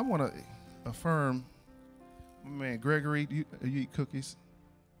I want to affirm, man, Gregory, you eat cookies?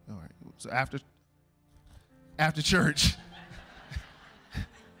 All right. So after church,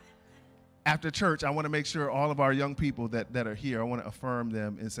 I want to make sure all of our young people that are here, I want to affirm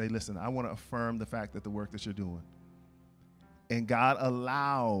them and say, listen, I want to affirm the fact that the work that you're doing. And God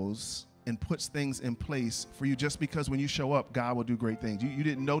allows and puts things in place for you just because when you show up, God will do great things. You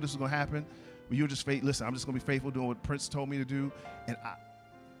didn't know this was going to happen, but you were just listen, I'm just going to be faithful doing what Prince told me to do. And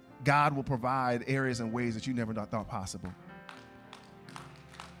God will provide areas and ways that you never thought possible.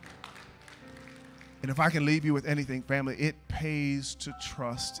 And if I can leave you with anything, family, it pays to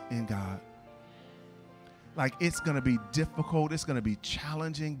trust in God. Like, it's going to be difficult. It's going to be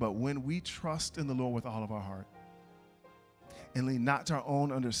challenging. But when we trust in the Lord with all of our heart and lean not to our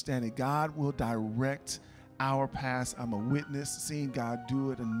own understanding, God will direct our past. I'm a witness, seeing God do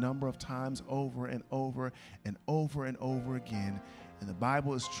it a number of times over and over and over and over again. And the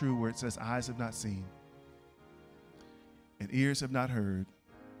Bible is true where it says, eyes have not seen and ears have not heard,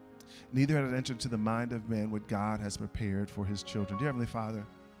 neither had it entered into the mind of man what God has prepared for his children. Dear Heavenly Father,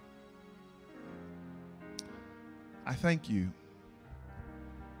 I thank you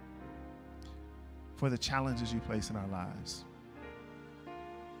for the challenges you place in our lives.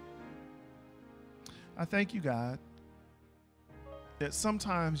 I thank you, God, that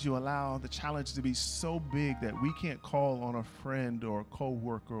sometimes you allow the challenge to be so big that we can't call on a friend or a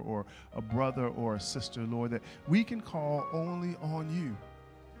co-worker or a brother or a sister, Lord, that we can call only on you.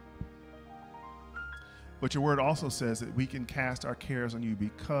 But your word also says that we can cast our cares on you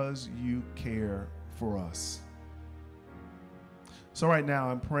because you care for us. So right now,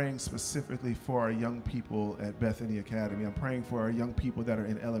 I'm praying specifically for our young people at Bethany Academy. I'm praying for our young people that are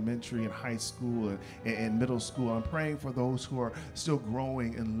in elementary and high school and middle school. I'm praying for those who are still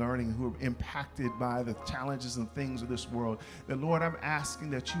growing and learning, who are impacted by the challenges and things of this world. That, Lord, I'm asking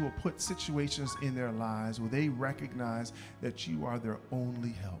that you will put situations in their lives where they recognize that you are their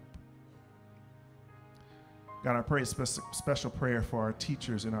only help. God, I pray a special prayer for our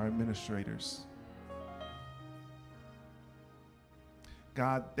teachers and our administrators.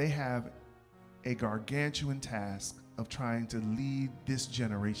 God, they have a gargantuan task of trying to lead this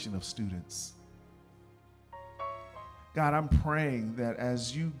generation of students. God, I'm praying that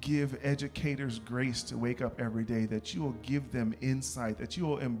as you give educators grace to wake up every day, that you will give them insight, that you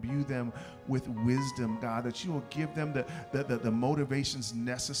will imbue them with wisdom, God, that you will give them the motivations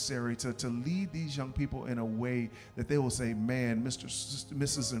necessary to lead these young people in a way that they will say, man,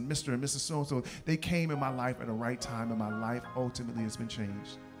 Mrs. and Mr. So-and-so, they came in my life at the right time, and my life ultimately has been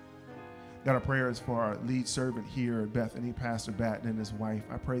changed. God, our prayer is for our lead servant here at Bethany, Pastor Batten and his wife.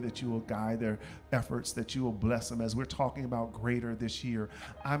 I pray that you will guide their efforts, that you will bless them. As we're talking about greater this year,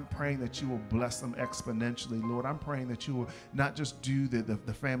 I'm praying that you will bless them exponentially, Lord. I'm praying that you will not just do the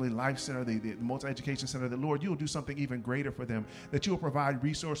Family Life Center, the Multi-Education Center, that, Lord, you will do something even greater for them, that you will provide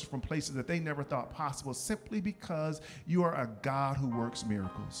resources from places that they never thought possible, simply because you are a God who works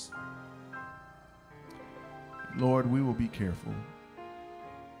miracles. Lord, we will be careful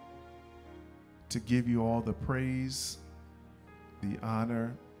to give you all the praise, the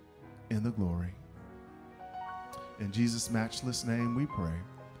honor, and the glory. In Jesus' matchless name we pray.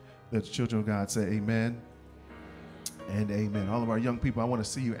 Let the children of God say amen and amen. All of our young people, I want to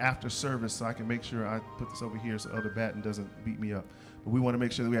see you after service so I can make sure I put this over here so Elder Batten doesn't beat me up. But we want to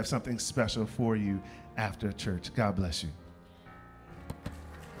make sure that we have something special for you after church. God bless you.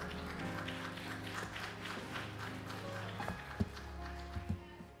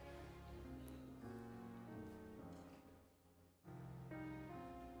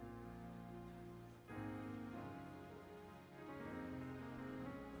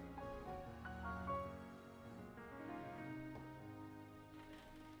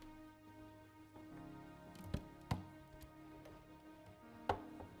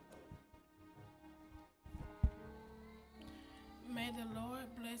 May the Lord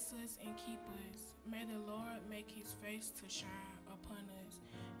bless us and keep us. May the Lord make his face to shine upon us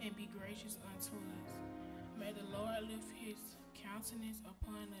and be gracious unto us. May the Lord lift his countenance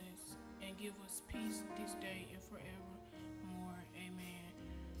upon us and give us peace this day and forevermore. Amen.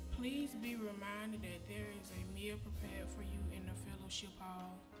 Please be reminded that there is a meal prepared for you in the fellowship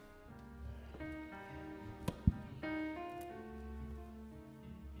hall.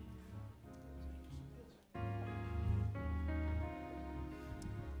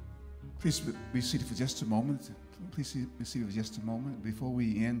 Please be seated for just a moment. Please be seated for just a moment. Before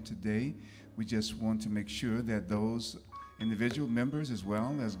we end today, we just want to make sure that those individual members as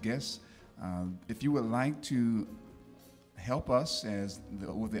well as guests, if you would like to help us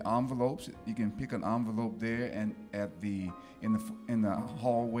with the envelopes, you can pick an envelope there and in the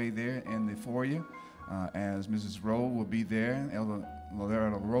hallway there in the foyer, as Mrs. Rowe will be there, Elder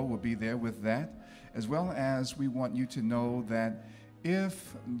Loretta Rowe will be there with that, as well as we want you to know that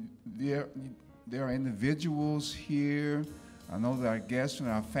if there are individuals here, I know that our guests and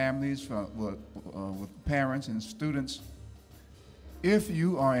our families with parents and students, if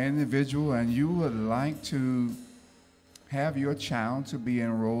you are an individual and you would like to have your child to be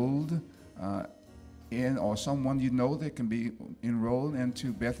enrolled in, or someone you know that can be enrolled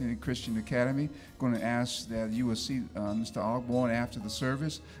into Bethany Christian Academy, going to ask that you will see Mr. Ogborn after the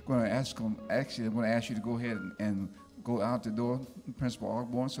service. I'm going to ask you to go ahead and go out the door, Principal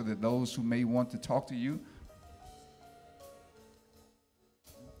Ogborn, so that those who may want to talk to you,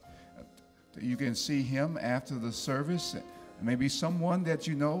 you can see him after the service. Maybe someone that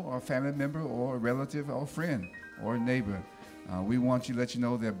you know, or a family member, or a relative, or a friend, or a neighbor. We want to let you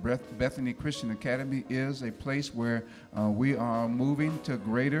know that Bethany Christian Academy is a place where we are moving to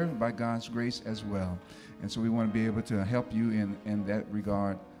greater by God's grace as well. And so we want to be able to help you in that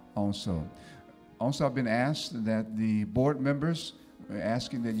regard also. Also, I've been asked that the board members are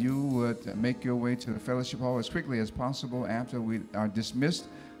asking that you would make your way to the fellowship hall as quickly as possible after we are dismissed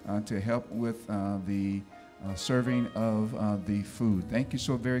to help with the serving of the food. Thank you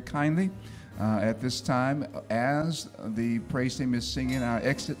so very kindly. At this time, as the praise team is singing our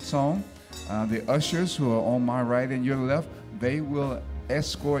exit song, the ushers who are on my right and your left, they will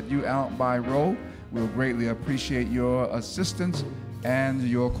escort you out by row. We'll greatly appreciate your assistance and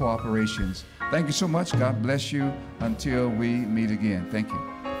your cooperations. Thank you so much. God bless you until we meet again. Thank you.